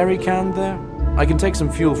there a jerry can there? I can take some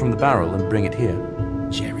fuel from the barrel and bring it here.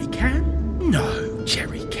 Jerry can? No,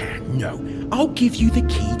 jerry can, no. I'll give you the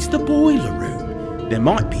key to the boiler room. There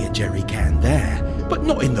might be a jerry can there, but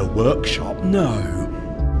not in the workshop, no.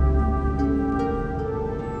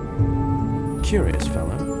 Curious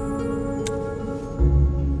fellow.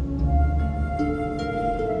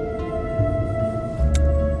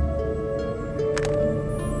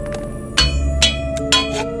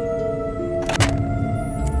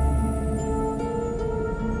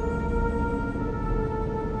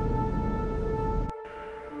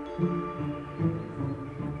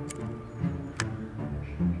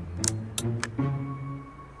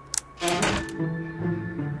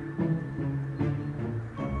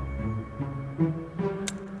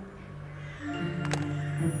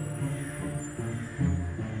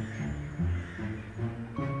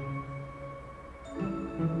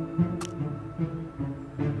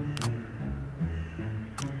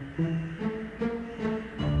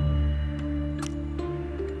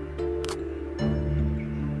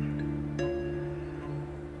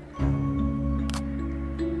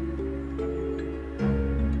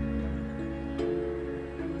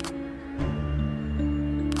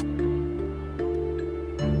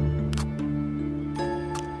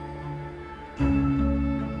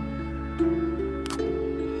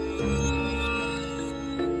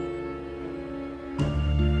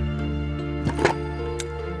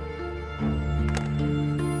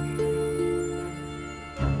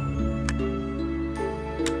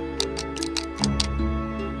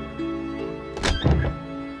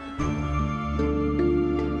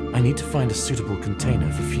 I need to find a suitable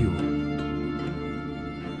container for fuel.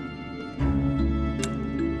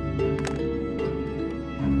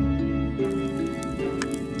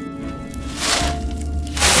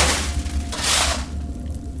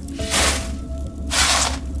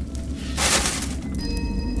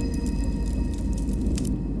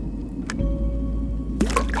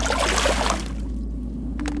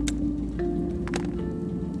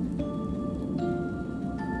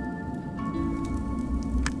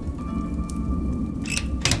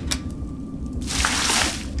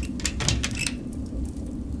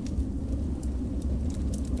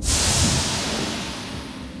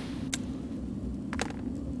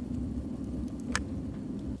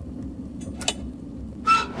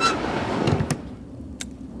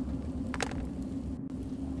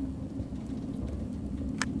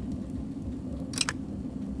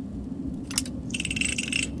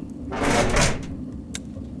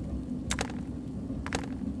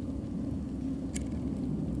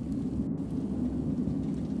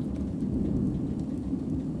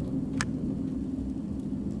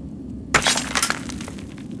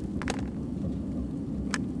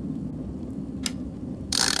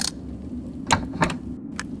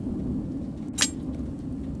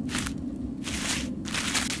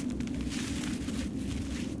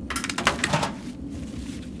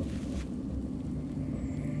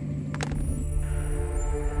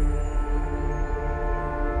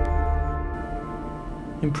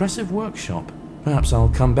 Impressive workshop. Perhaps I'll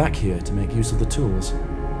come back here to make use of the tools.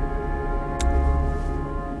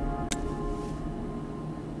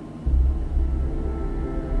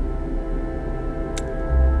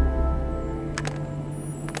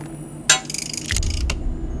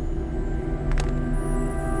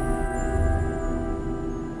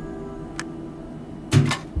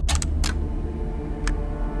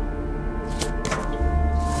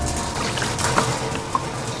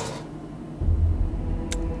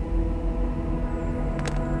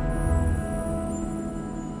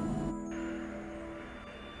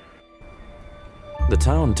 The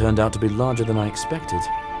town turned out to be larger than I expected.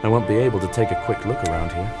 I won't be able to take a quick look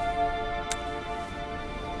around here.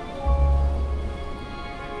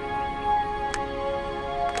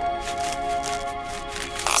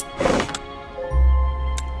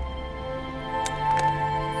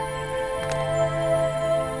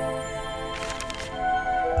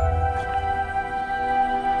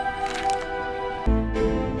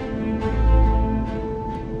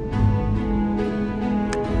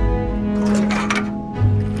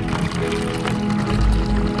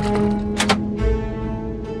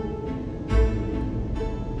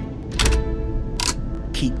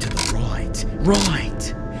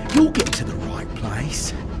 Right. You'll get to the right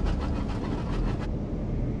place.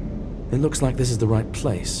 It looks like this is the right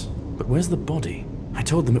place. But where's the body? I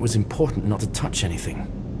told them it was important not to touch anything.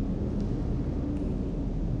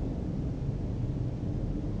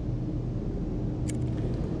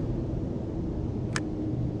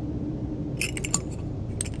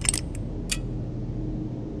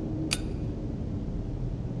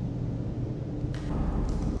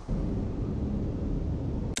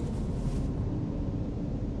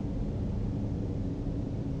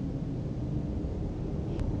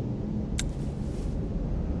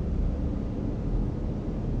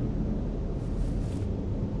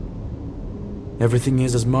 Everything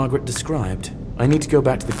is as Margaret described. I need to go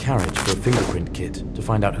back to the carriage for a fingerprint kit to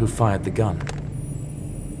find out who fired the gun.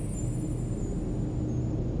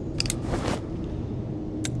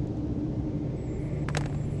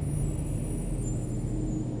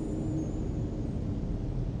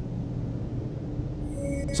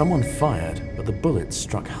 Someone fired, but the bullets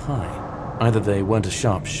struck high. Either they weren't a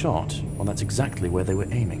sharp shot, or that's exactly where they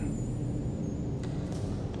were aiming.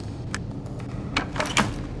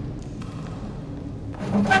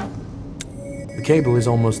 The cable is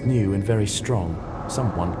almost new and very strong.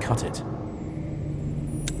 Someone cut it.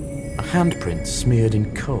 A handprint smeared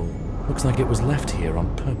in coal. Looks like it was left here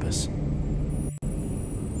on purpose.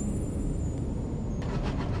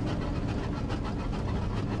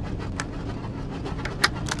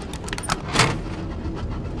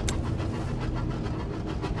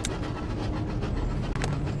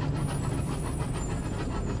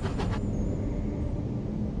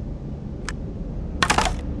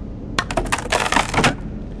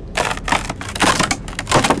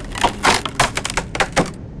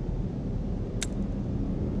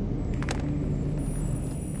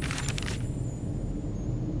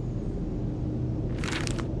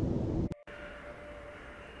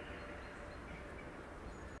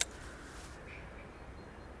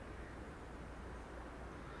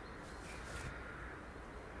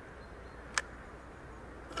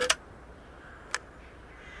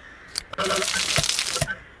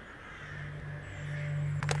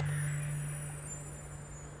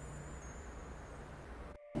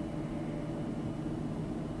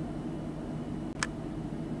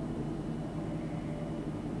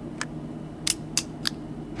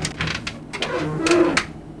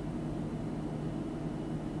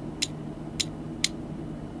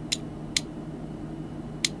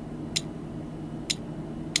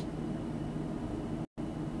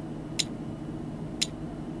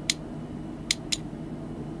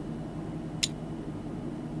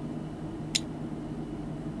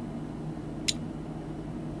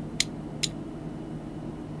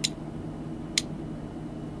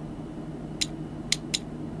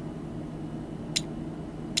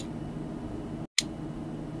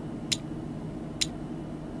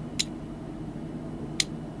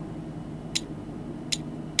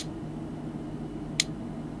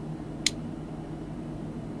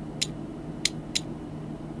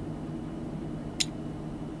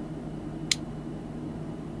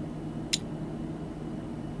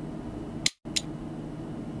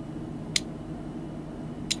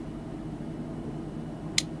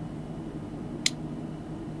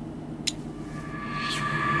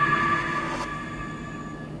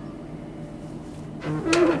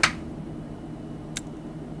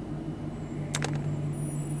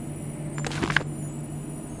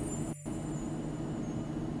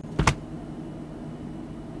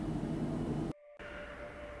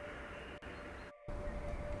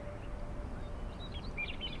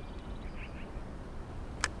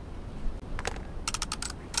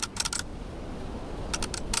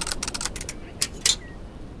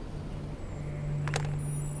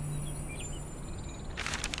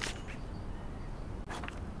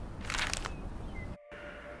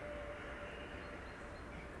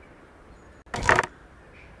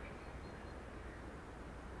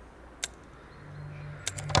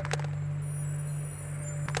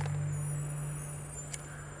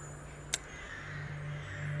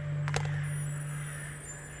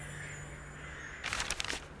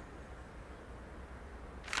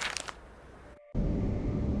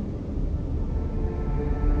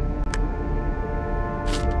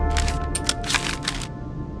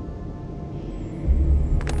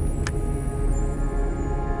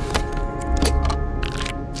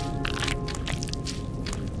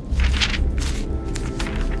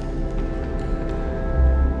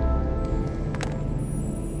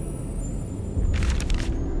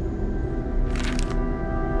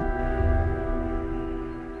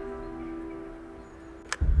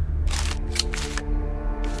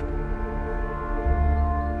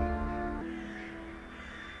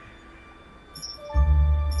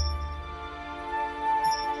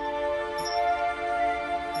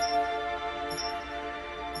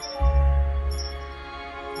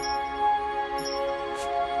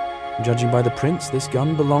 Judging by the prints, this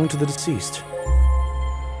gun belonged to the deceased.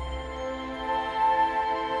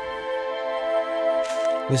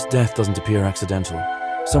 This death doesn't appear accidental.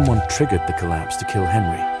 Someone triggered the collapse to kill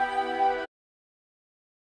Henry.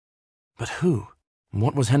 But who?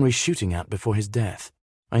 What was Henry shooting at before his death?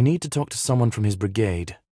 I need to talk to someone from his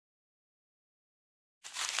brigade.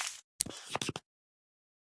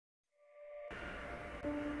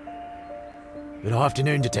 Good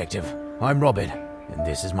afternoon, Detective. I'm Robert, and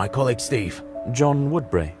this is my colleague Steve. John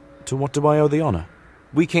Woodbury. To what do I owe the honor?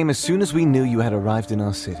 We came as soon as we knew you had arrived in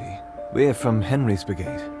our city. We're from Henry's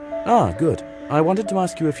brigade. Ah, good. I wanted to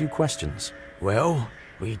ask you a few questions. Well,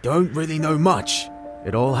 we don't really know much.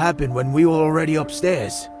 It all happened when we were already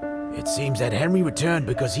upstairs. It seems that Henry returned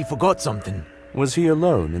because he forgot something. Was he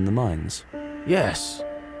alone in the mines? Yes,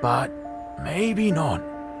 but maybe not.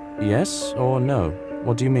 Yes or no?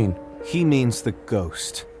 What do you mean? He means the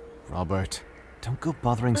ghost. Robert, don't go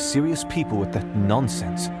bothering serious people with that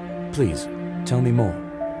nonsense. Please, tell me more.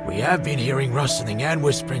 We have been hearing rustling and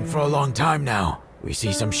whispering for a long time now. We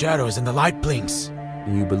see some shadows and the light blinks.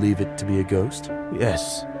 You believe it to be a ghost?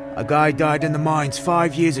 Yes. A guy died in the mines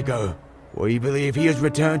 5 years ago. We believe he has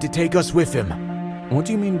returned to take us with him. What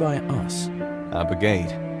do you mean by us? Our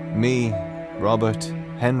brigade. Me, Robert,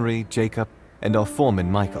 Henry, Jacob, and our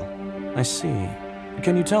foreman, Michael. I see.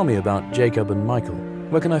 Can you tell me about Jacob and Michael?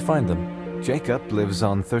 Where can I find them? Jacob lives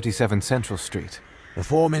on 37 Central Street. The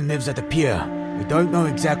foreman lives at the pier. We don't know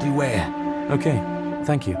exactly where. Okay,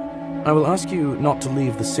 thank you. I will ask you not to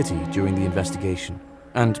leave the city during the investigation.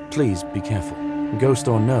 And please be careful. Ghost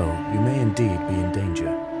or no, you may indeed be in danger.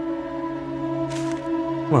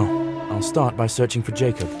 Well, I'll start by searching for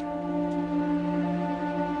Jacob.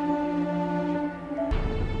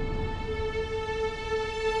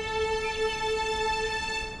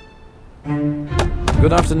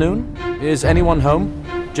 Good afternoon. Is anyone home?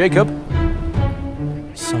 Jacob?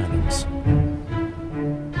 Silence.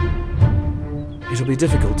 It'll be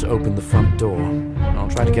difficult to open the front door. I'll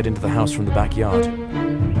try to get into the house from the backyard.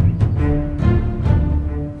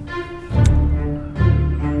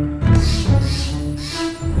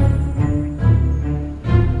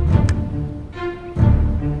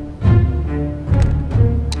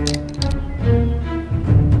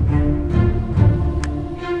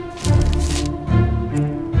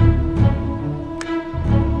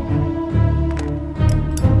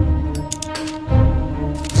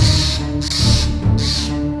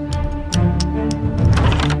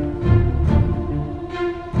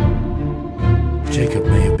 Jacob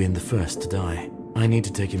may have been the first to die. I need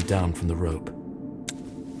to take him down from the rope.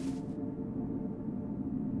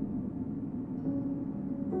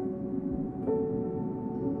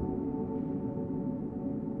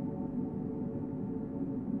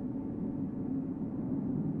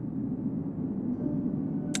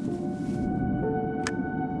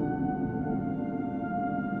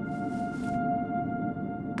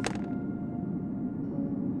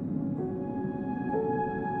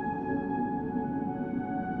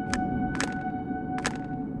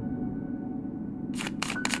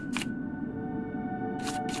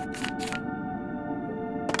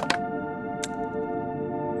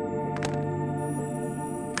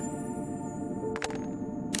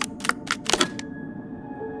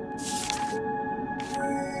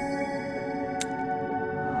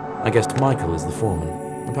 I guessed Michael is the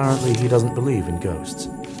foreman. Apparently he doesn't believe in ghosts.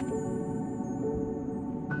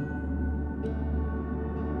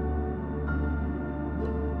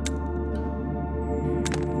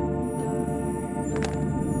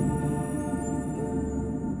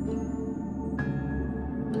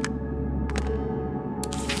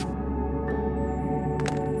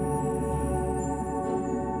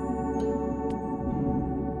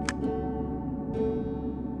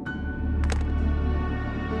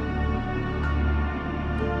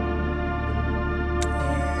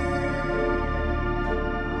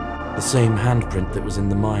 The same handprint that was in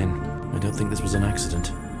the mine. I don't think this was an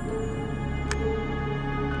accident.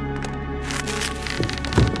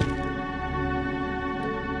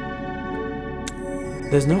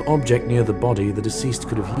 There's no object near the body the deceased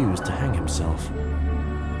could have used to hang himself.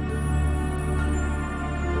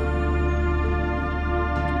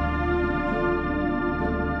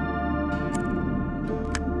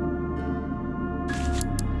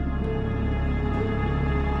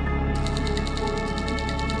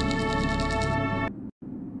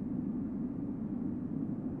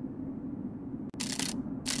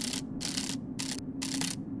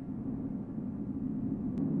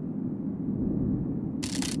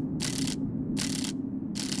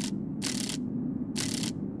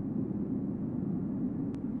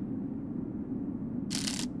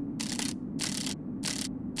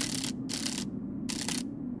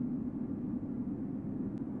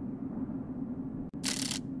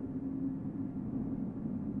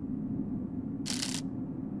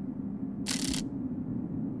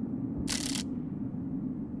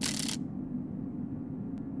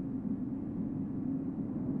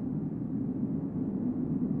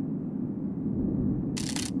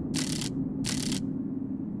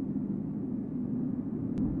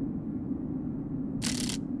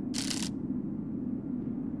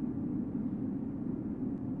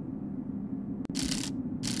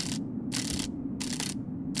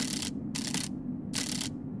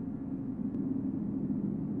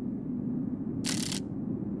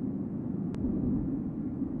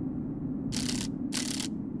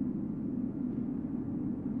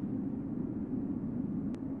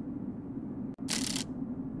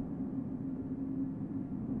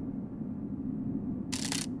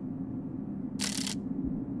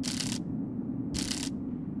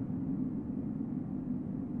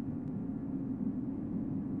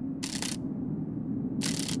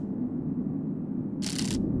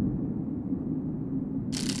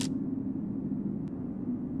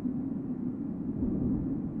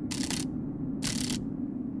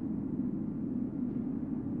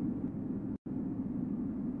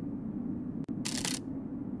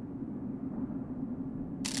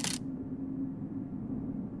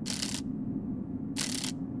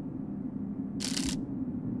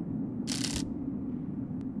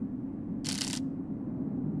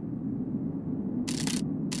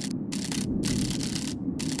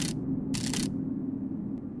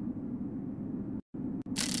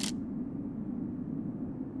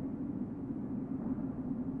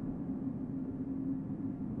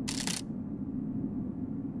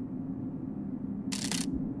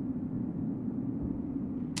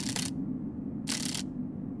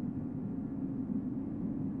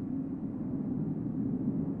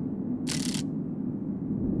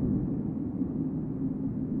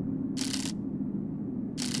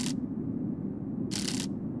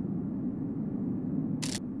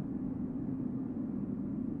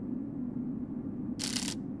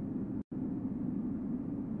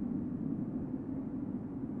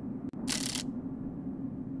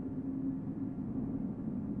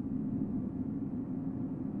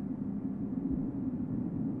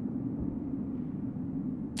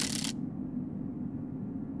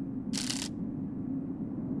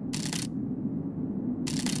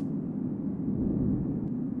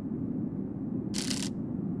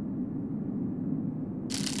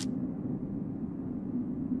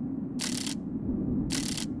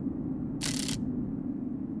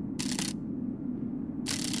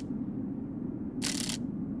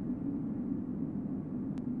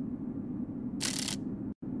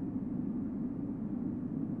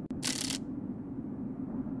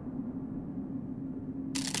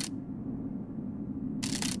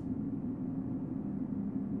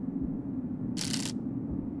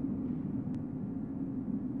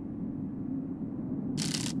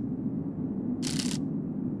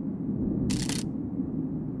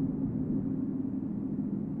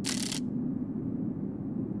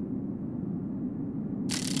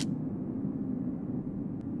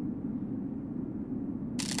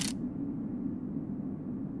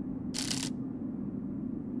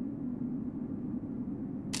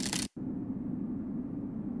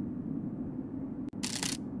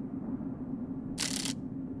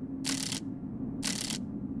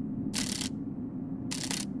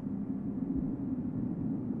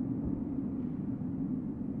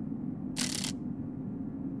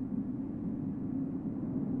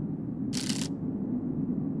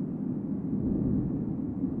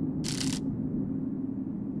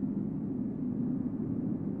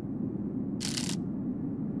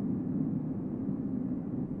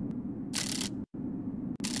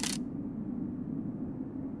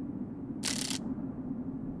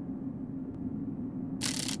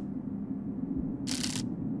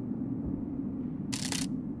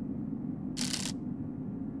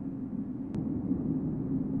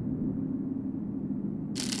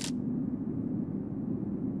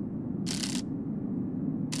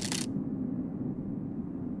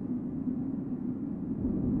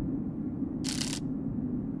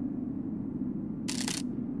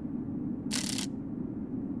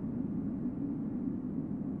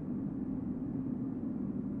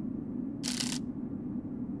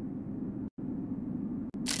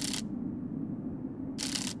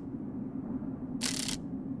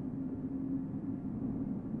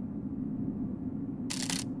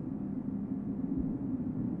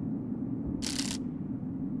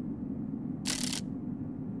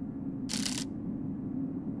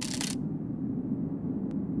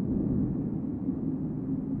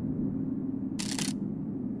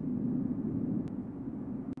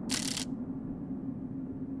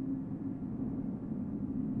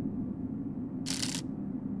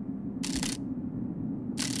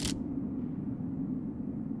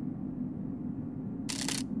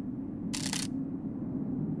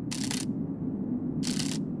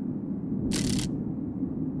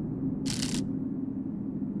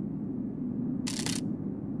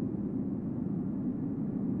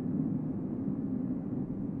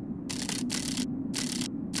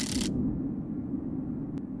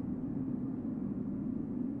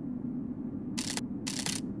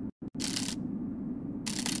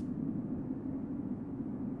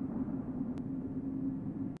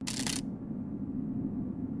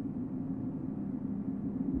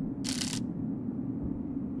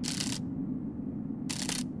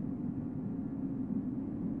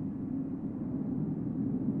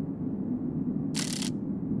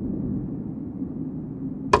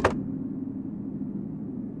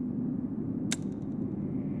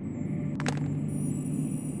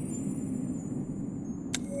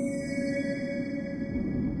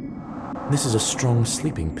 This is a strong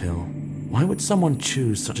sleeping pill. Why would someone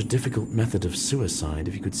choose such a difficult method of suicide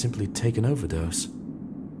if you could simply take an overdose?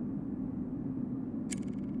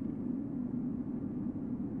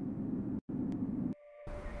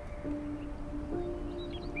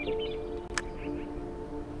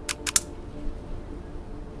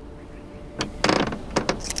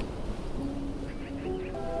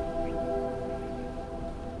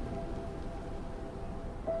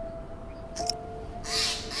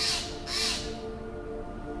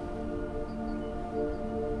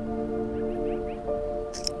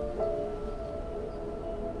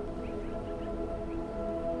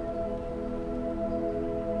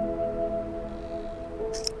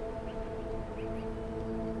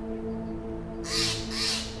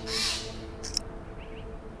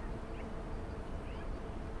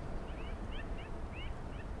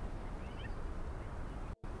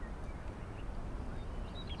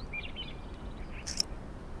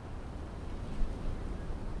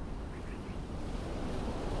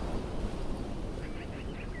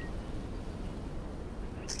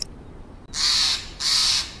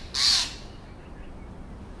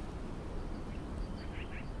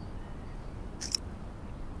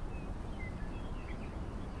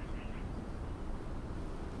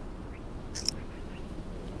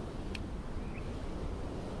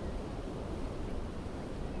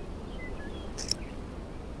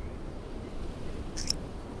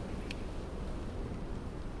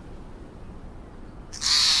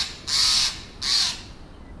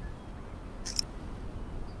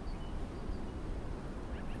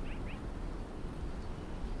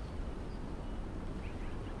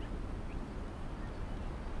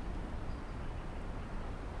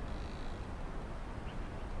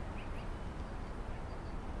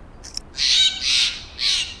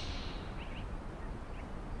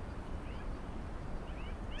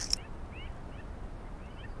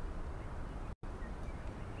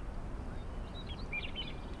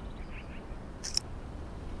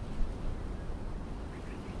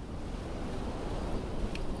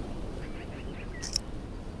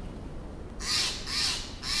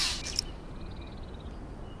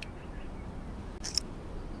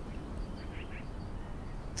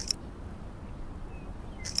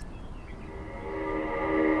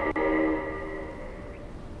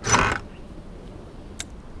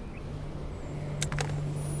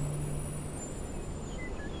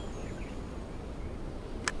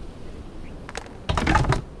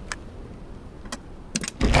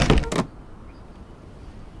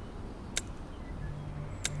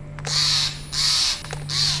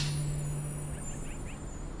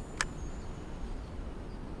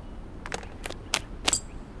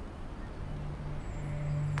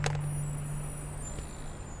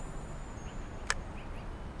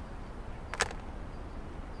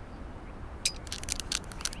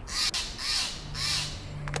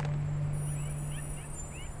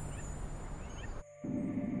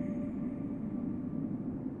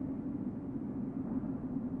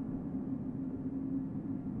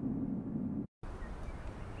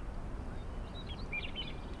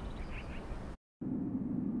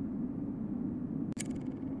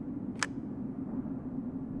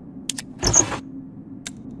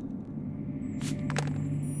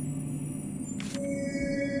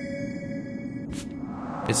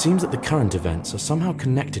 It seems that the current events are somehow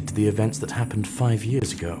connected to the events that happened 5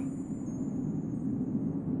 years ago.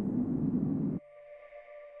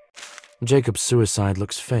 Jacob's suicide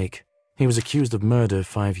looks fake. He was accused of murder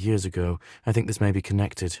 5 years ago. I think this may be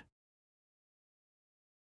connected.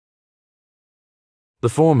 The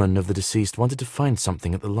foreman of the deceased wanted to find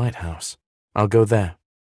something at the lighthouse. I'll go there.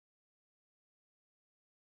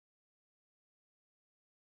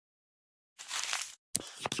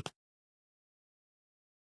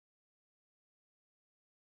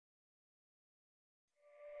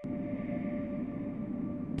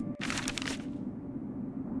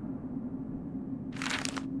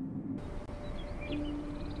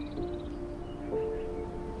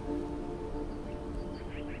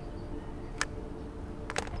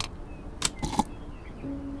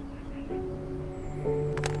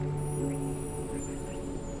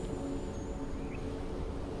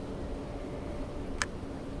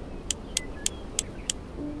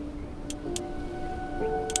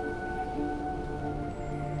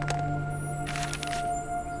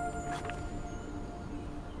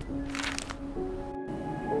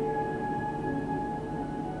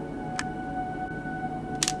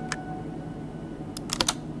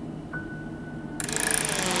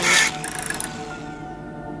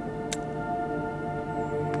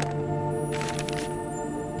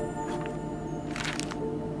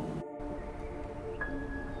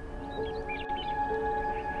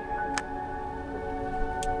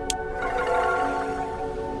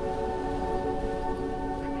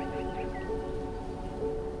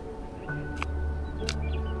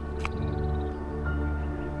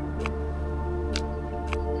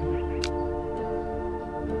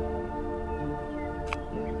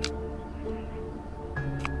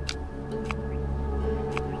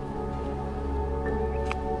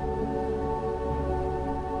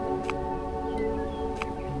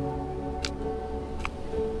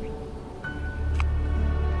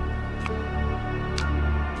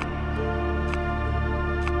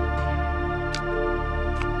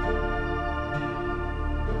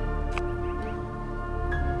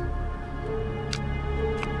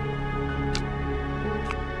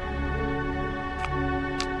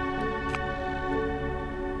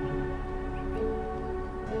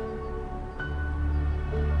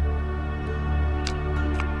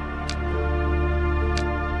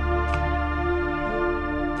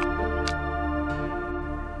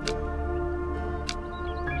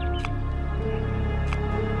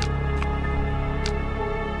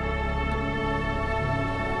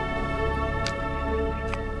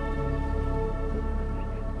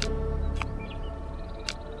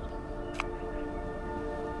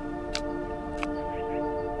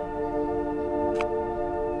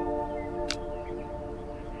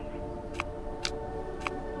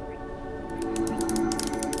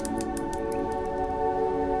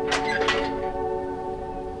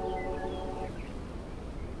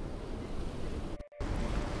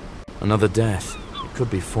 Another death. It could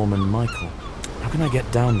be Foreman Michael. How can I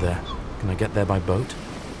get down there? Can I get there by boat?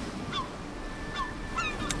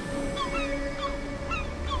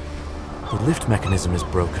 The lift mechanism is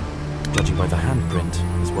broken. Judging by the handprint,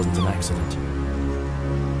 this wasn't an accident.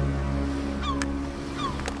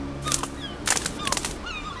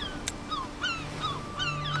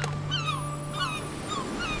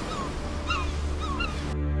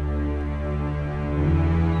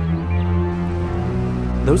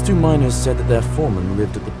 Those two miners said that their foreman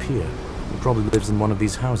lived at the pier. He probably lives in one of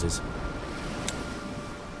these houses.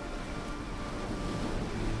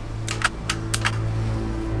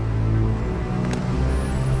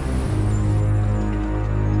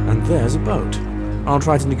 And there's a boat. I'll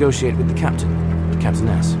try to negotiate with the captain, the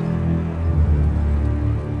captainess.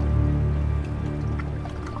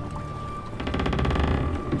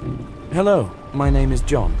 Hello, my name is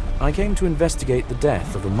John. I came to investigate the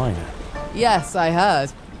death of a miner. Yes, I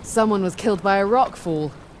heard. Someone was killed by a rockfall.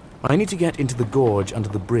 I need to get into the gorge under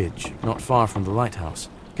the bridge, not far from the lighthouse.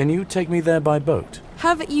 Can you take me there by boat?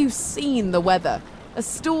 Haven't you seen the weather? A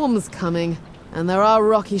storm's coming, and there are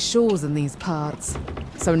rocky shores in these parts.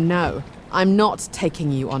 So no, I'm not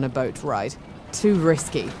taking you on a boat ride. Too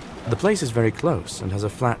risky. The place is very close and has a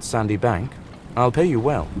flat, sandy bank. I'll pay you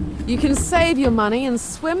well. You can save your money and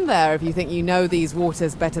swim there if you think you know these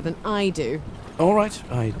waters better than I do. All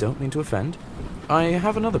right, I don't mean to offend. I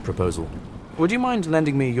have another proposal. Would you mind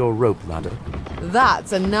lending me your rope ladder?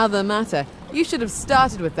 That's another matter. You should have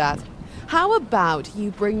started with that. How about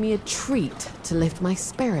you bring me a treat to lift my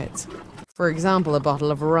spirits? For example, a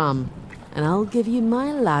bottle of rum. And I'll give you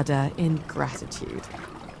my ladder in gratitude.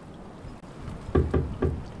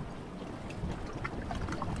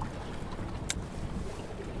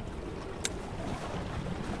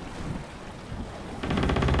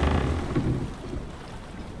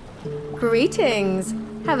 Greetings.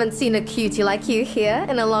 Haven't seen a cutie like you here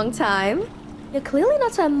in a long time. You're clearly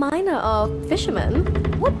not a miner or fisherman.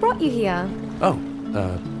 What brought you here? Oh,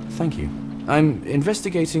 thank you. I'm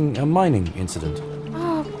investigating a mining incident.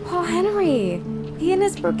 Oh, poor Henry. He and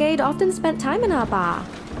his brigade often spent time in our bar.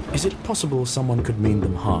 Is it possible someone could mean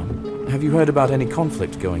them harm? Have you heard about any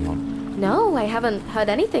conflict going on? No, I haven't heard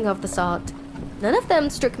anything of the sort. None of them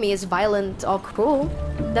struck me as violent or cruel.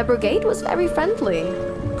 Their brigade was very friendly.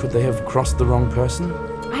 Could they have crossed the wrong person?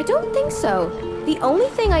 I don't think so. The only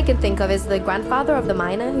thing I can think of is the grandfather of the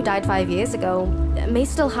miner who died 5 years ago may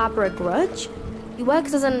still harbor a grudge. He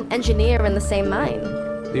works as an engineer in the same mine.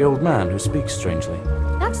 The old man who speaks strangely.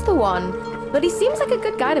 That's the one. But he seems like a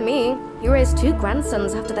good guy to me. He raised 2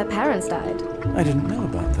 grandsons after their parents died. I didn't know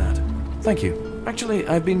about that. Thank you. Actually,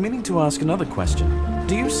 I've been meaning to ask another question.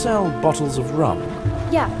 Do you sell bottles of rum?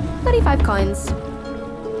 Yeah, 35 coins.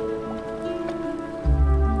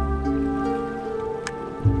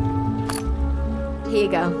 Here you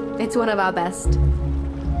go. It's one of our best.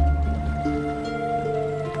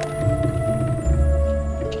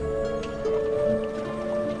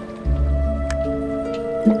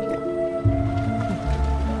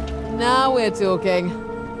 Now we're talking.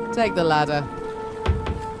 Take the ladder.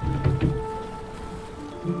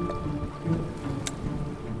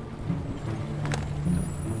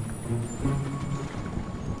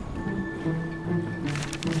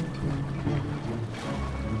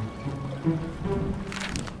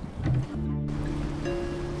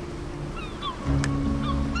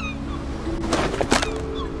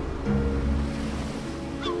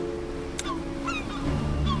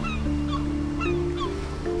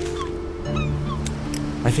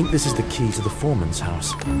 I think this is the key to the foreman's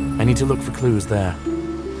house. I need to look for clues there.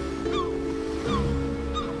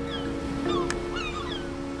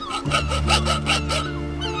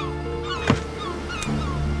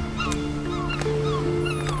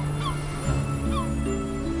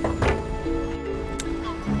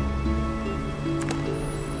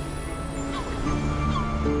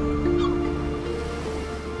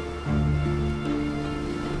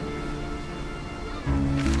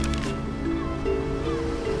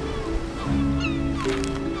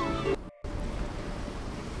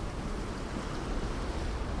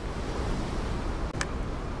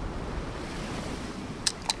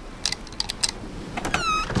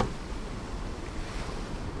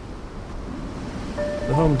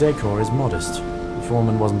 The home decor is modest. The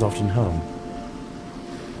foreman wasn't often home.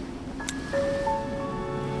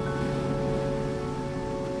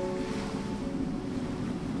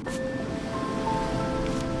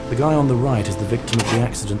 The guy on the right is the victim of the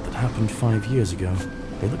accident that happened 5 years ago.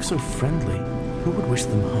 They look so friendly. Who would wish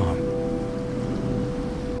them harm?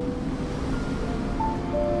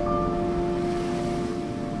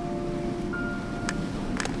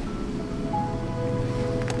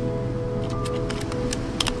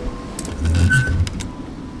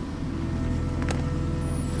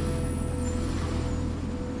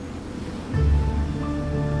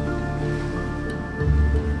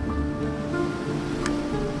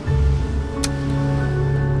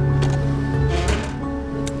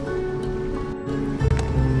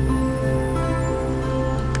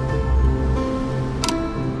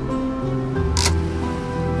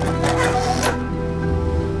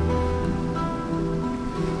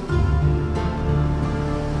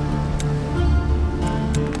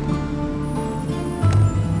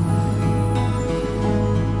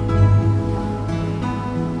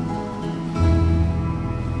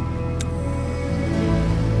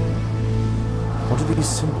 do these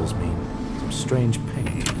symbols mean? Some strange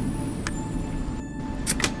paint.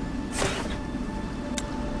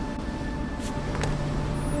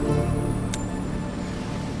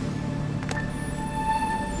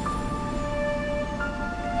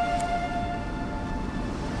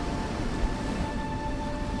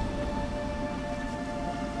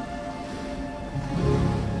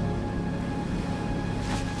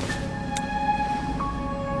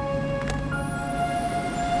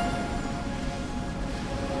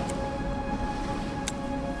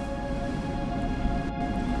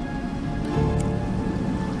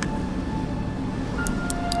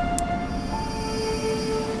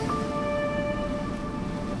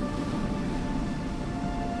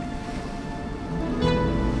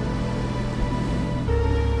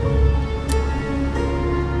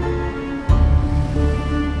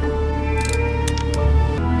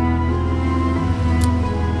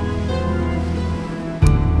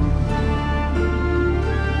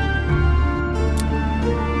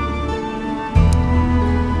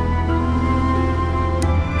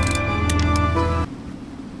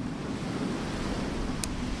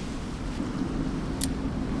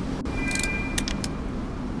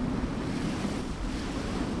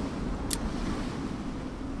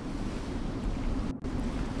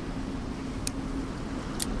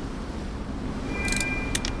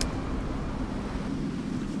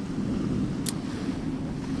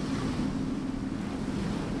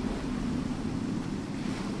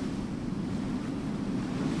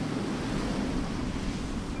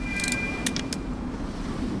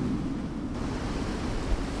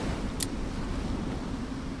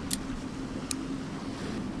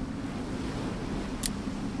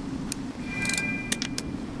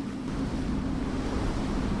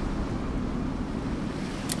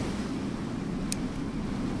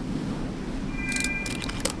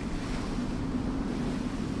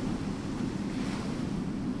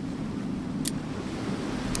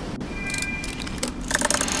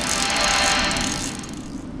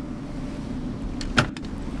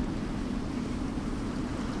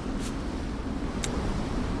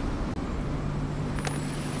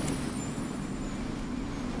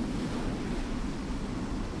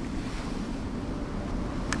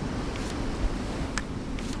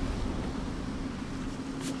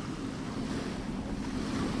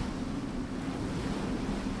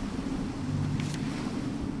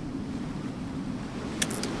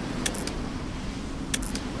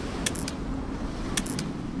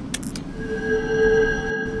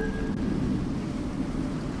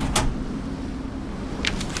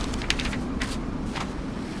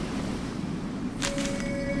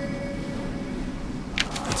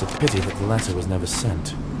 It's a pity that the letter was never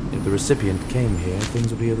sent. If the recipient came here, things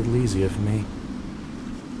would be a little easier for me.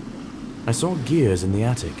 I saw gears in the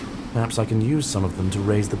attic. Perhaps I can use some of them to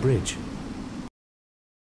raise the bridge.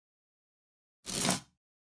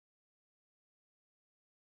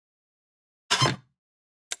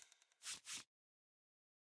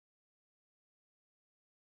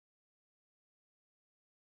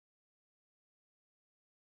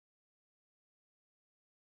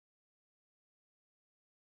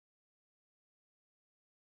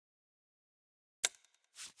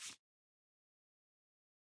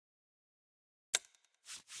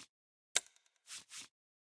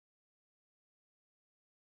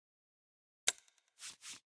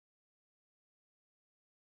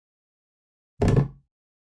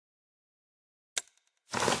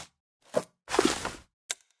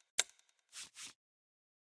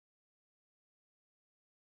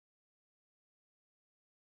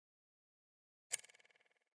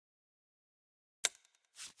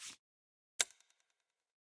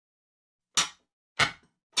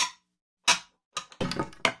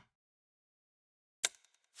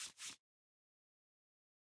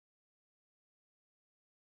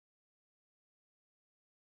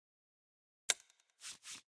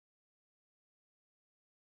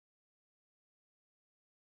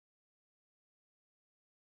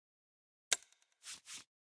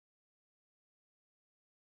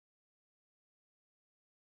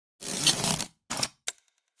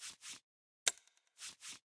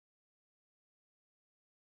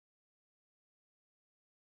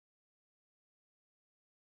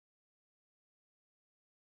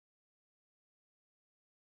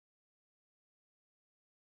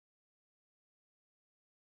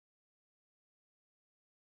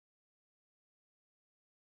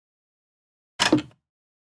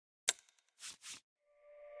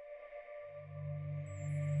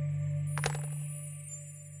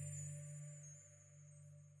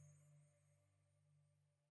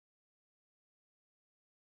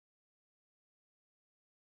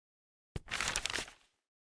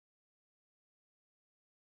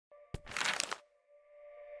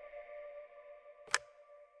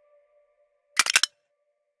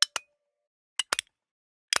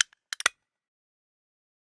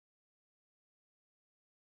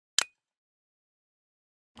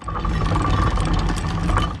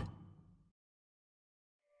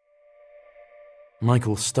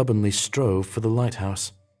 Michael stubbornly strove for the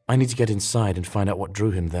lighthouse. I need to get inside and find out what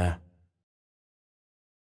drew him there.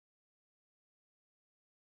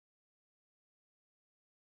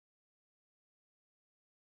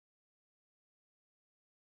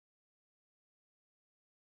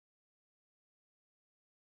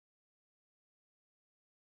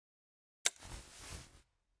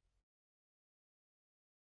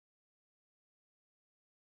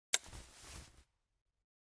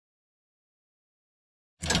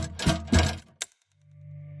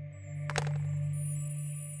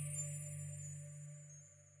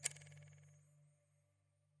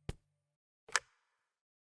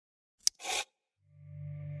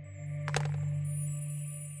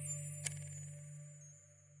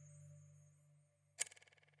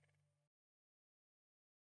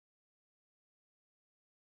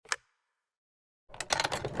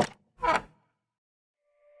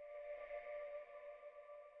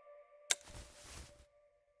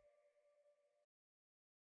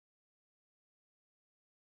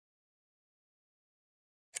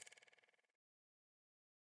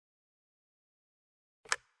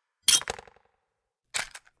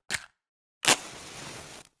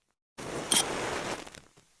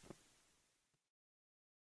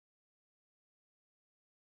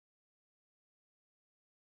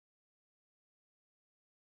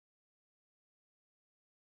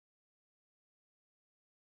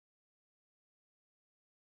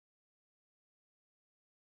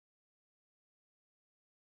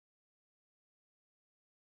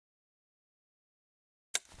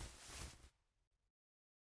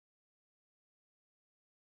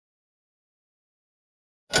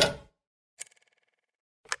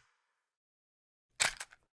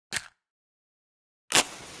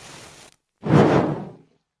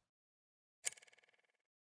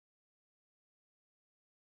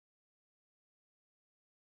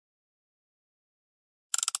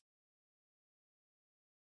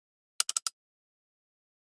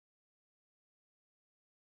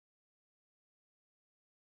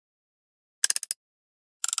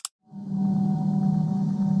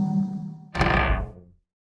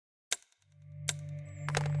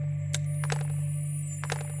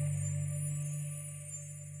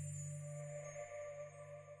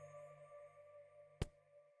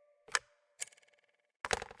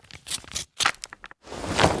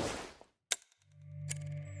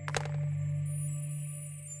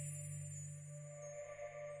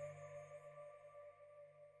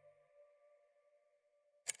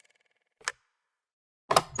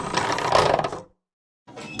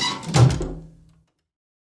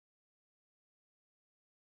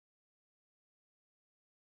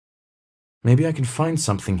 Maybe I can find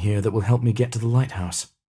something here that will help me get to the lighthouse.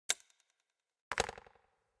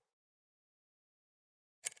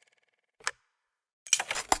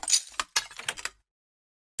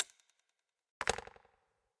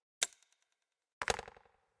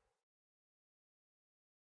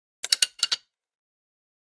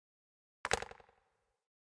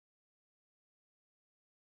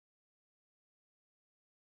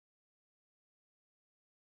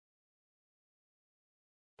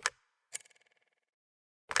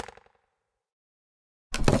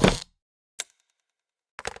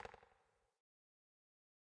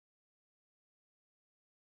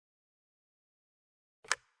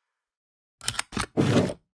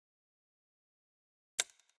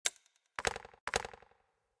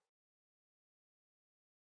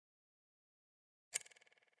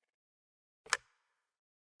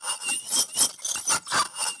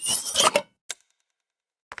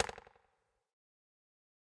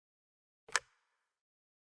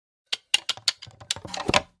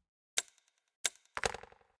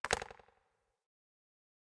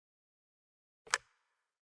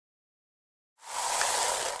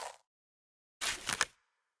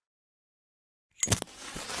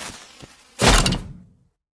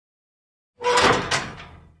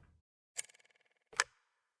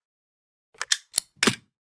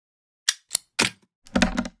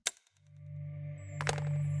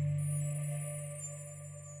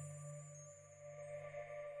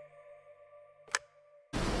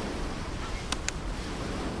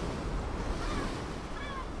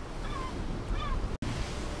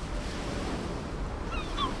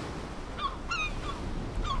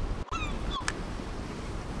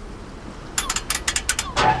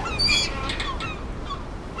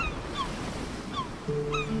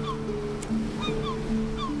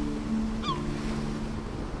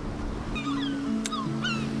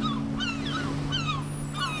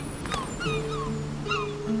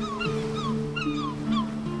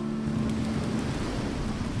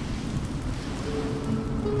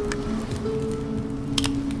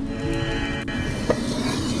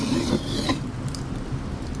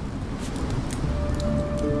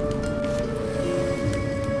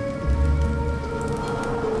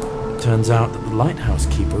 Turns out that the lighthouse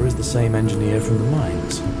keeper is the same engineer from the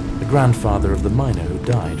mines, the grandfather of the miner who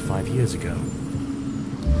died 5 years ago.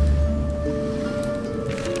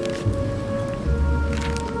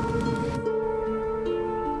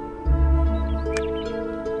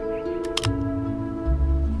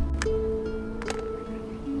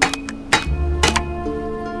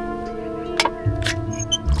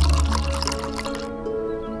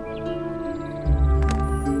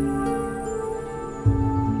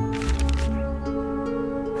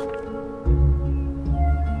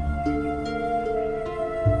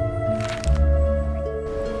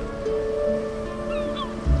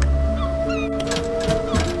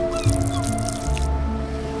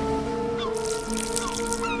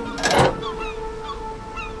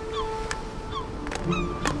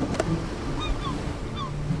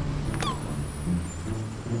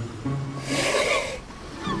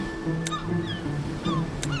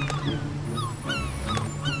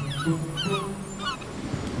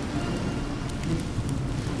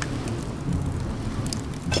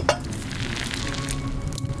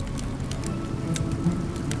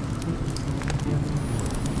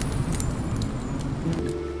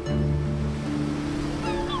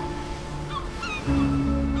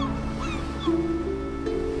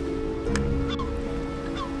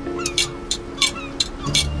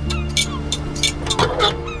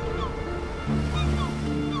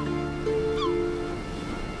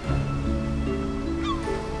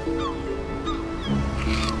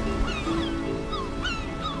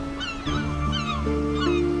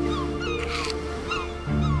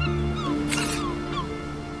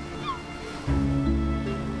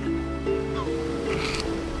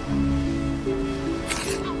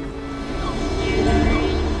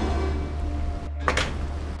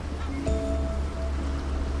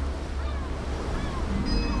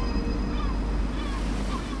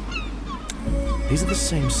 These are the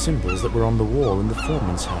same symbols that were on the wall in the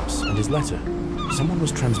foreman's house and his letter. Someone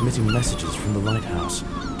was transmitting messages from the lighthouse.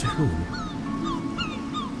 To whom?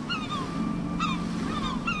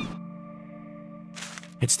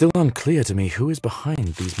 It's still unclear to me who is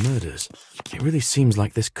behind these murders. It really seems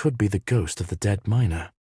like this could be the ghost of the dead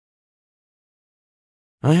miner.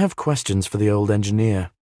 I have questions for the old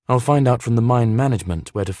engineer. I'll find out from the mine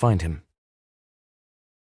management where to find him.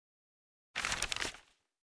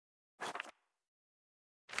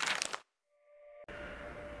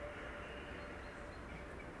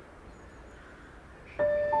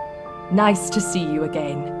 Nice to see you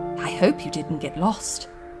again. I hope you didn't get lost.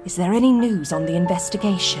 Is there any news on the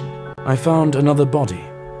investigation? I found another body.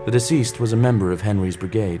 The deceased was a member of Henry's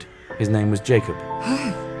brigade. His name was Jacob.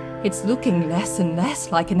 It's looking less and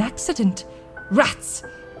less like an accident. Rats!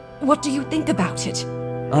 What do you think about it?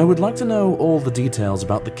 I would like to know all the details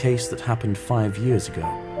about the case that happened 5 years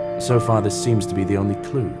ago. So far, this seems to be the only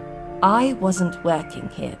clue. I wasn't working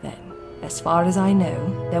here then. As far as I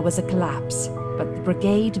know, there was a collapse, but the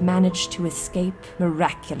brigade managed to escape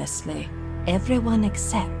miraculously. Everyone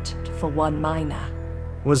except for one miner.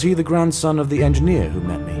 Was he the grandson of the engineer who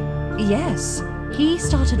met me? Yes. He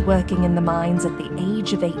started working in the mines at the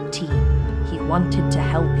age of 18. He wanted to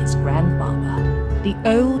help his grandfather. The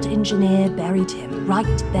old engineer buried him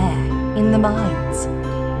right there, in the mines.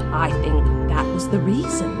 I think that was the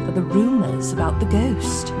reason for the rumors about the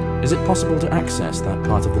ghost. Is it possible to access that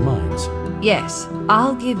part of the mines? Yes,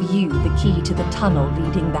 I'll give you the key to the tunnel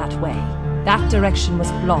leading that way. That direction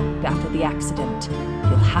was blocked after the accident.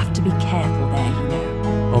 You'll have to be careful there, you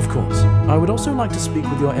know. Of course. I would also like to speak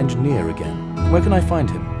with your engineer again. Where can I find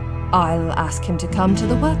him? I'll ask him to come to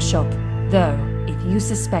the workshop. Though, if you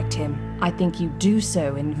suspect him, I think you do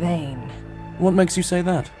so in vain. What makes you say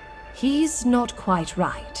that? He's not quite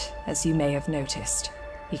right, as you may have noticed.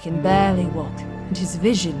 He can barely walk, and his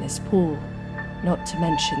vision is poor, not to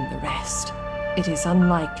mention the rest. It is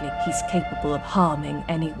unlikely he's capable of harming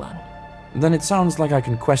anyone. Then it sounds like I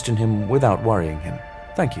can question him without worrying him.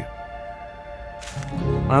 Thank you.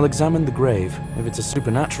 I'll examine the grave. If it's a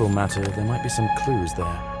supernatural matter, there might be some clues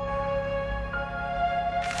there.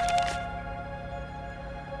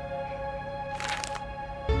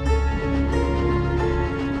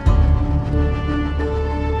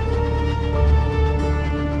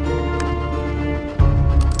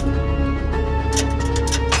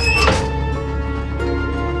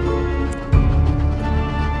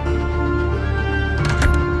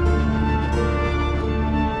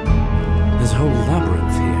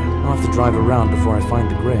 Drive around before I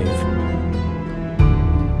find the grave.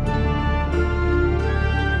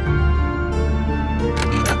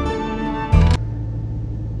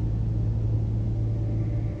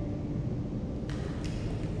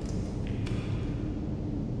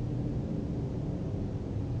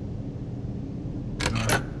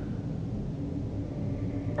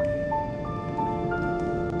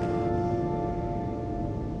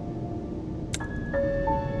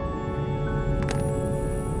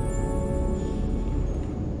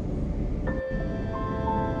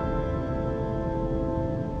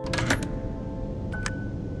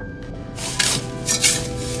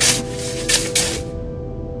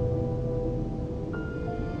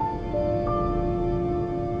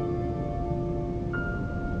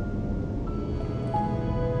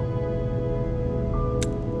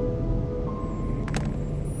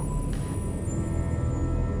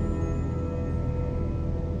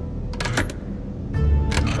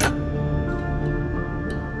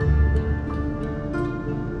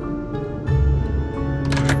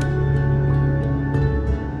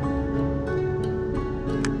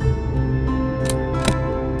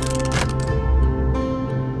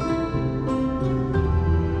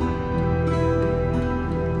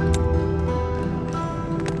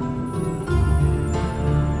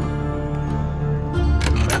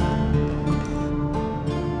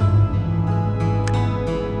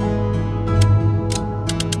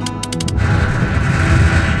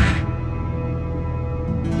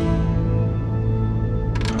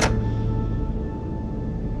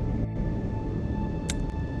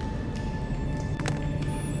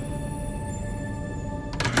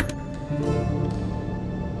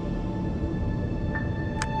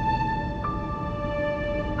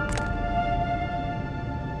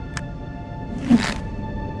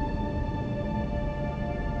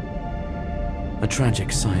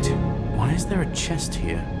 tragic sight. Why is there a chest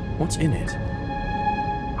here? What's in it?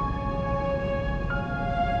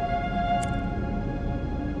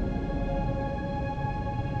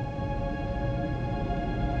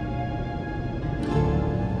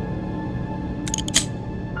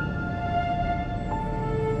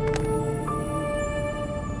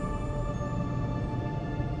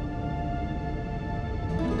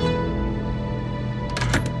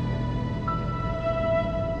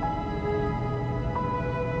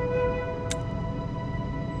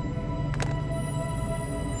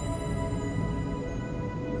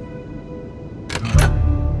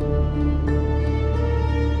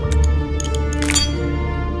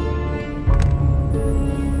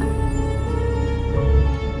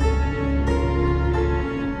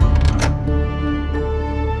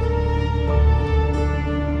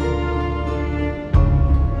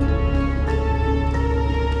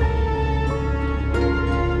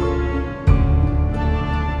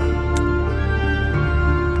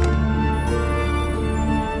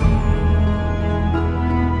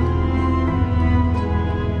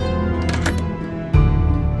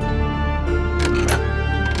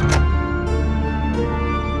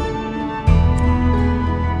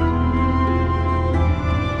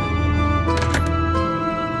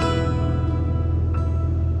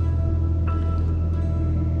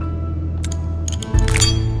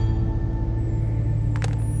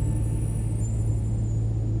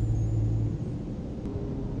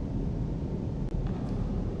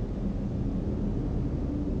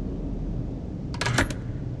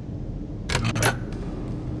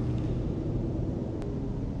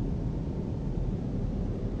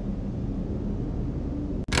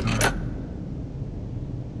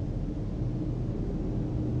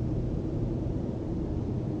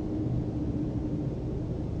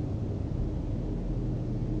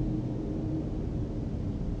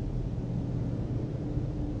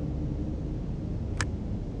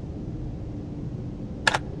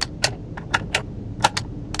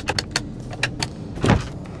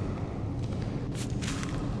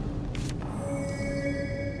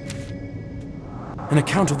 An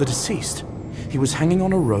account of the deceased. He was hanging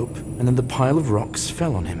on a rope, and then the pile of rocks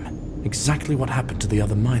fell on him. Exactly what happened to the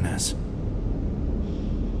other miners.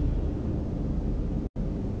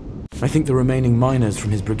 I think the remaining miners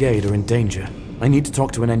from his brigade are in danger. I need to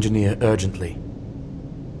talk to an engineer urgently.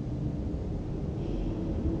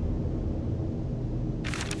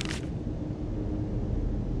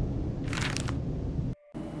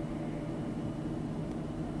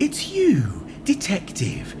 It's you,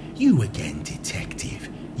 Detective. You again, Detective.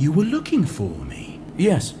 You were looking for me.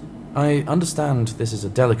 Yes, I understand this is a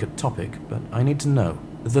delicate topic, but I need to know.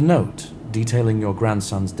 The note detailing your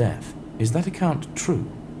grandson's death, is that account true?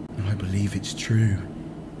 I believe it's true.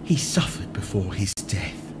 He suffered before his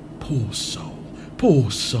death. Poor soul.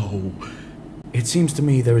 Poor soul. It seems to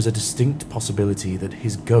me there is a distinct possibility that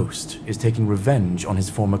his ghost is taking revenge on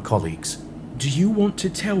his former colleagues. Do you want to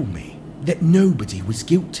tell me that nobody was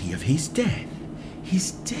guilty of his death?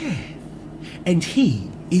 His death? And he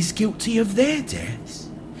is guilty of their deaths?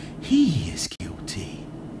 He is guilty.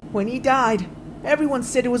 When he died, everyone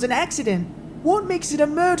said it was an accident. What makes it a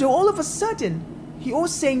murder all of a sudden? You're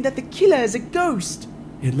saying that the killer is a ghost.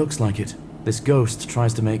 It looks like it. This ghost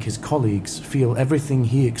tries to make his colleagues feel everything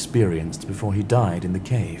he experienced before he died in the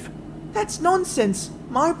cave. That's nonsense.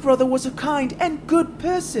 My brother was a kind and good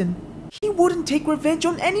person. He wouldn't take revenge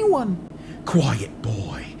on anyone. Quiet,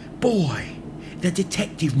 boy. Boy. The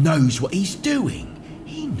detective knows what he's doing.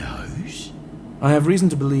 He knows. I have reason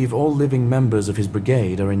to believe all living members of his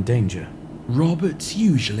brigade are in danger. Robert's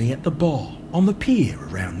usually at the bar on the pier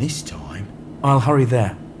around this time. I'll hurry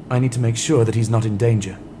there. I need to make sure that he's not in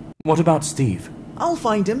danger. What about Steve? I'll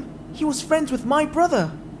find him. He was friends with my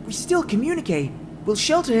brother. We still communicate. We'll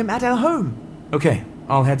shelter him at our home. Okay,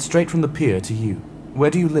 I'll head straight from the pier to you. Where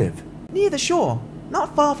do you live? Near the shore,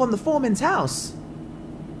 not far from the foreman's house.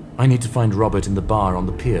 I need to find Robert in the bar on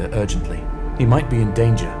the pier urgently. He might be in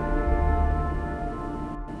danger.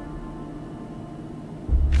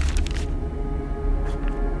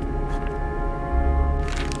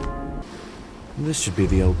 This should be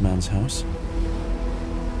the old man's house.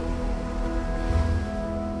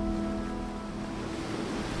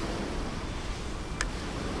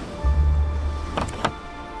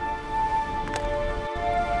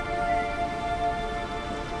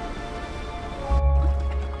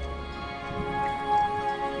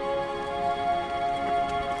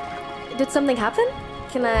 Did something happen?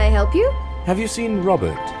 Can I help you? Have you seen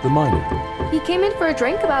Robert, the miner? He came in for a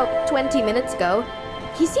drink about 20 minutes ago.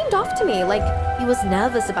 He seemed off to me, like he was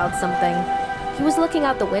nervous about something. He was looking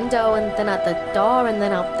out the window and then at the door and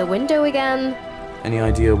then out the window again. Any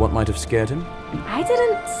idea what might have scared him? I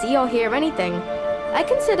didn't see or hear anything. I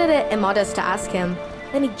considered it immodest to ask him.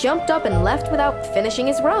 Then he jumped up and left without finishing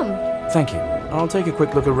his rum. Thank you. I'll take a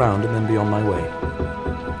quick look around and then be on my way.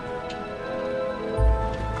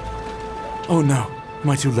 Oh no, am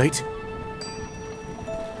I too late?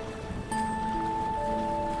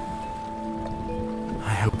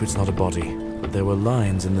 I hope it's not a body, but there were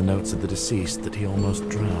lines in the notes of the deceased that he almost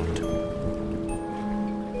drowned.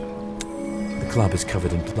 The club is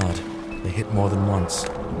covered in blood. They hit more than once.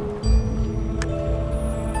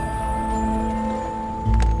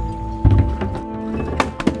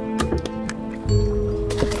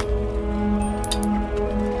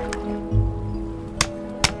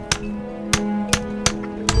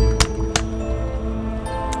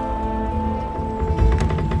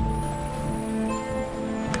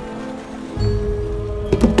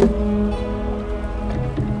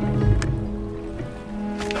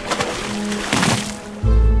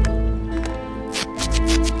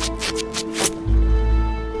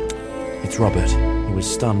 Robert. He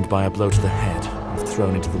was stunned by a blow to the head and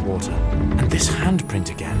thrown into the water. And this handprint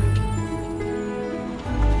again.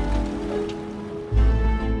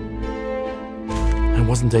 I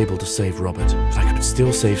wasn't able to save Robert, but I could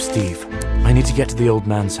still save Steve. I need to get to the old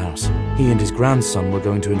man's house. He and his grandson were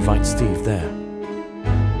going to invite Steve there.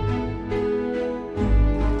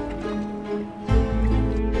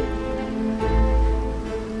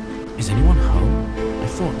 Is anyone home? I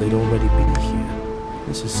thought they'd already been here.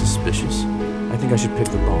 This is suspicious. I think I should pick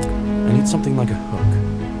the lock. I need something like a hook.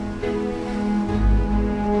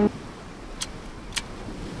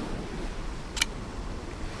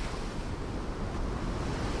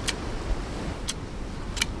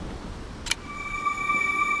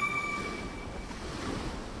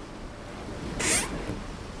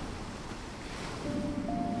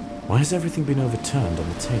 Why has everything been overturned on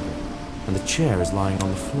the table? And the chair is lying on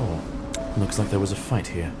the floor. Looks like there was a fight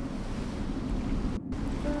here.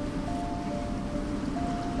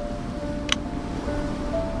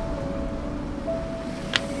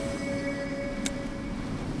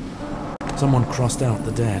 Someone crossed out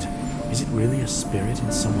the dead. Is it really a spirit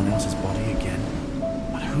in someone else's body again?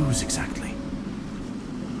 But whose exactly?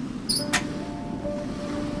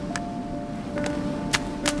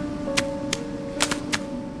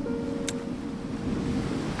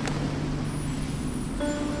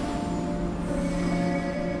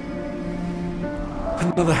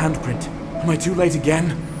 Another handprint. Am I too late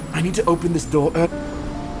again? I need to open this door.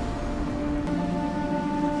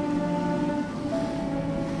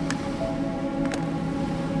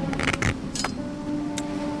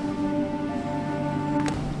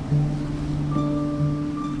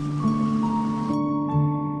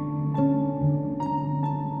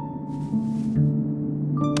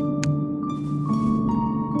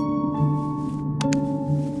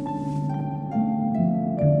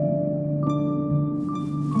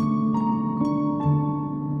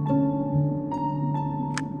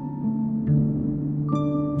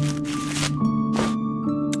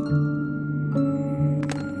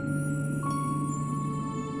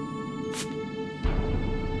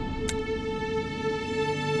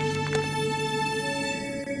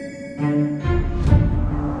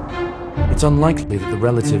 It's unlikely that the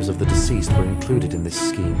relatives of the deceased were included in this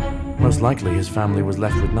scheme. Most likely his family was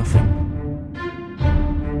left with nothing.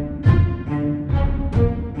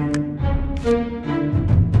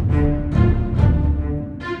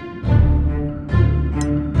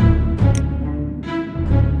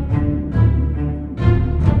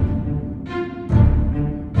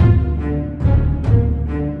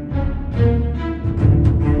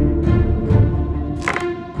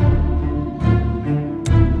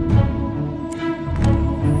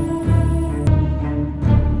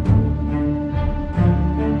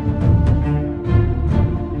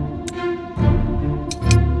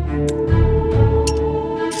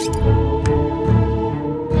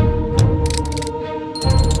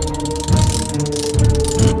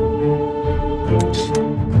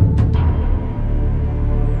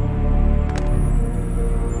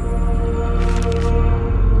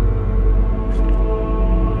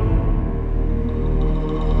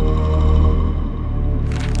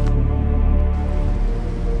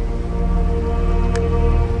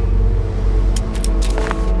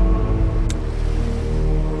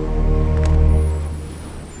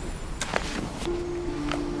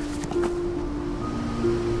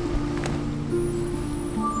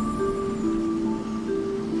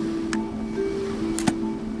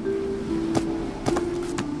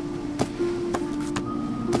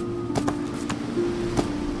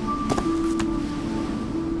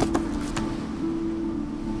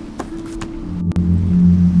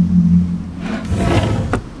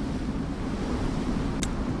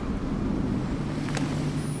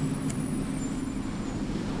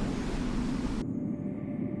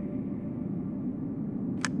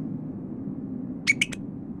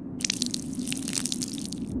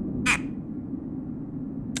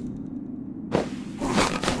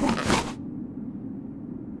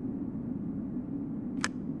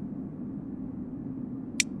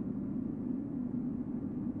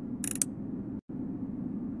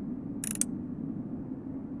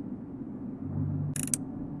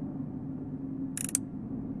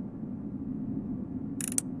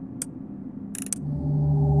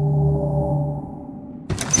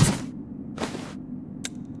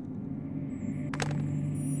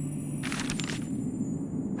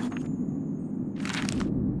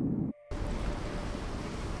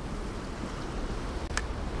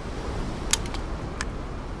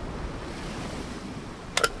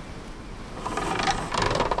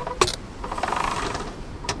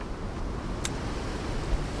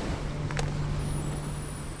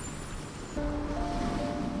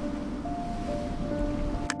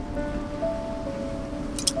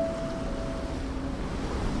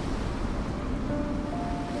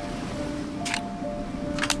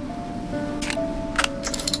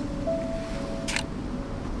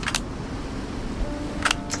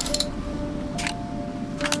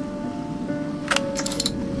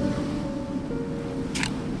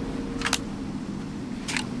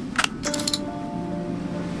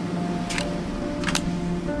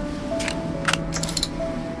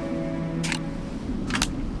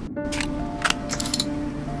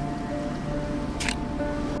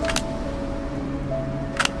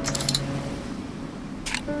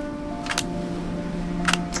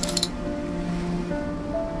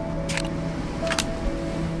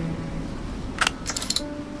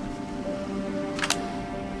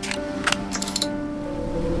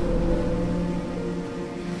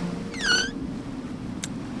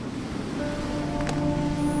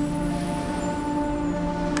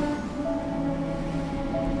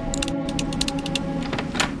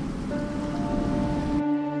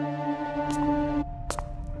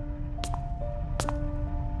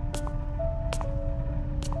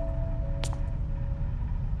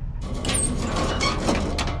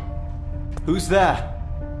 Who's there?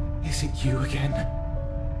 Is it you again?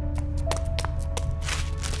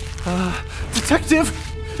 Detective!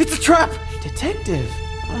 It's a trap! Detective,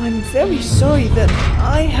 I'm very sorry that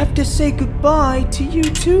I have to say goodbye to you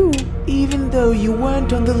too, even though you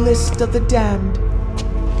weren't on the list of the damned.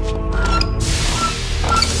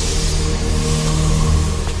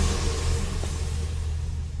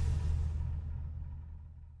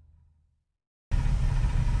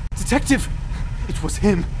 Detective! It was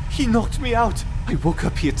him! He knocked me out! I woke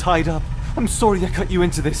up here tied up. I'm sorry I cut you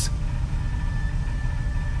into this.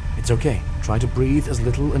 It's okay. Try to breathe as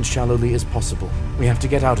little and shallowly as possible. We have to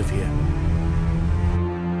get out of here.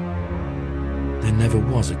 There never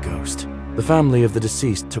was a ghost. The family of the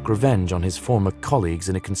deceased took revenge on his former colleagues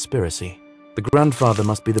in a conspiracy. The grandfather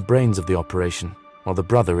must be the brains of the operation, while the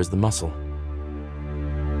brother is the muscle.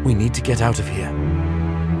 We need to get out of here.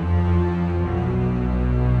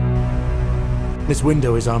 This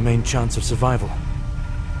window is our main chance of survival.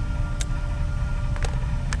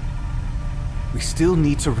 We still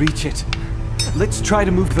need to reach it. Let's try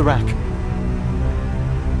to move the rack.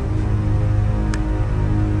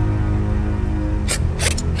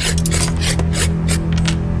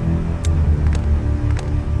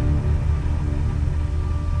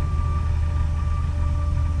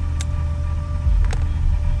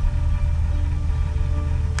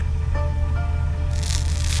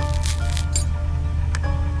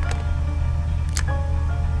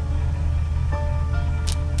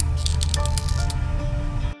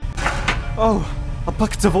 Oh, a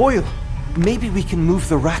bucket of oil. Maybe we can move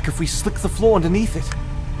the rack if we slick the floor underneath it.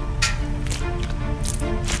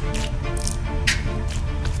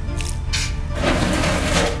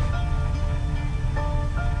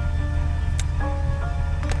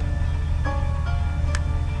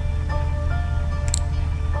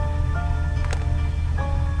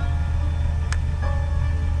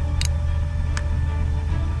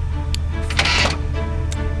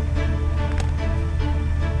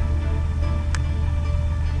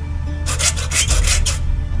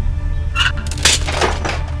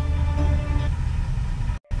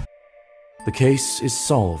 The case is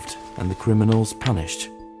solved and the criminals punished.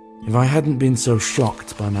 If I hadn't been so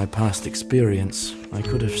shocked by my past experience, I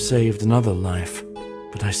could have saved another life,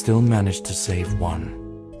 but I still managed to save one.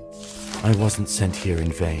 I wasn't sent here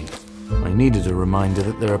in vain. I needed a reminder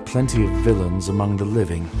that there are plenty of villains among the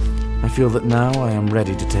living. I feel that now I am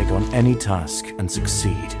ready to take on any task and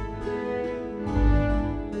succeed.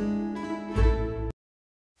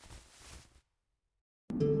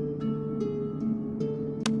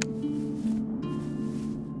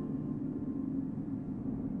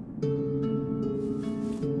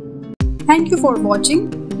 Thank you for watching.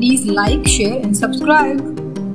 Please like, share and subscribe.